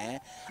number. I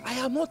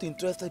am not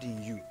interested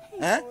in you.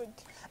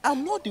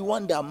 I'm not the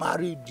one that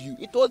married you.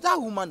 It was that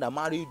woman that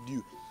married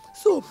you.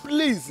 So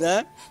please,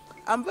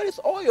 I'm very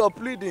sorry. All your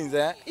pleadings,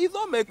 it's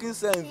not making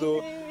sense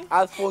though.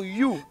 As for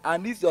you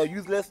and this your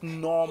useless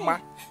Nnena,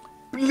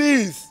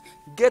 please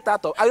get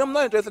out of. I am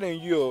not interested in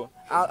you.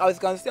 As you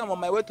can see, I'm on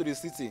my way to the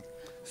city.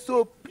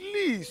 So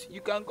please,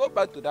 you can go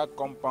back to that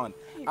compound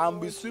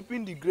and be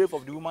sweeping the grave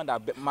of the woman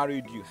that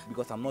married you,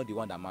 because I'm not the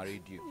one that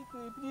married you.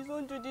 Please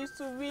don't do this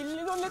to me.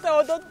 Don't let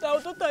our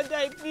daughter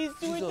die, please.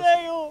 She will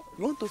die.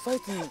 You want to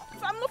fight me?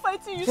 I'm not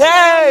fighting you.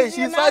 Hey,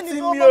 she's fighting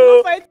me. I'm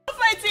not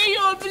fighting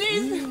you,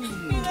 please.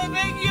 Please, I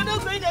beg you. You're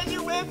not going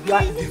anywhere, please. You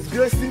are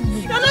disgracing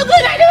me. You're not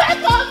going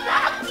anywhere. Come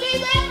back,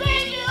 please. I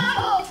beg you.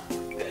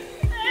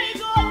 Hey,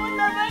 God, what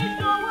have I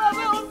done? What have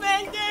I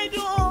offended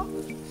you?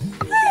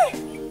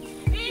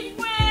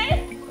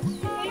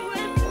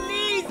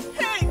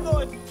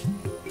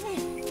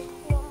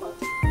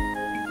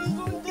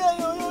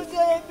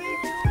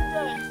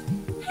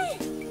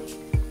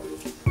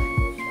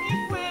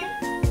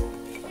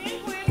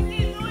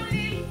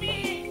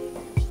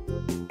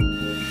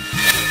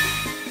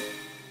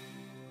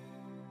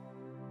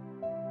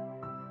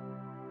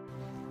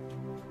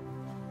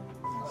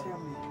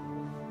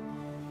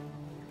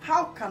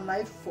 How can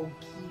I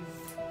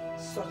forgive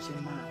such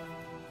a man?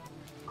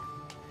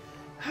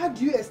 How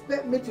do you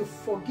expect me to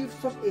forgive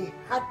such a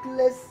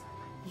heartless,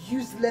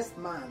 useless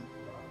man?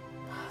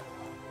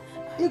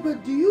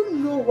 Igwe, do you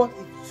know what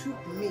it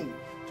took me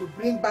to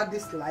bring back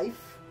this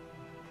life?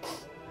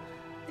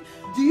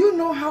 Do you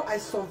know how I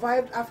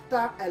survived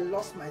after I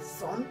lost my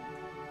son?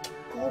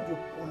 God will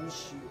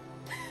punish you.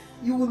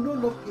 You will know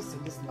no peace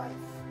in this life.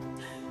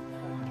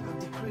 I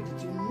decree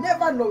it. You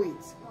never know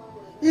it.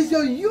 It's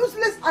your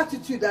useless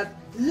attitude that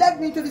led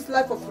me into this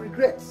life of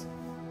regret.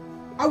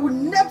 I will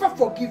never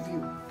forgive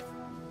you.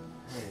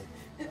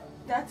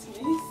 That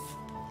means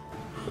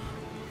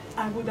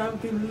I would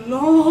have been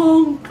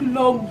long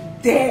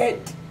dead.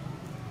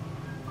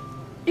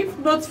 If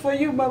not for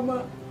you,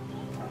 Mama.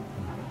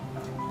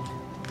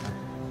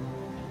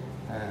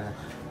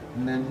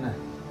 Nnena.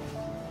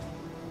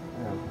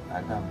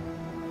 Adam,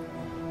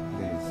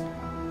 please,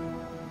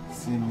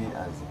 see me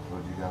as a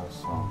prodigal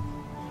son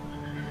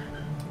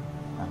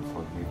and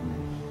forgive me.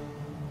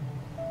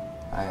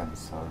 I am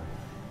sorry.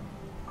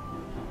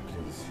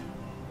 Please.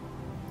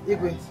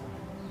 Igwe,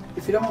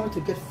 if you don't want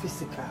me to get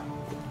physical,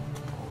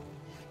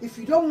 if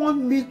you don't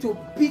want me to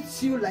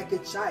beat you like a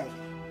child,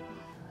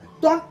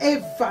 don't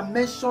ever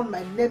mention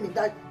my name in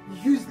that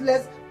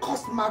useless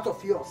cuss mouth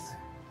of yours.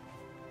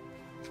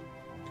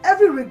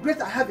 Every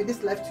regret I have in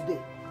this life today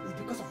is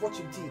because of what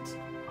you did.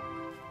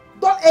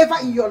 Don't ever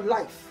in your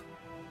life.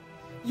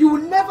 You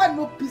will never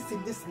know peace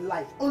in this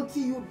life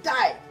until you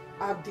die.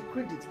 I have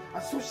decreed it,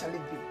 and so shall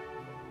it be.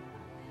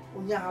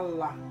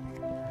 Onyala,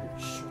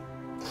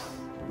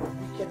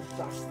 wicked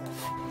bastard.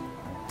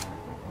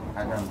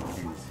 Adam,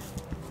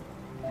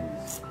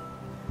 please,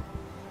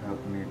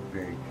 help me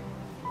beg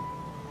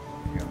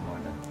your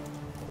mother.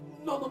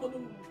 No,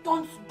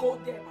 don't go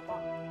there, Papa.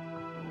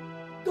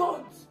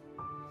 Don't.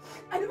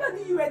 I never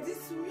knew you were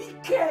this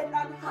wicked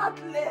and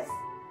heartless.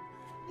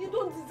 You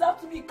don't deserve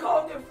to be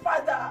called a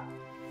father.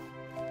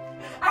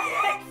 I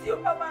hate you,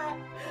 Papa.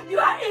 You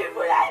are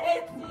evil. I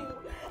hate you.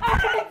 I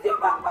hate you,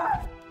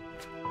 Papa.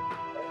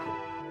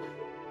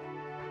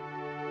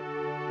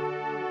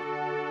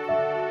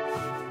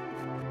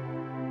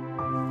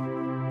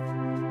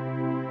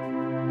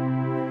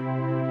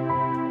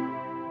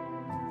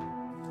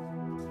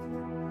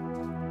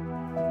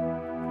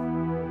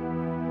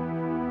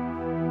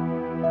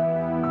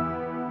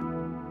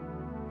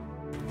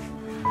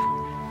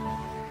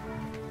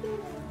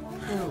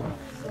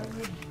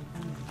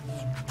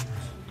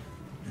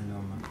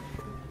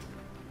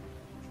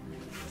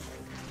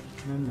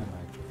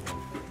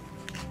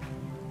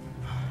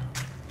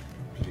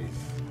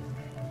 Please,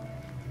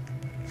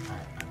 I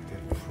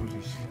acted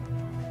foolishly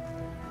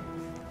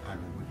and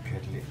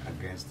wickedly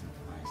against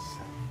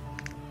myself.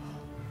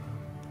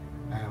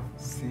 I have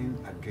sinned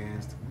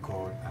against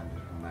God and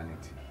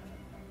humanity.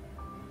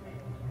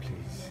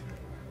 Please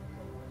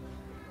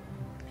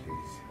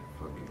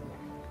forgive me.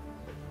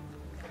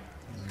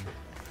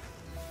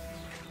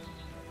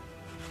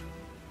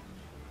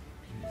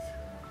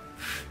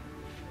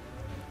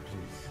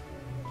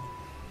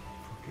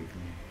 Forgive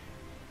me.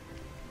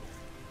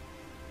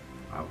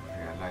 I've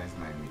realized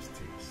my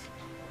mistakes.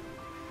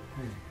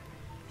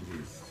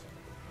 Please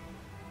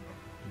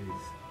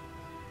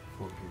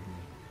forgive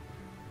me.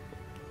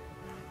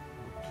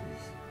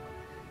 Please,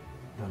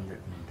 don't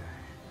let me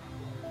die.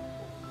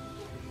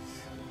 Please.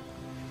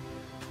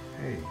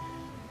 Hey.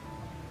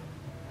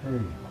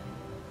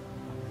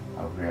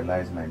 I've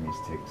realized my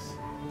mistakes.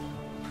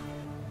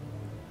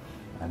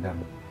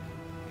 Adam.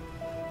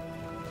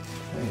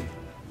 Hey.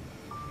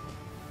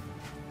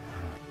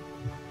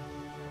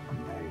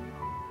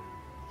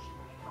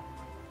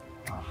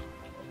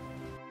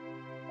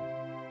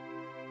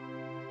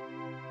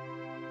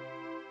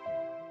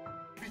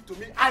 To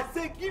me, I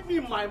say give me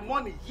my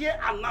money here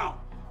and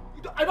now.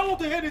 I don't want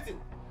to hear anything.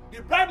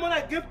 The bribe money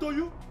I gave to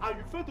you and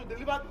you failed to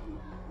deliver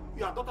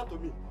your daughter to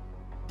me.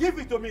 Give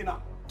it to me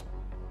now.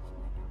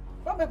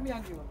 Don't make me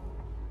angry.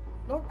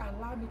 Don't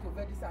allow me to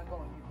bear this anger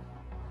on you.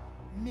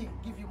 Me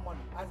give you money.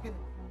 I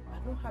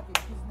don't have a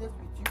business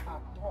with you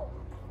at all.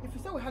 If you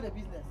say we had a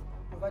business,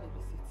 provide a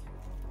receipt.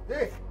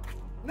 Hey,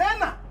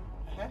 Nnena!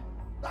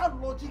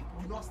 That logic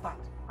will not stand.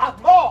 At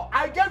all.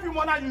 I gave you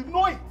money and you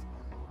know it.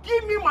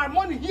 Give me my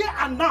money here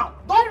and now.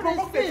 Don't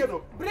provoke me.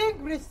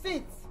 Bring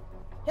receipts.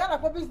 Here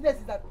for business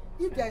is that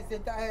if there is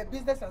a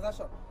business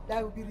transaction,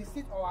 there will be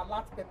receipt or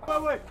alert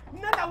paper. Wait.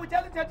 Nnena will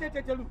tell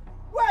you.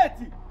 Wait.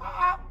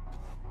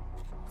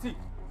 See,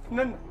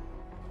 Nnena,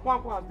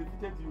 Wanko has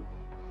defeated you.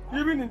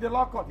 Even in the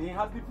law court, he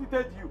has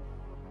defeated you.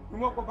 You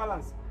want to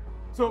balance.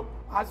 So,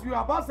 as you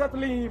are about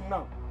settling him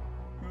now,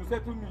 you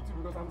settle me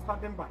too because I'm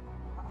standing by.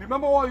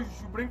 Remember what you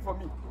should bring for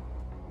me.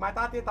 My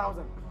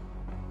 30,000.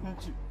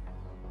 Nchi.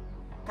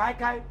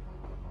 Kai,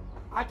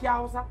 Aki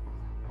Hausa,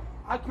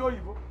 Aki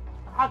Oyibo,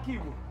 Aki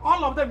Igbo.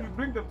 All of them, you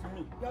bring them to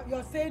me.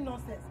 You're saying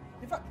nonsense.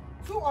 In fact,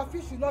 two of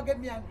you should not get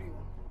me angry.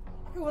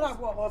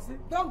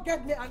 Don't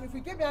get me angry. If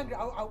you get me angry,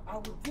 I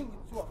will deal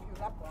with two of you.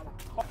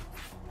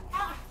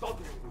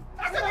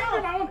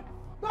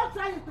 Don't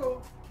try it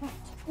though.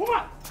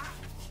 Woman!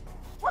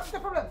 What's the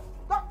problem?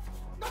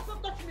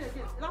 Don't touch me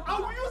again. I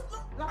will use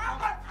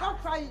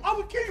Don't try it. I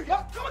will kill you.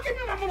 Don't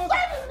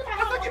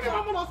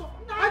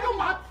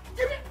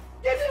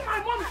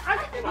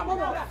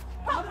Killed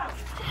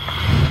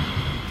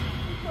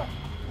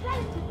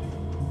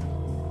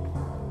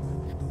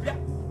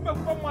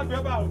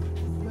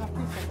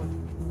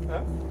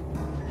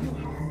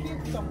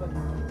somebody.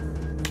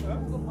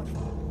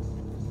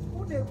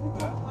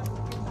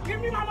 Give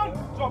me my money.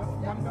 Drop.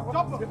 Give me my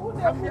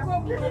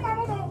money.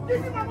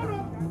 Give me my money.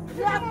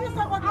 You have killed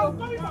somebody. I'm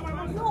coming for my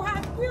money. You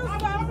have killed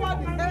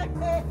somebody.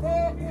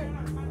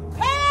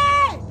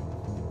 Hey!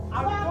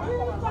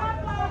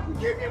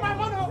 Give me my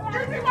money.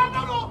 Give me my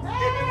money.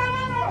 Give me my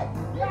money.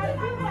 You have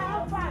killed my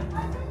husband.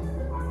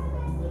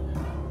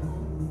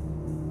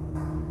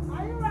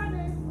 Are you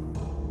ready?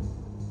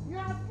 You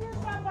have killed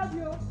somebody.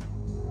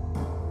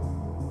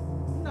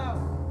 No.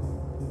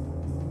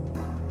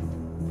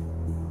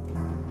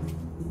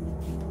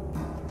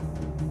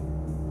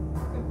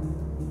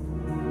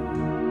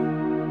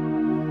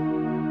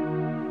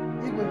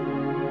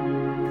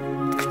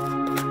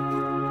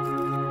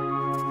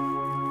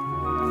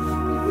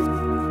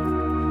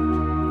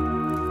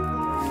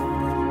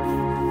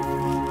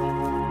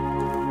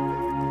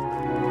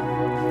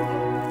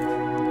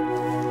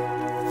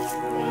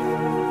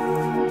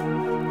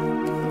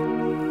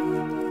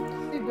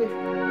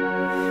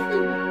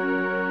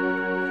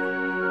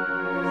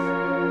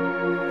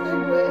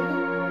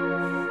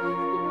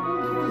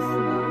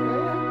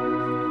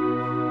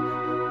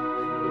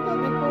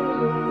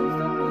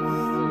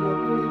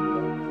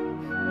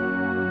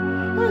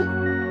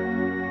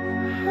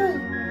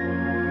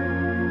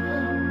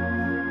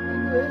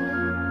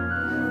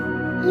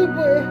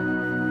 Igwe.